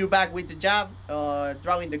pushing you back with the jab,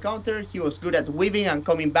 drawing the counter. He was good at weaving and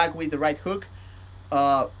coming back with the right hook.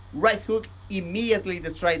 Right hook, immediately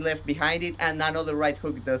the straight left behind it, and another right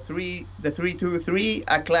hook, the 3-2-3,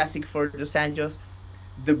 a classic for Dos Anjos.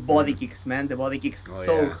 The body kicks, man, the body kicks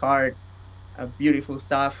hard, beautiful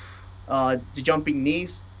stuff. The jumping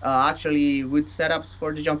knees, actually good setups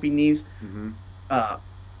for the jumping knees. Mm-hmm.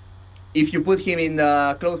 If you put him in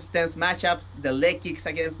the close stance matchups, the leg kicks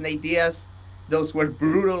against Nate Diaz, those were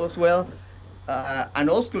brutal as well. And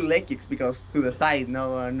old school leg kicks, because to the thigh,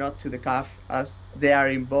 not to the calf, as they are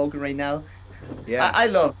in vogue right now. Yeah, I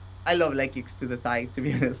love leg kicks to the thigh, to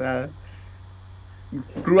be honest.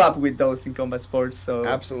 Grew up with those in combat sports, so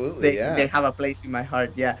absolutely, they have a place in my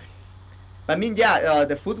heart. Yeah,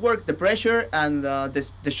 the footwork, the pressure, and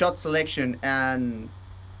the shot selection, and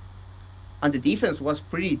the defense was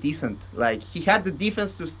pretty decent. Like, he had the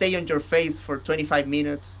defense to stay on your face for 25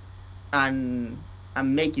 minutes and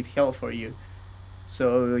make it hell for you.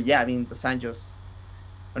 So yeah, Dos Anjos,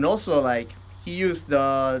 and also like he used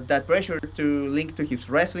that pressure to link to his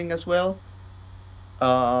wrestling as well.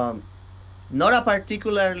 Not a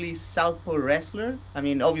particularly southpaw wrestler.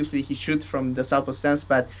 Obviously he shoots from the southpaw stance,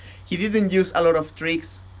 but he didn't use a lot of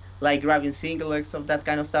tricks like grabbing single legs of that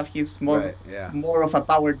kind of stuff. He's more of a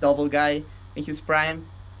power double guy in his prime.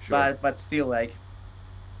 Sure. But still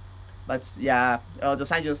Dos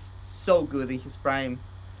Anjos so good in his prime.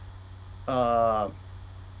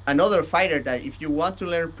 Another fighter that if you want to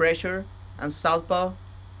learn pressure and southpaw,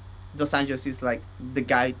 Dos Anjos is like the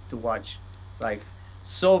guy to watch. Like,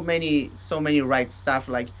 so many right stuff,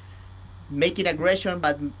 like making aggression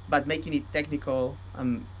but making it technical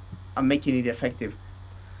and making it effective.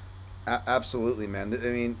 Absolutely,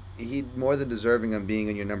 man. He more than deserving of being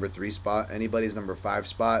in your number 3 spot, anybody's number 5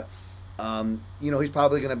 spot. He's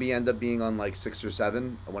probably going to end up being on like 6 or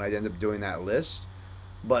 7 when I end up doing that list,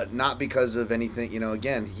 but not because of anything.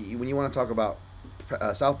 Again, when you want to talk about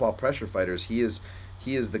southpaw pressure fighters, he is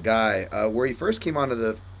he is the guy. Where he first came onto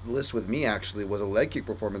the list with me actually was a leg kick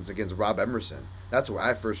performance against Rob Emerson. That's where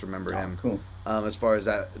I first remember him. Cool. As far as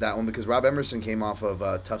that one, because Rob Emerson came off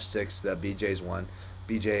of Tough Six that BJ's won,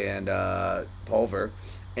 BJ and Pulver,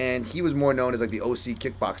 and he was more known as like the OC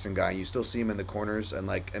kickboxing guy. You still see him in the corners and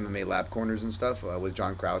like MMA lab corners and stuff with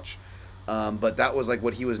John Crouch. But that was like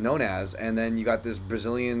what he was known as. And then you got this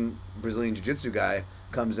Brazilian Jiu-Jitsu guy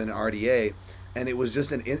comes in RDA, and it was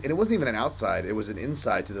just and it wasn't even an outside. It was an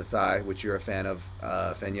inside to the thigh, which you're a fan of,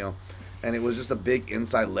 Feno. And it was just a big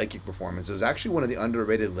inside leg kick performance. It was actually one of the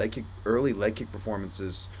underrated early leg kick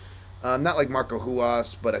performances. Not like Marco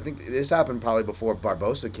Huas, but I think this happened probably before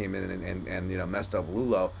Barbosa came in and messed up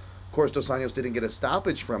Lulo. Of course, Dos Anjos didn't get a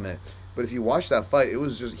stoppage from it, but if you watch that fight, it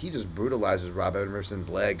was just he just brutalizes Rob Emerson's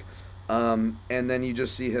leg, and then you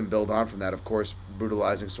just see him build on from that. Of course,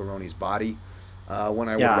 brutalizing Cerrone's body. When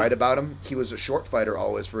I would write about him, he was a short fighter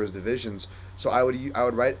always for his divisions. So I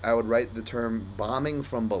would write the term bombing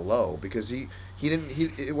from below because it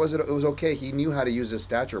was okay. He knew how to use his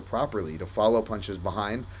stature properly to follow punches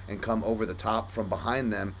behind and come over the top from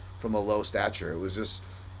behind them from a low stature. It was just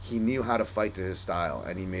he knew how to fight to his style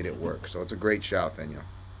and he made it work. So it's a great shout, Feno.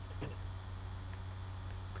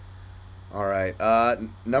 All right.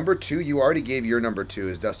 Number 2, you already gave your number 2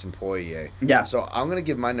 is Dustin Poirier. Yeah. So I'm gonna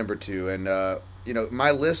give my number 2, and my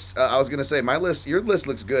list. I was gonna say my list. Your list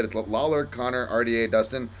looks good. It's Lawler, Connor, RDA,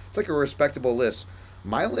 Dustin. It's like a respectable list.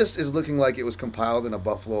 My list is looking like it was compiled in a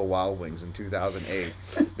Buffalo Wild Wings in 2008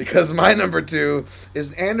 because my number 2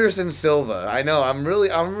 is Anderson Silva. I know I'm really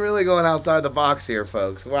going outside the box here,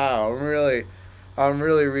 folks. Wow, I'm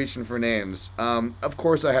really reaching for names. Of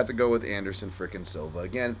course I had to go with Anderson frickin' Silva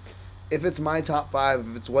again. If it's my top 5,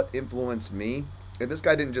 if it's what influenced me, and this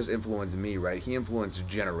guy didn't just influence me, right? He influenced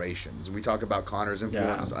generations. We talk about Connor's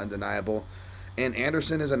influence is undeniable. And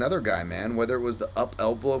Anderson is another guy, man. Whether it was the up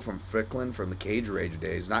elbow from Strickland from the Cage Rage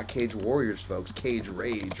days, not Cage Warriors, folks, Cage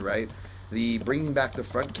Rage, right? The bringing back the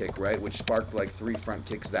front kick, right, which sparked like 3 front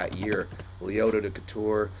kicks that year. Lyoto to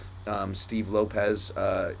Couture, Steve Lopez,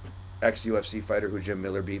 ex-UFC fighter who Jim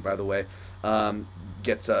Miller beat, by the way,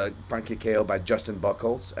 gets a front kick KO by Justin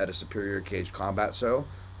Buchholz at a Superior Cage Combat show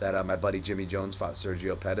that my buddy Jimmy Jones fought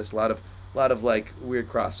Sergio Pettis. A lot of like weird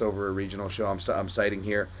crossover regional show I'm citing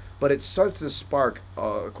here, but it starts to spark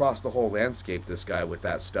across the whole landscape. This guy with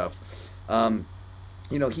that stuff.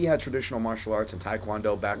 He had traditional martial arts and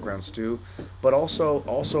Taekwondo backgrounds too, but also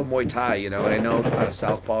Muay Thai. And I know it's not a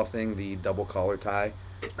Southpaw thing, the double collar tie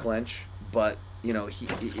clench, but he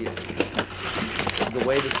the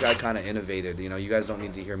way this guy kind of innovated. You guys don't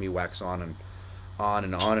need to hear me wax on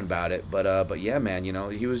about it, but yeah, man,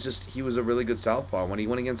 he was a really good southpaw. When he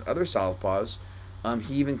went against other southpaws,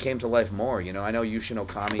 he even came to life more. I know Yushin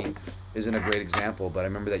Okami isn't a great example, but I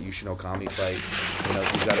remember that Yushin Okami fight.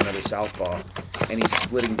 He's got another southpaw, and he's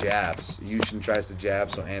splitting jabs. Yushin tries to jab,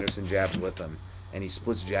 so Anderson jabs with him, and he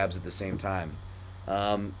splits jabs at the same time.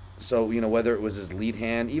 So whether it was his lead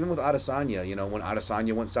hand, even with Adesanya, when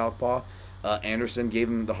Adesanya went southpaw, Anderson gave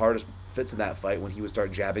him the hardest fits in that fight when he would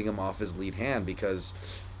start jabbing him off his lead hand, because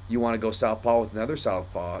you want to go southpaw with another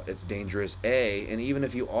southpaw, it's dangerous, and even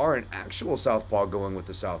if you are an actual southpaw going with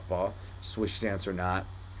the southpaw, switch stance or not,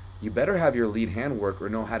 you better have your lead hand work or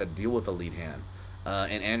know how to deal with a lead hand.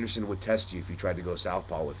 And Anderson would test you if you tried to go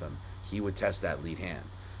southpaw with him. He would test that lead hand.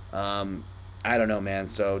 I don't know, man.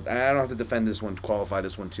 So I don't have to defend this one, qualify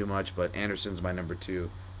this one too much, but Anderson's my number 2.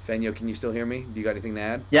 Feno, can you still hear me? Do you got anything to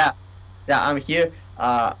add? Yeah, I'm here.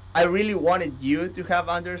 I really wanted you to have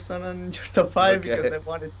Anderson on your top 5 because I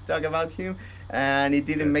wanted to talk about him, and it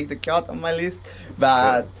didn't make the cut on my list.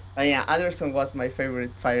 But yeah, Anderson was my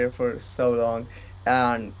favorite fighter for so long,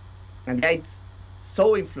 and yeah, it's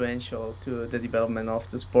so influential to the development of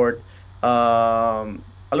the sport.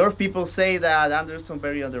 A lot of people say that Anderson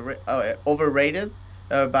very overrated,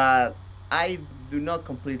 but I do not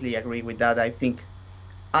completely agree with that. I think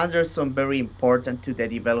Anderson very important to the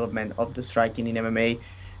development of the striking in MMA,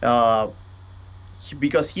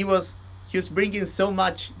 because he was bringing so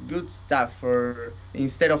much good stuff for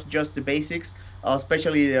instead of just the basics,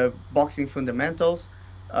 especially the boxing fundamentals.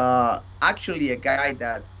 Actually, a guy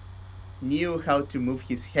that knew how to move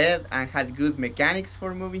his head and had good mechanics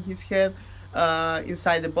for moving his head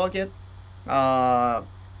inside the bucket. For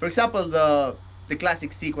example, the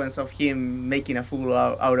classic sequence of him making a fool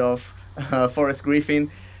out of Forrest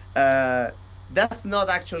Griffin, that's not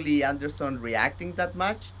actually Anderson reacting that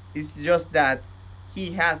much. It's just that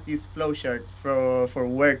he has this flowchart for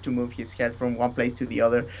where to move his head from one place to the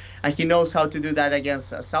other, and he knows how to do that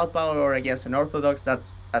against a southpaw or against an orthodox.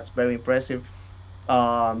 That's very impressive.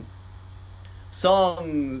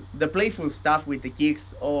 the playful stuff with the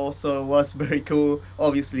kicks also was very cool.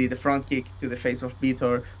 Obviously, the front kick to the face of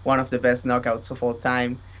Vitor, one of the best knockouts of all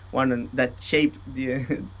time, one that shaped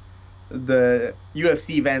the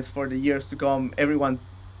UFC events for the years to come. Everyone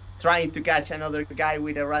trying to catch another guy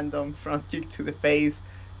with a random front kick to the face,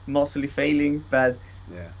 mostly failing. Yeah.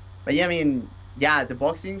 But yeah, I mean, yeah, the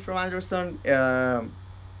boxing from Anderson,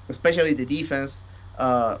 especially the defense,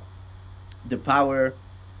 uh, the power,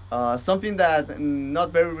 something that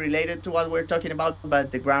not very related to what we're talking about,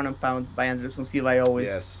 but the ground and pound by Anderson Silva, I always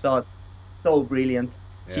Yes. thought so brilliant.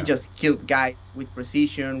 He Yeah. just killed guys with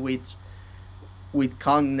precision, with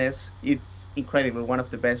calmness. It's incredible, one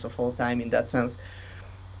of the best of all time in that sense.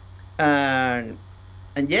 And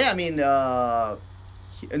yeah, I mean,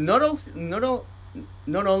 not also,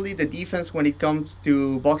 not only the defense when it comes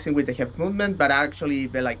to boxing with the hip movement, but actually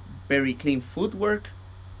like very clean footwork.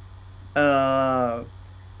 Uh,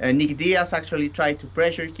 Nick Diaz actually tried to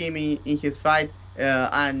pressure him in his fight,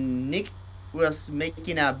 and Nick was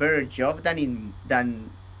making a better job than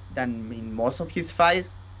in most of his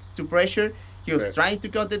fights to pressure. He was Right. trying to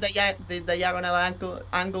cut the diagonal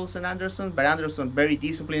angles on Anderson, but Anderson very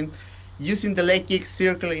disciplined, using the leg kicks,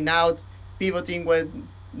 circling out, pivoting when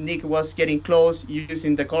Nick was getting close,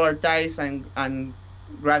 using the collar ties and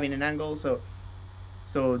grabbing an angle.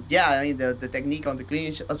 So yeah, I mean the technique on the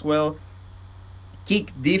clinch as well,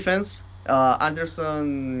 kick defense.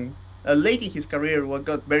 Anderson, late in his career,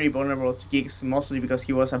 got very vulnerable to kicks, mostly because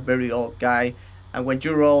he was a very old guy. And when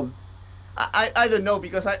you roll, I don't know,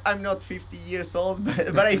 because I'm not 50 years old,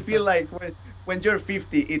 but I feel like when you're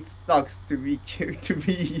 50, it sucks to be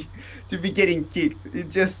getting kicked. It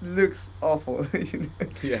just looks awful.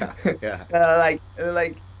 Yeah. Yeah.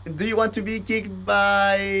 Like, do you want to be kicked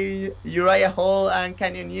by Uriah Hall and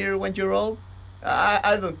Canyoneer when you're old?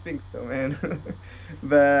 I don't think so, man.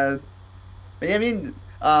 but but yeah, I mean,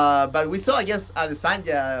 but we saw against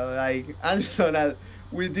Adesanya, like Anderson,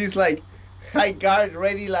 with this like high guard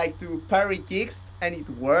ready like to parry kicks, and it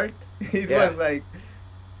worked. It Yeah. was like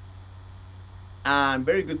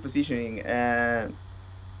very good positioning. And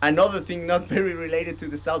another thing, not very related to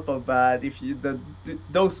the Southpaw, but if you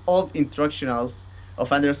those old instructionals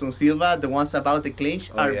of Anderson Silva, the ones about the clinch,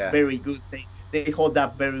 Oh are yeah. very good. They hold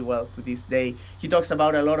up very well to this day. He talks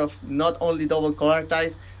about a lot of not only double collar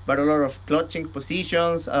ties, but a lot of clutching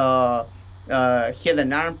positions, head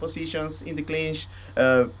and arm positions in the clinch.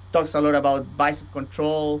 Talks a lot about bicep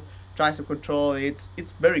control, tricep control. It's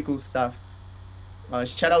very cool stuff.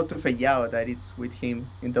 Shout out to Feyao that it's with him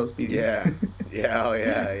in those videos. Yeah. Yeah. Oh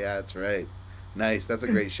yeah. Yeah. That's right. Nice. That's a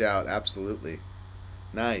great shout. Absolutely.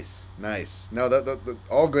 Nice, nice. No,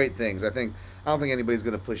 all great things. I don't think anybody's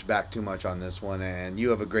going to push back too much on this one, and you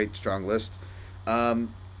have a great, strong list.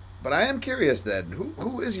 Um, but I am curious then,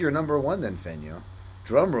 who is your number one then, Feno?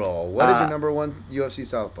 Drum roll. What is your uh, number one UFC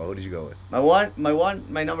Southpaw? Who did you go with?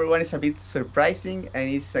 my number one is a bit surprising, and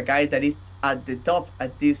it's a guy that is at the top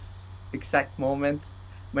at this exact moment.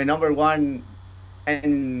 My number one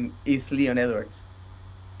and is Leon Edwards.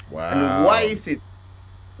 And Wow. why is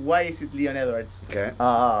it Leon Edwards? Okay.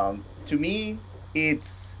 To me,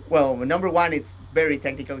 it's, well, number one, it's very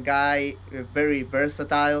technical guy, very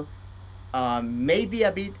versatile, maybe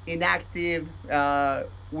a bit inactive.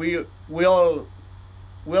 We all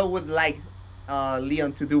would like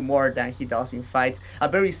Leon to do more than he does in fights. A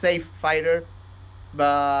very safe fighter,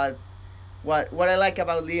 but what I like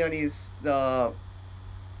about Leon is the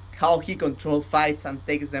how he controls fights and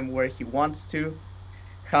takes them where he wants to,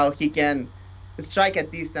 how he can strike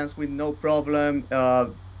at distance with no problem.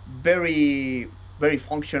 Very, very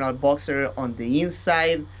functional boxer on the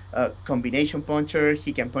inside, combination puncher.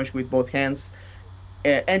 He can punch with both hands.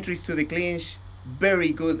 Entries to the clinch,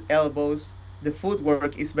 very good elbows. The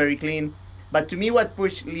footwork is very clean. But to me, what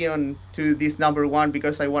pushed Leon to this number one,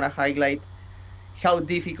 because I want to highlight how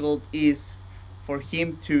difficult it is for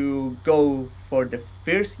him to go for the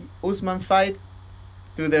first Usman fight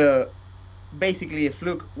to the basically a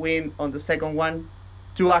fluke win on the second one,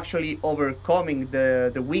 to actually overcoming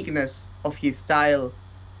the weakness of his style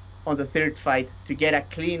on the third fight to get a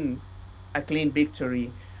clean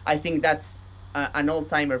victory. I think that's an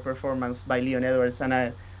all-timer performance by Leon Edwards, and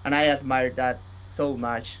I admire that so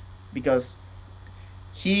much, because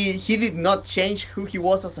he did not change who he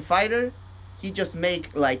was as a fighter. He just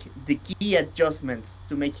make like the key adjustments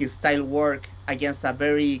to make his style work against a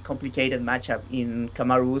very complicated matchup in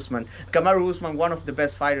Kamaru Usman. Kamaru Usman, one of the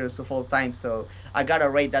best fighters of all time, so I gotta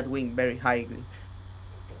rate that win very highly.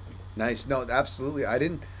 Nice. No, absolutely. I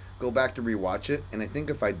didn't go back to rewatch it, and I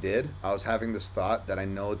think if I did, I was having this thought that I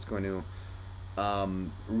know it's going to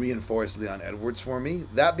reinforced Leon Edwards for me.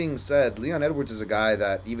 That being said, Leon Edwards is a guy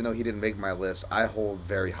that, even though he didn't make my list, I hold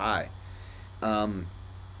very high. Um,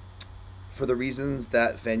 for the reasons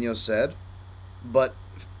that Feno said, but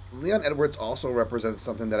Leon Edwards also represents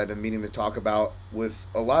something that I've been meaning to talk about with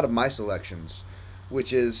a lot of my selections,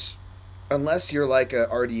 which is unless you're like a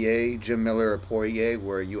RDA, Jim Miller, or Poirier,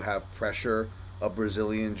 where you have pressure, a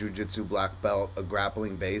Brazilian Jiu-Jitsu black belt, a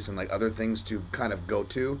grappling base, and like other things to kind of go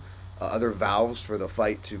to, other valves for the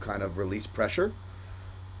fight to kind of release pressure.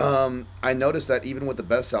 I noticed that even with the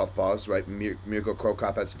best southpaws, right? Mirko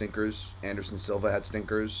Krokop had stinkers. Anderson Silva had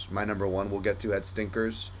stinkers. My number one, we'll get to, had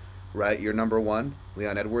stinkers, right? Your number one,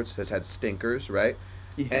 Leon Edwards, has had stinkers, right?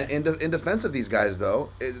 Yeah. And in defense of these guys, though,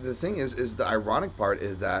 the thing is the ironic part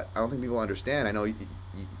is that I don't think people understand. I know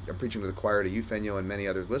I'm preaching to the choir to you, Feno, and many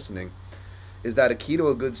others listening, is that a key to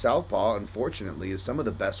a good southpaw, unfortunately, is some of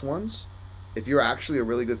the best ones. If you're actually a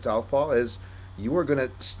really good southpaw, is you are going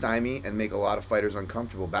to stymie and make a lot of fighters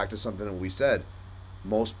uncomfortable. Back to something that we said.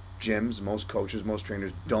 Most gyms, most coaches, most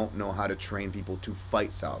trainers don't know how to train people to fight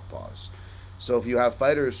southpaws. So if you have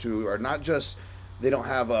fighters who are not just, they don't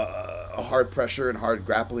have a hard pressure and hard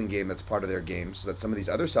grappling game that's part of their game, so that some of these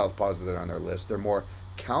other southpaws that are on their list, they're more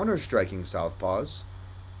counter-striking southpaws,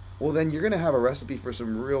 well, then you're going to have a recipe for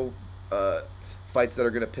some real fights that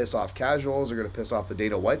are going to piss off casuals, are going to piss off the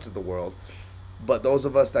Dana Whites of the world. But those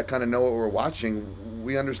of us that kind of know what we're watching,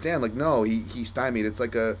 we understand. Like, no, he stymied. It's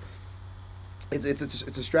like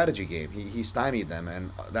it's a strategy game. He stymied them,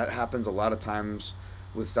 and that happens a lot of times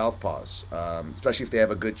with southpaws, especially if they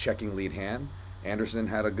have a good checking lead hand. Anderson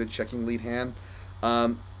had a good checking lead hand.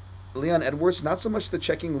 Leon Edwards, not so much the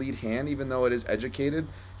checking lead hand, even though it is educated.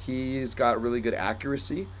 He's got really good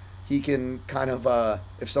accuracy. He can kind of,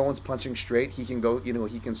 if someone's punching straight, he can go,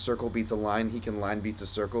 he can circle beats a line. He can line beats a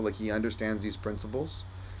circle. Like, he understands these principles.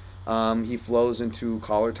 He flows into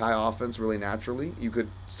collar tie offense really naturally. You could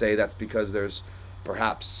say that's because there's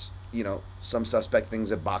perhaps, some suspect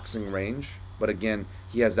things at boxing range. But again,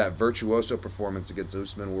 he has that virtuoso performance against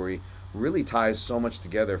Usman where he really ties so much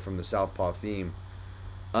together from the southpaw theme.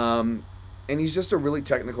 And he's just a really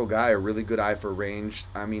technical guy, a really good eye for range.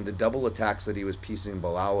 I mean, the double attacks that he was piecing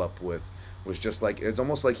Bilal up with was just like, it's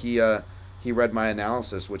almost like he read my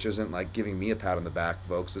analysis, which isn't like giving me a pat on the back,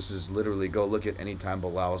 folks. This is literally, go look at any time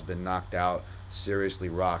Bilal has been knocked out, seriously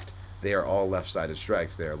rocked. They are all left-sided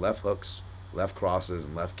strikes. They are left hooks, left crosses,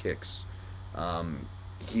 and left kicks.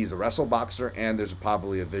 He's a wrestle boxer, and there's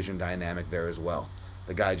probably a vision dynamic there as well.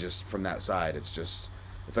 The guy just, from that side, it's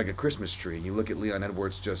like a Christmas tree. You look at Leon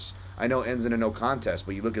Edwards, I know it ends in a no contest,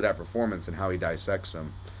 but you look at that performance and how he dissects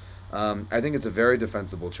him. I think it's a very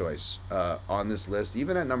defensible choice on this list,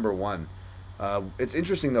 even at number one. It's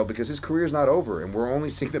interesting, though, because his career's not over, and we're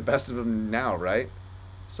only seeing the best of him now, right?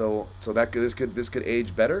 So this could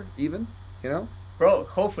age better, even, Bro,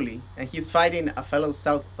 hopefully. And he's fighting a fellow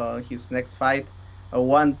southpaw in his next fight, a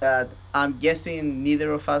one that I'm guessing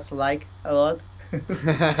neither of us like a lot.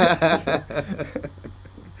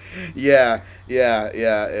 Yeah.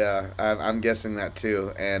 I'm guessing that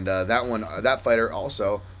too. And that fighter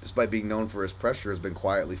also, despite being known for his pressure, has been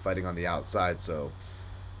quietly fighting on the outside. So,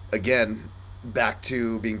 again, back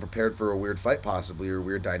to being prepared for a weird fight, possibly, or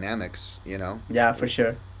weird dynamics. Yeah, for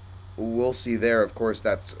sure. We'll see there. Of course,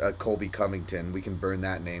 that's Colby Covington. We can burn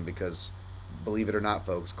that name because, believe it or not,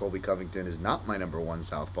 folks, Colby Covington is not my number one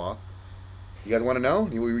southpaw. You guys want to know?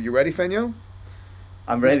 You ready, Feno?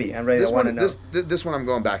 I'm ready. I want to know. This one, I'm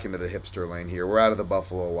going back into the hipster lane here. We're out of the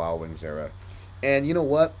Buffalo Wild Wings era. And you know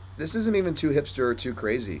what? This isn't even too hipster or too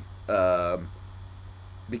crazy.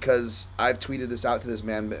 Because I've tweeted this out to this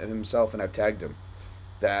man himself, and I've tagged him.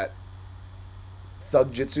 That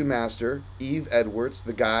Thug Jitsu master, Yves Edwards,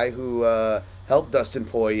 the guy who helped Dustin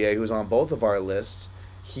Poirier, who's on both of our lists,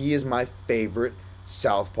 he is my favorite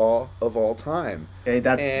southpaw of all time. Okay,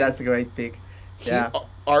 that's a great pick. Yeah. He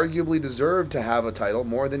arguably deserved to have a title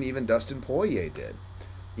more than even Dustin Poirier did.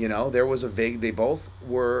 There was they both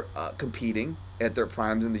were competing at their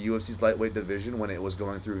primes in the UFC's lightweight division when it was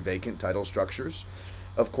going through vacant title structures.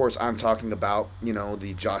 Of course, I'm talking about,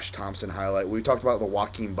 the Josh Thompson highlight. We talked about the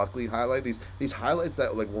Joaquin Buckley highlight. These highlights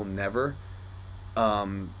that will never,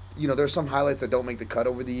 there's some highlights that don't make the cut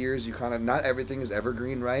over the years. Not everything is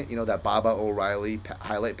evergreen, right? That Baba O'Reilly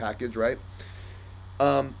highlight package, right?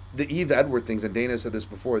 The Yves Edwards things, and Dana said this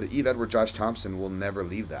before, the Yves Edwards, Josh Thompson will never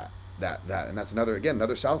leave that. And that's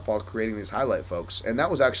another southpaw creating these highlight folks. And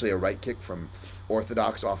that was actually a right kick from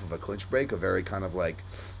Orthodox off of a clinch break, a very kind of like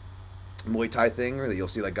Muay Thai thing, or that you'll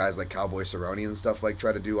see like guys like Cowboy Cerrone and stuff like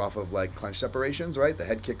try to do off of like clinch separations, right? The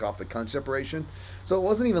head kick off the clinch separation. So it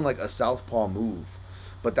wasn't even like a southpaw move.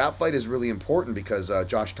 But that fight is really important because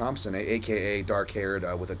Josh Thompson, aka dark-haired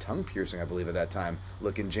with a tongue piercing, I believe at that time,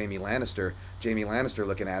 looking Jamie Lannister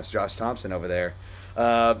looking ass Josh Thompson over there.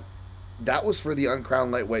 Uh, that was for the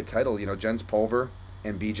uncrowned lightweight title. You know, Jens Pulver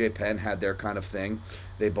and BJ Penn had their kind of thing.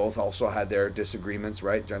 They both also had their disagreements,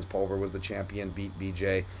 right? Jens Pulver was the champion, beat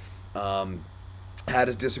BJ, had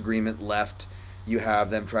his disagreement, left. You have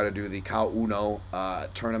them try to do the Cal Uno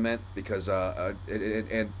tournament because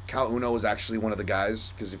and Cal Uno was actually one of the guys,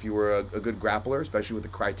 because if you were a good grappler, especially with the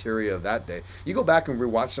criteria of that day, you go back and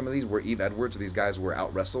rewatch some of these where Eve Edwards or these guys were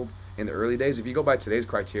out wrestled in the early days. If you go by today's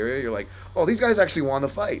criteria, you're like, oh, these guys actually won the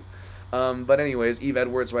fight. But anyways, Eve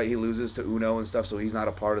Edwards, right, he loses to Uno and stuff, so he's not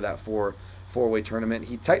a part of that four-way tournament.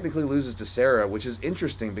 He technically loses to Sarah, which is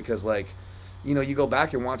interesting because, like, you know, you go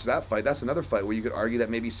back and watch that fight. That's another fight where you could argue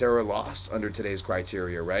that maybe Sarah lost under today's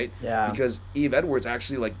criteria, right? Yeah. Because Eve Edwards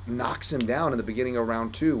actually, like, knocks him down in the beginning of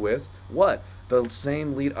round 2 with what? The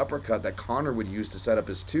same lead uppercut that Conor would use to set up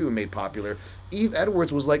his 2 made popular. Eve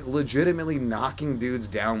Edwards was, like, legitimately knocking dudes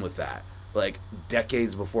down with that. Like,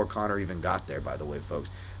 decades before Conor even got there, by the way,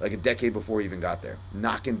 folks. Like, a decade before he even got there.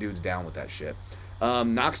 Knocking dudes down with that shit.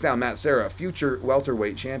 Knocks down Matt Serra, future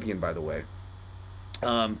welterweight champion, by the way.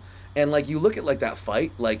 And, like, you look at, like, that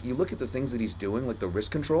fight, like, you look at the things that he's doing, like, the wrist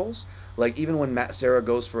controls. Like, even when Matt Serra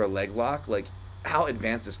goes for a leg lock, like, how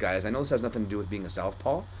advanced this guy is. I know this has nothing to do with being a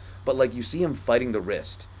southpaw, but, like, you see him fighting the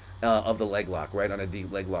wrist of the leg lock, right, on a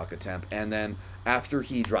deep leg lock attempt. And then after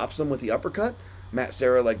he drops him with the uppercut, Matt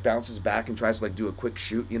Serra, like, bounces back and tries to, like, do a quick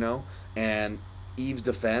shoot, you know, and Eves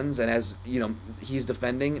defends, and as, you know, he's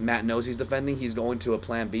defending, Matt knows he's defending, he's going to a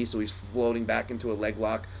plan B, so he's floating back into a leg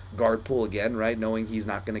lock guard pull again, right, knowing he's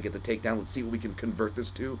not going to get the takedown. Let's see what we can convert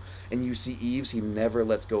this to. And you see Eves, he never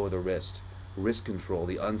lets go of the wrist control,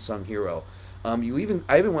 the unsung hero. I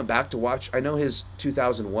even went back to watch, I know his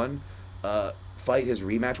 2001 fight, his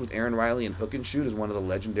rematch with Aaron Riley in Hook and Shoot is one of the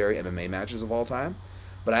legendary MMA matches of all time.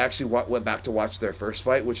 But I actually went back to watch their first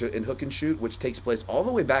fight, which in Hook and Shoot, which takes place all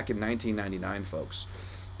the way back in 1999, folks.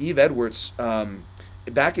 Eve Edwards,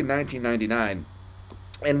 back in 1999,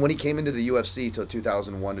 and when he came into the UFC till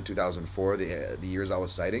 2001 to 2004, the years I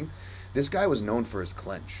was citing, this guy was known for his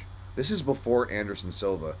clinch. This is before Anderson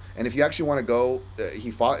Silva. And if you actually want to go,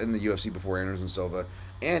 he fought in the UFC before Anderson Silva.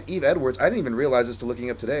 And Eve Edwards, I didn't even realize this till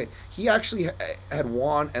looking up today, he actually had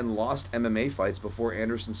won and lost MMA fights before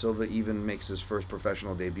Anderson Silva even makes his first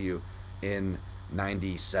professional debut in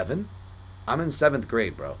 97. I'm in 7th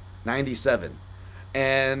grade, bro. 97.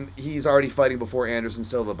 And he's already fighting before Anderson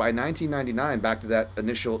Silva. By 1999, back to that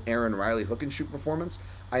initial Aaron Riley Hook and Shoot performance,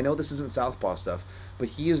 I know this isn't southpaw stuff, but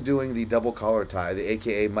he is doing the double collar tie, the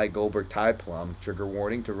AKA Mike Goldberg tie plum. Trigger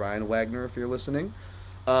warning to Ryan Wagner if you're listening.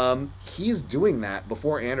 He's doing that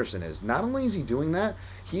before Anderson is. Not only is he doing that,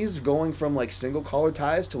 he's going from, like, single collar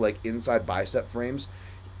ties to, like, inside bicep frames.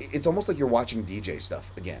 It's almost like you're watching DJ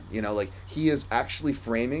stuff again. You know, like, he is actually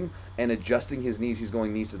framing and adjusting his knees. He's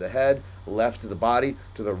going knees to the head, left to the body,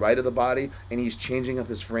 to the right of the body, and he's changing up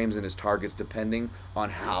his frames and his targets depending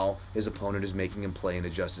on how his opponent is making him play and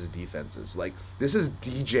adjust his defenses. Like, this is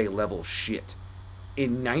DJ level shit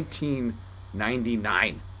in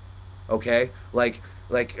 1999. Okay? Like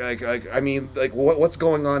I mean, like, what's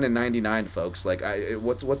going on in 99, folks? Like,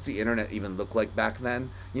 what's the internet even look like back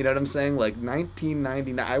then? You know what I'm saying? Like,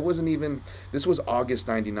 1999, I wasn't even, this was August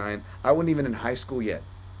 99, I wasn't even in high school yet.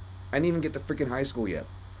 I didn't even get to freaking high school yet.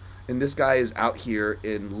 And this guy is out here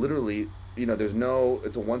in literally, you know,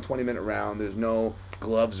 it's a 120-minute round, there's no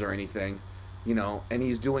gloves or anything, you know, and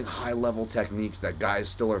he's doing high-level techniques that guys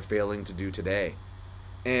still are failing to do today.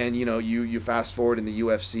 And, you know, you fast forward in the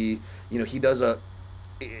UFC, you know, he does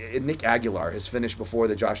Nick Aguilar, his finish before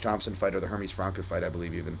the Josh Thompson fight or the Hermes Franco fight, I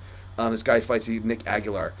believe even. This guy fights Nick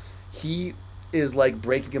Aguilar. He is, like,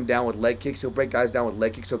 breaking him down with leg kicks. He'll break guys down with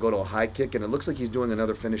leg kicks. He'll go to a high kick, and it looks like he's doing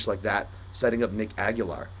another finish like that, setting up Nick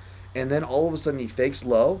Aguilar. And then all of a sudden he fakes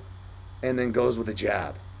low and then goes with a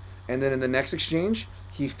jab. And then in the next exchange,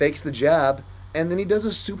 he fakes the jab, and then he does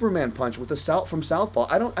a Superman punch with from southpaw.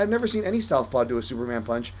 I've never seen any southpaw do a Superman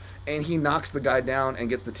punch, and he knocks the guy down and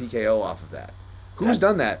gets the TKO off of that. Who's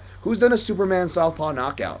done that? Who's done a Superman southpaw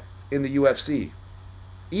knockout in the UFC?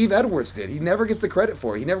 Eve Edwards did. He never gets the credit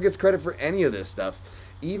for it. He never gets credit for any of this stuff.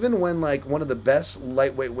 Even when, like, one of the best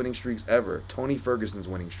lightweight winning streaks ever, Tony Ferguson's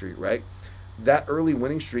winning streak, right? That early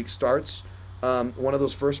winning streak starts, one of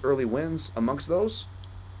those first early wins amongst those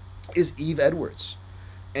is Eve Edwards.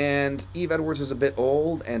 And Eve Edwards is a bit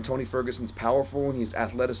old, and Tony Ferguson's powerful, and his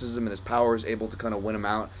athleticism and his power is able to kind of win him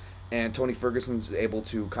out. And Tony Ferguson's able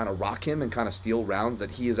to kind of rock him and kind of steal rounds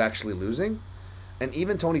that he is actually losing. And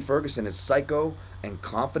even Tony Ferguson, as psycho and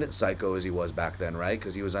confident psycho as he was back then, right?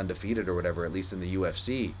 Because he was undefeated or whatever, at least in the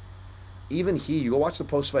UFC. Even he, you go watch the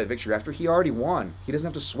post-fight victory after he already won. He doesn't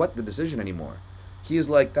have to sweat the decision anymore. He is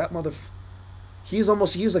like that He's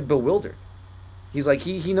like bewildered. He's like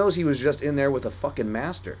he knows he was just in there with a fucking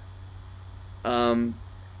master.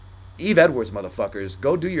 Eve Edwards, motherfuckers,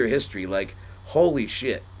 go do your history. Like, holy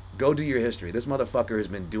shit, go do your history. This motherfucker has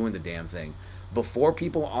been doing the damn thing. Before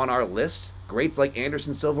people on our list, greats like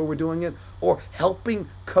Anderson Silva were doing it, or helping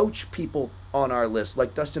coach people on our list,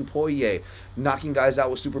 like Dustin Poirier, knocking guys out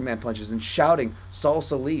with Superman punches and shouting Saul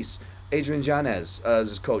Solis, Adrian Yanez, as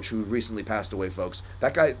his coach, who recently passed away, folks.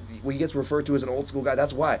 That guy, he gets referred to as an old school guy.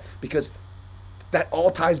 That's why, because that all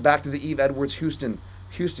ties back to the Eve Edwards Houston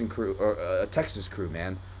crew, or Texas crew,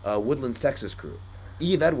 man. Woodlands, Texas crew.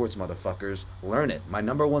 Eve Edwards, motherfuckers, learn it. My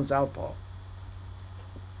number one southpaw.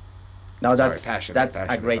 No, that's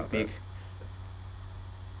a great pick.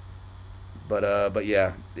 But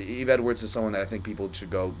yeah, Eve Edwards is someone that I think people should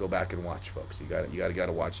go back and watch, folks. You got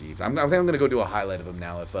to watch Eve. I think I'm gonna go do a highlight of him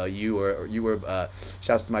now. If you were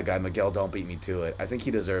shouts to my guy Miguel, don't beat me to it. I think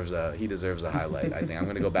he deserves a highlight. I think I'm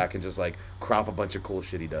gonna go back and just like crop a bunch of cool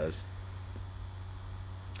shit he does.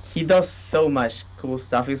 He does so much cool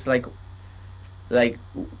stuff. It's like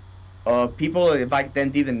people back then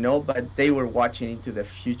didn't know, but they were watching into the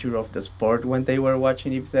future of the sport when they were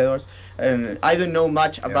watching Yves Edwards. And I don't know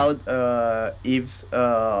much about Yves'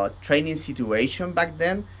 training situation back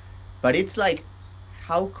then, but it's like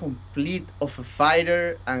how complete of a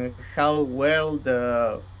fighter and how well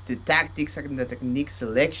the tactics and the technique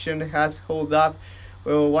selection has held up.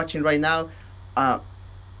 We're watching right now.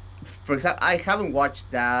 For example, I haven't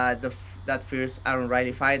watched that first Aaron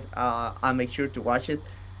Riley fight. I'll make sure to watch it.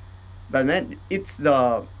 But man,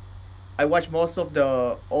 I watch most of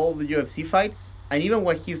all the UFC fights, and even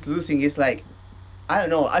when he's losing, it's like, I don't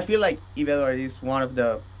know. I feel like Yves Edwards is one of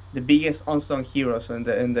the biggest unsung heroes in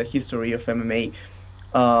the history of MMA.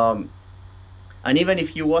 And even if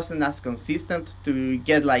he wasn't as consistent to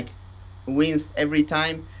get like wins every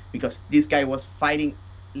time, because this guy was fighting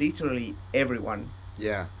literally everyone.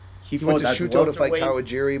 Yeah. He went to Shuto to fight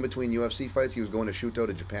Kawajiri in between UFC fights. He was going to Shuto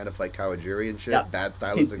to Japan to fight Kawajiri and shit. Yeah. Bad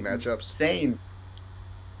stylistic matchups. Insane.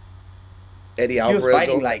 Eddie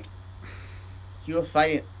Alvarez. He was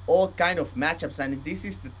fighting all kind of matchups, and this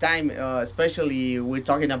is the time, especially we're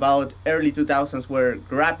talking about early 2000s, where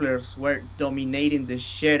grapplers were dominating the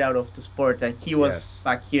shit out of the sport, and he was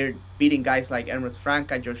back here beating guys like Ernest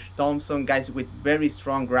Franca, Josh Thompson, guys with very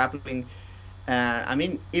strong grappling. I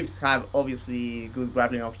mean, Yves have obviously good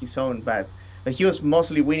grappling of his own, but he was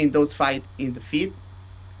mostly winning those fights in the feet,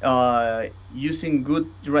 using good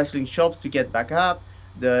wrestling chops to get back up.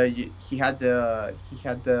 He had the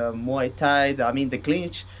Muay Thai, the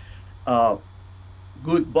clinch.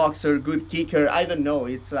 Good boxer, good kicker. I don't know.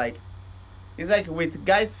 It's like with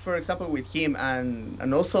guys, for example, with him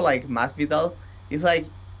and also like Masvidal. It's like,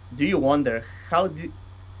 do you wonder how did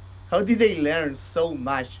they learn so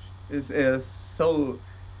much? So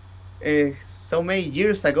many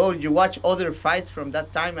years ago, you watch other fights from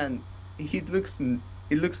that time, and it looks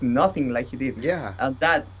nothing like he did. Yeah. And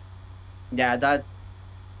that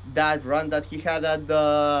run that he had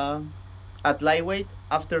at lightweight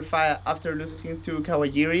after losing to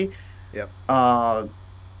Kawajiri. Yep.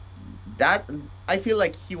 That I feel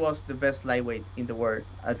like he was the best lightweight in the world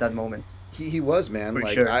at that moment. He was, man. For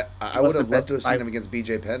like sure. I would have loved to have seen him against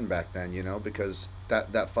BJ Penn back then, because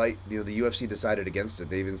that fight, the UFC decided against it.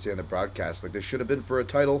 They even say on the broadcast, like, this should have been for a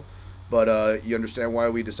title, but you understand why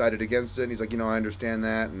we decided against it? And he's like, I understand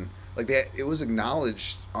that, and like it was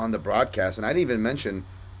acknowledged on the broadcast. And I didn't even mention,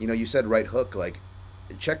 you said right hook, like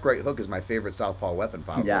check right hook is my favorite southpaw weapon,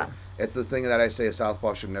 probably. Yeah. It's the thing that I say a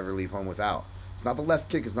southpaw should never leave home without. It's not the left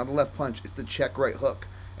kick, it's not the left punch, it's the check right hook.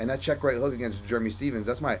 And that check right hook against Jeremy Stevens,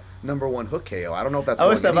 that's my number one hook KO. I don't know if that's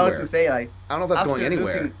going anywhere. I was about to say, like, I don't know if that's going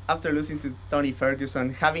anywhere. After losing to Tony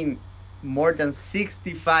Ferguson, having more than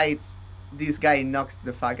 60 fights, this guy knocks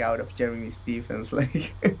the fuck out of Jeremy Stevens.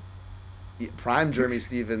 Like, prime Jeremy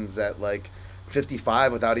Stevens at like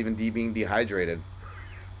 55 without even being dehydrated.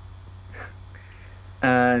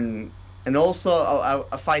 And also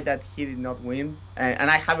a fight that he did not win, and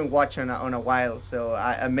I haven't watched on a while,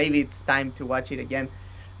 so maybe it's time to watch it again.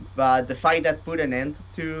 But the fight that put an end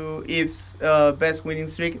to Yves' best winning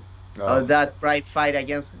streak, that pride fight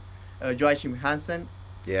against Joachim Hansen.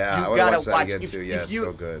 Yeah, I would watch that again too. Yeah, it's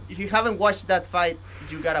so good. If you haven't watched that fight,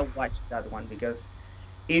 you gotta watch that one, because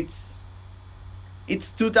it's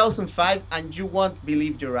 2005, and you won't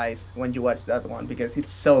believe your eyes when you watch that one, because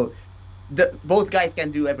it's so. Both guys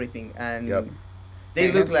can do everything, and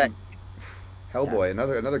they look like Yeah. Hellboy,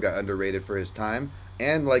 another guy underrated for his time.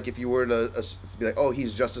 And like, if you were to be like, oh,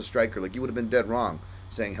 he's just a striker, like you would have been dead wrong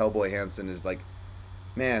saying Hellboy Hansen is like,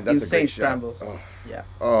 man, that's a Insane great shout. scrambles. Oh, Yeah.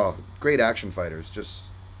 oh, great action fighters, just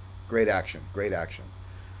great action, great action.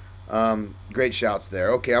 Great shouts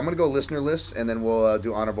there. Okay, I'm gonna go listener list, and then we'll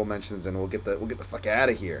do honorable mentions, and we'll get the fuck out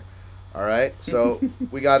of here. All right. So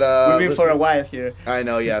we got We've been for listener. a while here. I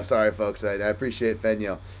know. Yeah. Sorry, folks. I appreciate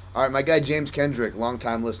Feno. All right, my guy James Kendrick,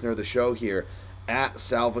 longtime listener of the show here, at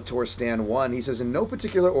Salvatore Stan 1. He says in no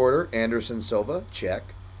particular order: Anderson Silva,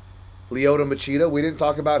 check. Lyoto Machida, we didn't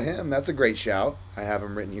talk about him. That's a great shout. I have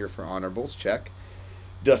him written here for honorables. Check.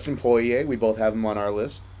 Dustin Poirier, we both have him on our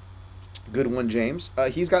list. Good one, James.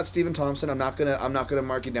 He's got Stephen Thompson. I'm not gonna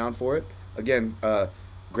mark you down for it. Again,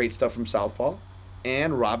 great stuff from Southpaw,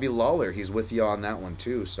 and Robbie Lawler. He's with you on that one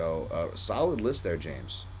too. So solid list there,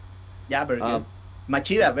 James. Yeah, very good. Um,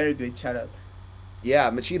 Machida, very good shout out. yeah,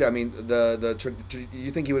 Machida. I mean,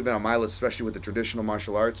 you think he would have been on my list, especially with the traditional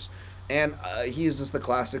martial arts, and he's just the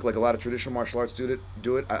classic. Like a lot of traditional martial arts do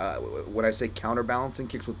it. When I say counterbalancing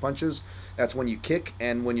kicks with punches, that's when you kick,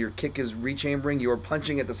 and when your kick is rechambering, you're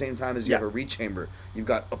punching at the same time as you Yeah. have a rechamber. You've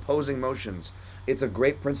got opposing motions. It's a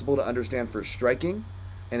great principle to understand for striking,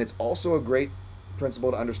 and it's also a great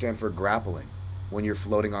principle to understand for grappling. When you're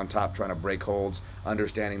floating on top trying to break holds,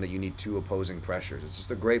 understanding that you need two opposing pressures. It's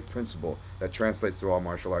just a great principle that translates through all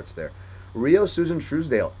martial arts there. Rio Susan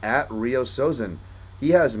Truesdale, at Rio Sozin. He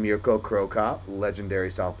has Mirko Krokop,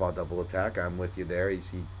 legendary southpaw double attack. I'm with you there. He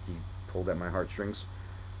pulled at my heartstrings.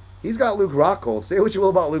 He's got Luke Rockhold. Say what you will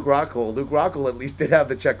about Luke Rockhold. Luke Rockhold at least did have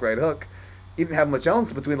the check right hook. He didn't have much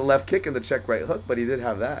else between the left kick and the check right hook, but he did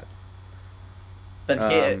have that. But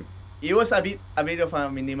Um, he was a bit of a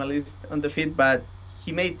minimalist on the feet, but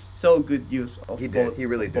he made so good use of He did. both He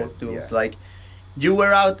really both did. tools. Yeah. Like you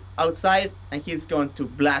were outside, and he's going to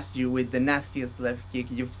blast you with the nastiest left kick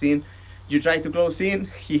you've seen. You try to close in,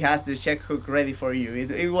 he has the check hook ready for you.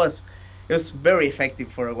 It was very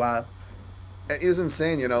effective for a while. It was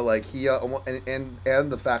insane, like he and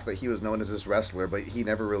the fact that he was known as this wrestler, but he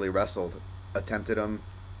never really wrestled. Attempted them,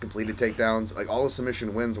 completed takedowns. Like all the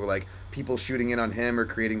submission wins were like people shooting in on him or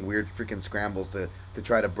creating weird freaking scrambles to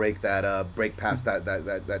try to break past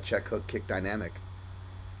that check hook kick dynamic.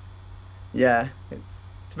 Yeah,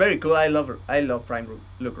 it's very cool. I love Prime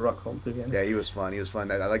Luke Rockhold, to be honest. Yeah, he was fun. He was fun.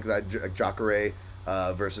 I like that Jacare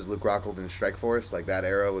versus Luke Rockhold in Strikeforce. Like that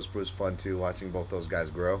era was fun too. Watching both those guys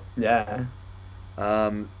grow. Yeah.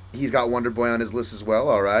 He's got Wonder Boy on his list as well.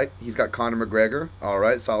 All right. He's got Conor McGregor. All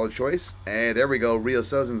right. Solid choice. And there we go. Rio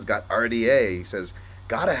Sozin's got RDA. He says,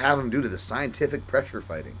 gotta have him due to the scientific pressure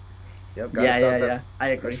fighting. Yep. Gotta stop that I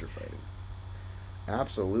agree. pressure fighting.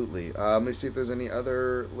 Absolutely. Let me see if there's any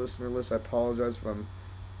other listener lists. I apologize if I'm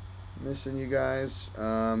missing you guys.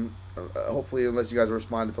 Hopefully, unless you guys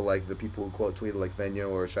responded to like the people who quote tweeted like Feno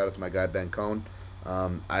or shout out to my guy Ben Cohn.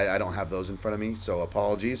 I don't have those in front of me, so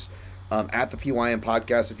apologies. At the PYM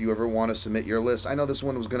podcast, if you ever want to submit your list. I know this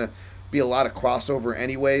one was going to be a lot of crossover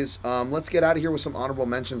anyways. Let's get out of here with some honorable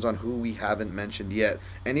mentions on who we haven't mentioned yet.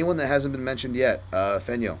 Anyone that hasn't been mentioned yet,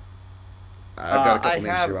 Feno. I've got a couple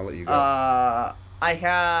names here. I'll let you go. I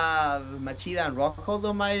have Machida and Rockhold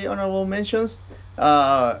on my honorable mentions.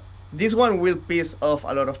 This one will piss off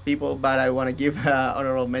a lot of people, but I want to give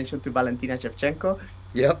honorable mention to Valentina Shevchenko.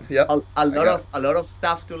 Yep. A lot of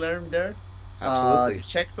stuff to learn there. Absolutely. The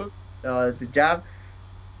check hook, the jab,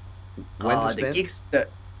 When to the spin. kicks,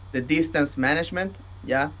 the distance management.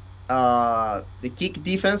 Yeah. The kick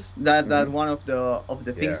defense. That one of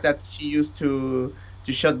the things Yeah. that she used to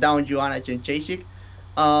shut down Joanna Jędrzejczyk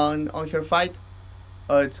on her fight.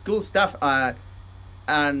 It's cool stuff.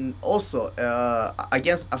 And also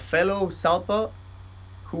against a fellow Southpaw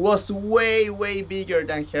who was way bigger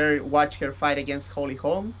than her. Watch her fight against Holly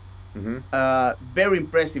Holm. Mm-hmm. Very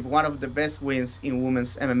impressive. One of the best wins in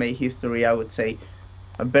women's MMA history, I would say.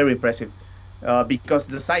 Very impressive. Because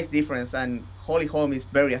the size difference, and Holly Holm is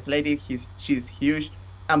very athletic. She's huge,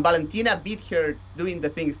 and Valentina beat her doing the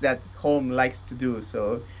things that Holm likes to do.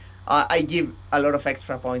 So I give a lot of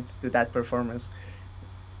extra points to that performance.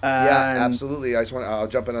 Yeah, And absolutely. I'll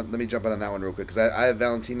jump in. Let me jump in on that one real quick because I have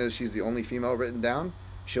Valentina. She's the only female written down.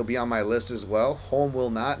 She'll be on my list as well. Holm will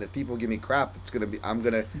not. And if people give me crap, I'm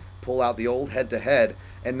gonna pull out the old head-to-head.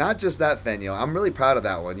 And not just that, Feno. I'm really proud of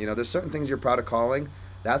that one. There's certain things you're proud of calling.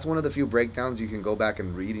 That's one of the few breakdowns you can go back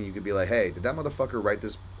and read, and you could be like, hey, did that motherfucker write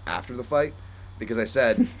this after the fight? Because I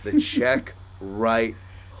said the check right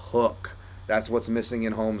hook. That's what's missing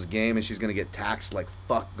in Holm's game, and she's gonna get taxed like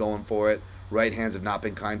fuck going for it. Right hands have not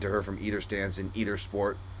been kind to her from either stance in either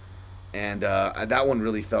sport. And that one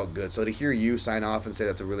really felt good. So to hear you sign off and say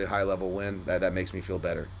that's a really high level win, that makes me feel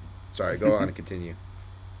better. Sorry, go on and continue.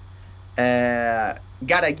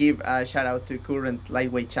 Gotta give a shout out to current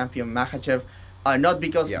lightweight champion Makhachev, not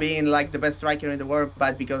because being like the best striker in the world,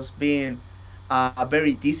 but because being a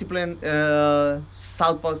very disciplined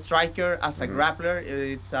southpaw striker as a grappler.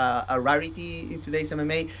 It's a rarity in today's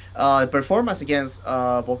MMA. Performance against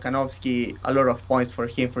Volkanovski, a lot of points for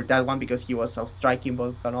him for that one because he was outstriking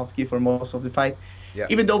Volkanovski for most of the fight. Yeah.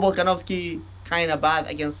 Even though Volkanovski kind of bad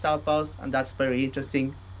against southpaws, and that's very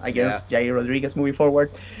interesting against Jair Rodriguez moving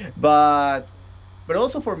forward. But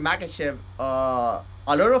also for Makhachev, a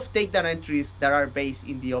lot of takedown entries that are based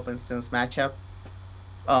in the open stance matchup.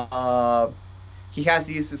 He has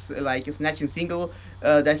this like a snatching single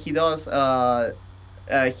that he does.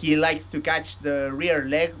 He likes to catch the rear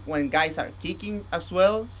leg when guys are kicking as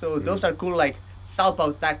well. So those are cool like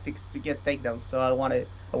southpaw tactics to get takedowns. So I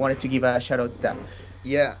wanted to give a shout out to that.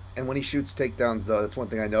 Yeah, and when he shoots takedowns though, that's one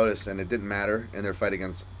thing I noticed, and it didn't matter in their fight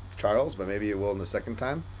against Charles, but maybe it will in the second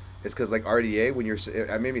time. It's because like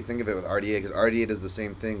RDA, I made me think of it with RDA because RDA does the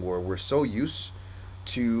same thing where we're so used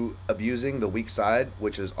to abusing the weak side,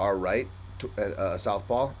 which is our right.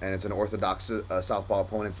 Southpaw, and it's an orthodox southpaw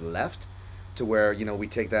opponent's left, to where we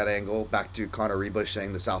take that angle back to Conor Rebush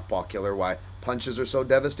saying the southpaw killer, why punches are so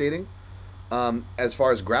devastating. As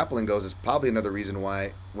far as grappling goes, it's probably another reason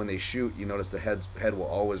why when they shoot, you notice the head will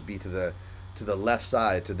always be to the left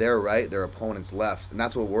side, to their right, their opponent's left, and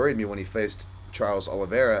that's what worried me when he faced Charles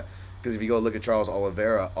Oliveira. Because if you go look at Charles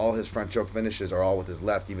Oliveira, all his front choke finishes are all with his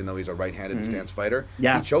left, even though he's a right-handed stance fighter.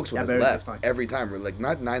 Yeah, he chokes with his left every time. Like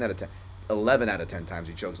not 9 out of 10. 11 out of 10 times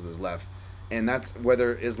he chokes with his left, and that's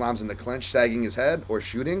whether Islam's in the clinch sagging his head or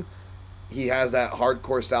shooting. He has that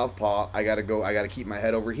hardcore southpaw. I gotta keep my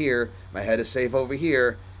head over here, my head is safe over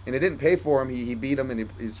here, and it didn't pay for him. He beat him, and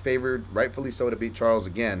he's favored, rightfully so, to beat Charles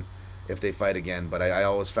again if they fight again, but I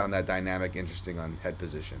always found that dynamic interesting on head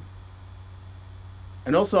position.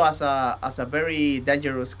 And also as a very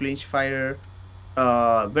dangerous clinch fighter,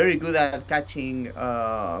 very good at catching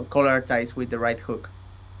collar ties with the right hook.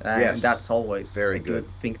 And that's always a good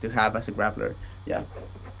thing to have as a grappler. Yeah.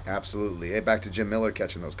 Absolutely. Hey, back to Jim Miller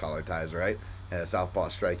catching those collar ties, right? Southpaw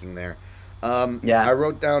striking there. I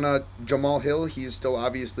wrote down Jamal Hill. He's still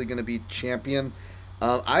obviously going to be champion.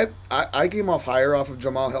 I came off higher off of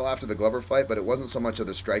Jamal Hill after the Glover fight, but it wasn't so much of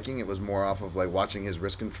the striking. It was more off of like watching his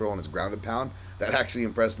wrist control and his grounded pound. That actually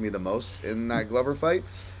impressed me the most in that Glover fight.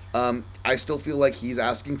 I still feel like he's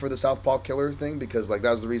asking for the Southpaw killer thing because like that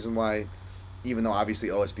was the reason why, even though obviously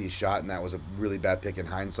OSP shot and that was a really bad pick in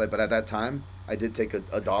hindsight, but at that time I did take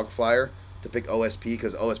a dog flyer to pick OSP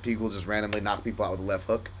because OSP will just randomly knock people out with a left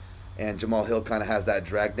hook, and Jamal Hill kind of has that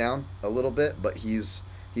drag down a little bit, but he's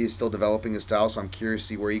still developing his style, so I'm curious to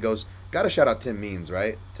see where he goes. Got to shout out Tim Means,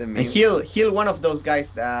 right? Tim Means. He'll one of those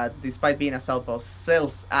guys that, despite being a southpaw,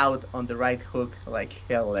 sells out on the right hook like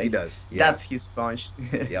hell. Like, he does. Yeah. That's his punch.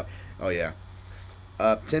 Yep. Oh yeah.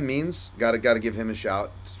 Tim Means, gotta give him a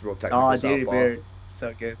shout. Just real technical southpaw. Beard,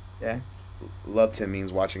 so good. Yeah. Love Tim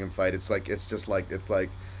Means. Watching him fight, it's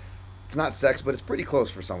not sex, but it's pretty close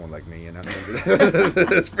for someone like me.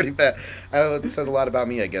 It's pretty bad. I know it says a lot about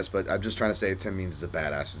me, I guess, but I'm just trying to say Tim Means is a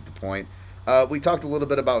badass. Is the point. We talked a little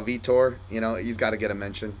bit about Vitor. He's got to get a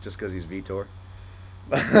mention just because he's Vitor.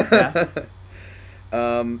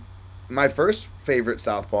 My first favorite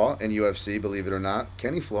southpaw in UFC, believe it or not,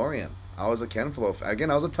 Kenny Florian. I was a Ken Flo.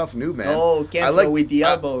 Again, I was a tough noob, man. Oh, Ken Flo with the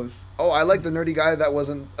elbows. I like the nerdy guy that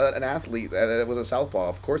wasn't an athlete, that was a southpaw.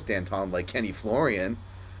 Of course, Dan Tom liked Kenny Florian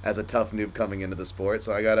as a tough noob coming into the sport.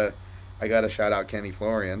 So I gotta shout out Kenny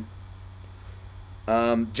Florian.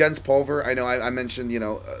 Jens Pulver. I know I mentioned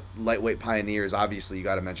lightweight pioneers. Obviously, you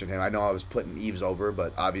got to mention him. I know I was putting Eves over,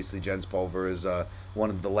 but obviously Jens Pulver is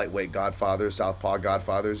one of the lightweight godfathers, southpaw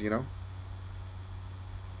godfathers.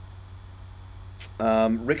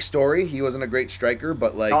 Rick Story, he wasn't a great striker,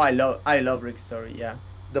 but like I love Rick Story. Yeah,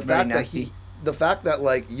 the fact that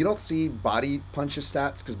like you don't see body punches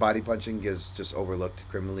stats because body punching is just overlooked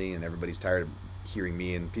criminally, and everybody's tired of hearing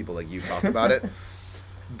me and people like you talk about it.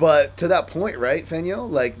 But to that point, right, Feno?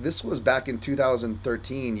 Like this was back in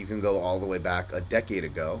 2013. You can go all the way back a decade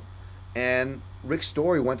ago, and Rick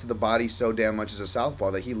Story went to the body so damn much as a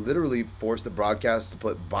southpaw that he literally forced the broadcast to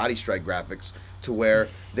put body strike graphics to where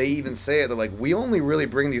they even say it. They're like, we only really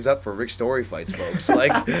bring these up for Rick Story fights, folks.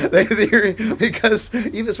 Like, because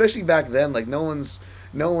even especially back then, like no one's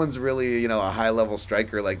really a high level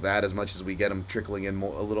striker like that as much as we get them trickling in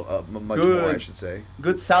more, much more, I should say.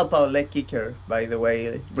 Good southpaw leg kicker, by the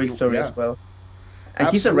way, Rick Story as well, and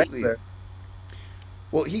absolutely. He's a wrestler.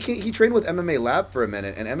 Well, he trained with MMA Lab for a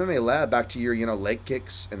minute, and MMA Lab, back to your leg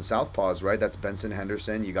kicks and southpaws, right? That's Benson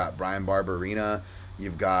Henderson. You got Brian Barberina.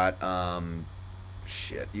 You've got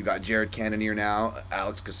shit. You got Jared Cannonier now.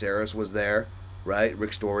 Alex Caceres was there, right?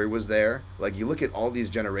 Rick Story was there. Like, you look at all these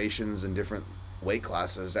generations and different weight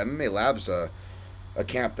classes. MMA Lab's a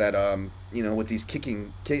camp that with these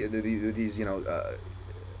kicking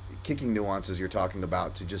nuances you're talking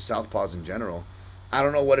about to just southpaws in general. I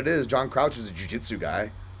don't know what it is. John Crouch is a jiu-jitsu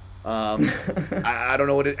guy. I don't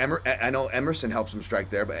know what it. I know Emerson helps him strike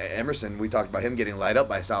there, but Emerson, we talked about him getting light up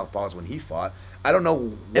by southpaws when he fought. I don't know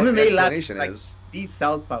what MMA the explanation Labs, is. Like the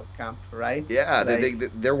southpaw camp, right? Yeah,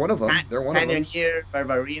 like, they're one of them. They're one of them. Cannoneer,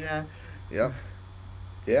 Barbarina. Yep.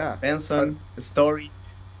 Yeah. Benson, the Story.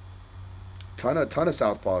 Ton of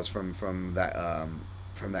southpaws from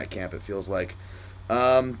that camp. It feels like.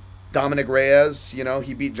 Dominic Reyes,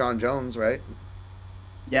 he beat John Jones, right?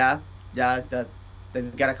 Yeah, that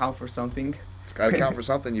gotta count for something. It's gotta count for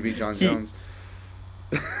something. You beat John Jones.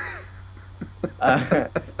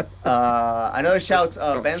 Another shout,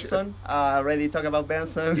 Benson. Already talk about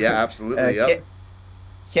Benson. Yeah, absolutely. Yep.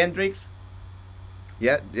 Hendricks.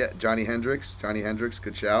 Yeah, Johnny Hendricks.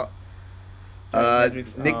 Good shout.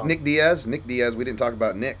 Nick Diaz. We didn't talk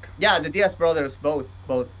about Nick. Yeah, the Diaz brothers, both,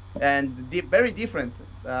 and very different.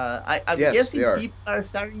 I'm guessing people are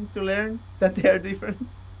starting to learn that they are different.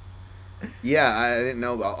 Yeah, I didn't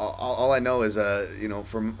know. All I know is, I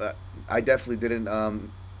definitely didn't,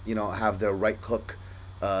 have the right hook,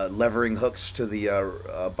 levering hooks to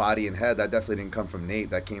the body and head. That definitely didn't come from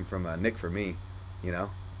Nate. That came from Nick for me, And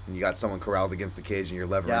you got someone corralled against the cage and you're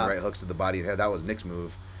levering right hooks to the body and head. That was Nick's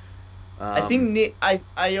move. I think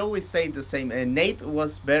I always say the same. Nate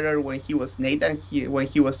was better when he was Nate and when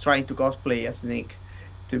he was trying to cosplay as Nick.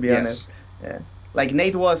 To be honest, yeah. Like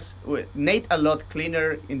Nate a lot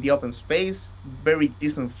cleaner in the open space, very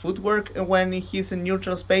decent footwork when he's in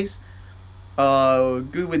neutral space.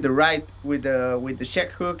 Good with the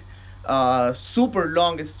check hook, super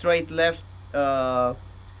long straight left.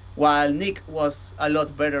 While Nick was a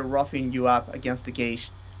lot better roughing you up against the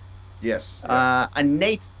cage. Yes. And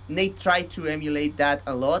Nate tried to emulate that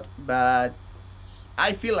a lot, but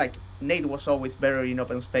I feel like Nate was always better in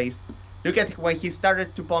open space. Look at when he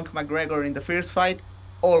started to punk McGregor in the first fight,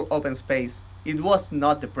 all open space. It was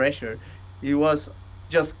not the pressure. It was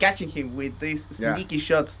just catching him with these sneaky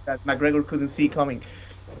shots that McGregor couldn't see coming.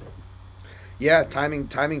 Yeah, timing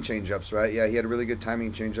change-ups, right? Yeah, he had really good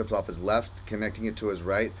timing change-ups off his left, connecting it to his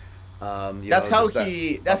right. That's how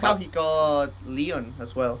he got Leon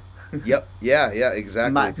as well. Yep. Yeah,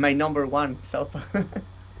 exactly. My number one southpaw.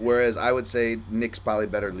 Whereas I would say Nick's probably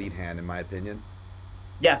better lead hand, in my opinion.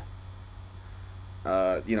 Yeah.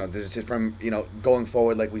 This is from going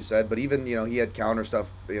forward, like we said, but even he had counter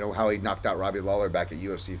stuff. How he knocked out Robbie Lawler back at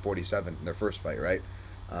UFC 47 in their first fight, right?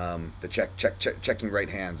 The checking right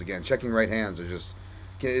hands again. Checking right hands are just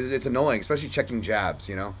it's annoying, especially checking jabs.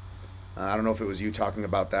 I don't know if it was you talking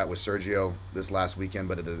about that with Sergio this last weekend,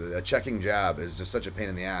 but a checking jab is just such a pain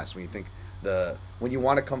in the ass when you think when you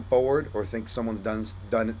want to come forward or think someone's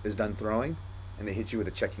done throwing, and they hit you with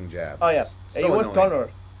a checking jab. Oh yeah, it was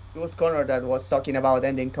Connor. It was Connor that was talking about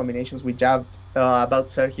ending combinations with jab about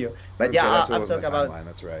Sergio. But okay, I'm talking about.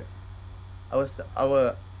 That's right.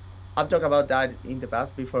 I've talked about that in the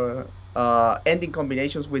past before. Ending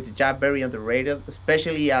combinations with jab very underrated,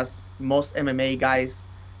 especially as most MMA guys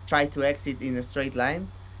try to exit in a straight line.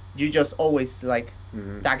 You just always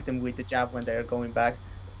tag them with the jab when they're going back.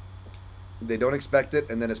 They don't expect it,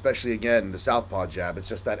 and then especially again the southpaw jab. It's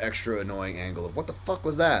just that extra annoying angle of what the fuck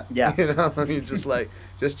was that? Yeah,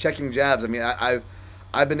 just checking jabs. I mean,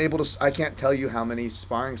 I've been able to. I can't tell you how many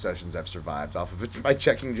sparring sessions I've survived off of it by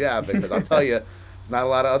checking jab, because I'll tell you, there's not a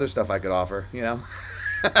lot of other stuff I could offer.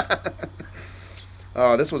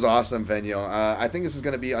 Oh, this was awesome, Feno. I think this is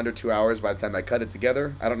going to be under 2 hours by the time I cut it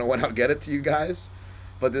together. I don't know when I'll get it to you guys.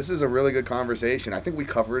 But this is a really good conversation. I think we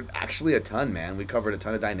covered actually a ton, man. We covered a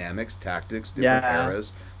ton of dynamics, tactics, different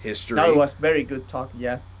eras, history. That was very good talk,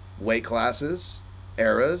 yeah. Weight classes,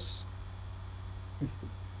 eras.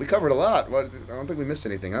 We covered a lot. I don't think we missed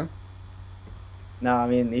anything, huh? No, I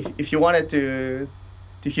mean, if you wanted to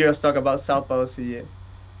hear us talk about Southpaws, you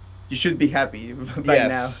should be happy by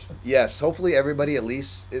now. Yes, hopefully everybody at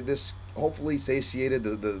least this hopefully satiated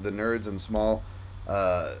the nerds and small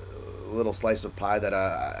little slice of pie that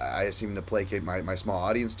I seem to placate my small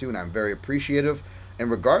audience to, and I'm very appreciative.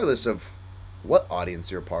 And regardless of what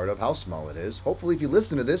audience you're a part of, how small it is, hopefully if you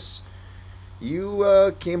listen to this,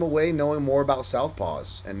 you came away knowing more about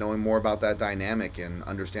Southpaws and knowing more about that dynamic and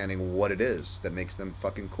understanding what it is that makes them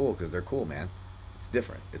fucking cool, because they're cool, man. It's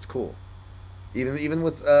different. It's cool.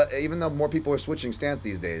 Even though more people are switching stance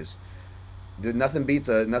these days, nothing beats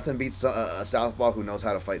a southpaw who knows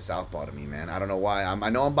how to fight southpaw to me, man. I don't know why. I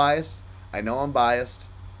know I'm biased.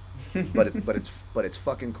 But it's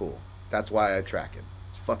fucking cool. That's why I track it.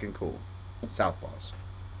 It's fucking cool. Southpaws.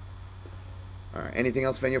 All right. Anything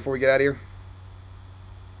else, Feno, before we get out of here?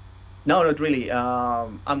 No, not really.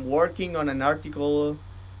 I'm working on an article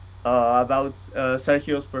about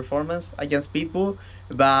Sergio's performance against Pitbull,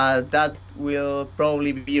 but that will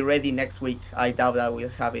probably be ready next week. I doubt that we'll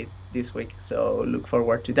have it this week, so look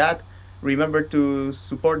forward to that. Remember to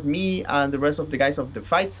support me and the rest of the guys of the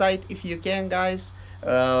fight site if you can, guys.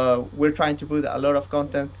 We're trying to put a lot of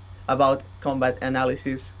content about combat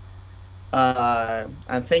analysis.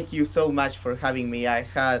 And thank you so much for having me. I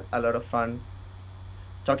had a lot of fun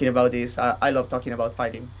talking about this. I love talking about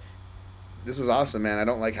fighting. This was awesome, man. I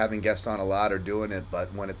don't like having guests on a lot or doing it,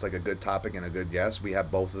 but when it's like a good topic and a good guest, we have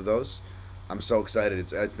both of those. I'm so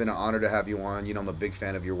excited. It's been an honor to have you on. You know, I'm a big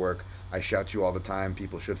fan of your work. I shout you all the time.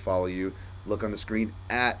 People should follow you. Look on the screen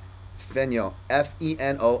at Feno,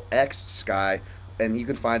 Fenox Sky, and you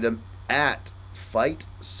can find him at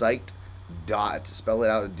FightSite dot, spell it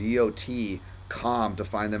out, DOT.com to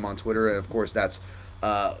find them on Twitter. And of course, that's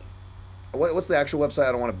what's the actual website?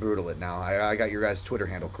 I don't want to brutal it now. I got your guys' Twitter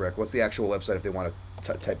handle correct. What's the actual website if they want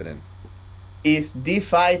to type it in? Is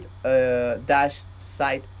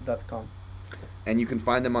dfight-site.com. And you can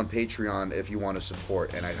find them on Patreon if you want to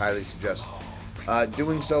support. And I highly suggest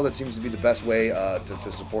doing so. That seems to be the best way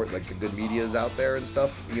to support like the good medias out there and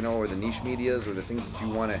stuff, you know, or the niche medias or the things that you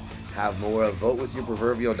want to have more of. Vote with your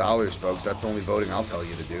proverbial dollars, folks. That's the only voting I'll tell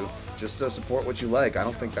you to do. Just to support what you like. I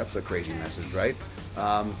don't think that's a crazy message, right?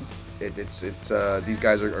 It's these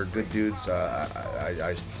guys are good dudes.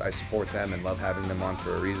 I support them and love having them on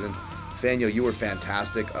for a reason. Feno, you were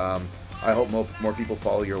fantastic. I hope more people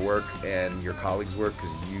follow your work and your colleagues' work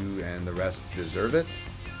because you and the rest deserve it.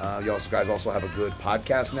 You guys also have a good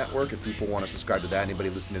podcast network. If people want to subscribe to that,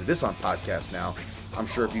 anybody listening to this on podcast now, I'm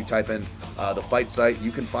sure if you type in the Fight Site,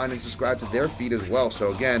 you can find and subscribe to their feed as well.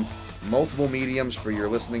 So again, multiple mediums for your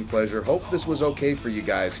listening pleasure. Hope this was okay for you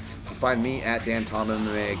guys. You can find me at Dan Tom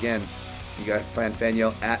MMA. Again, you guys find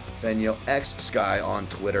Feno at Fenox Sky on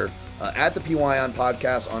Twitter. At the PYON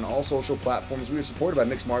podcast on all social platforms. We are supported by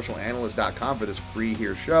mixedmartialanalyst.com for this free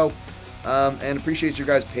here show. And appreciate your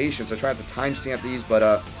guys' patience. I tried to timestamp these, but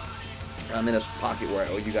I'm in a pocket where I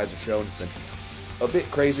owe you guys a show, and it's been a bit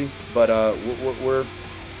crazy. But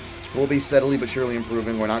we'll be steadily but surely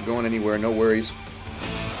improving. We're not going anywhere. No worries.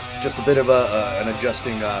 Just a bit of an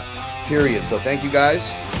adjusting period. So thank you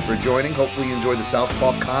guys for joining. Hopefully you enjoyed the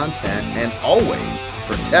Southpaw content, and always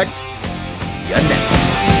protect your neck.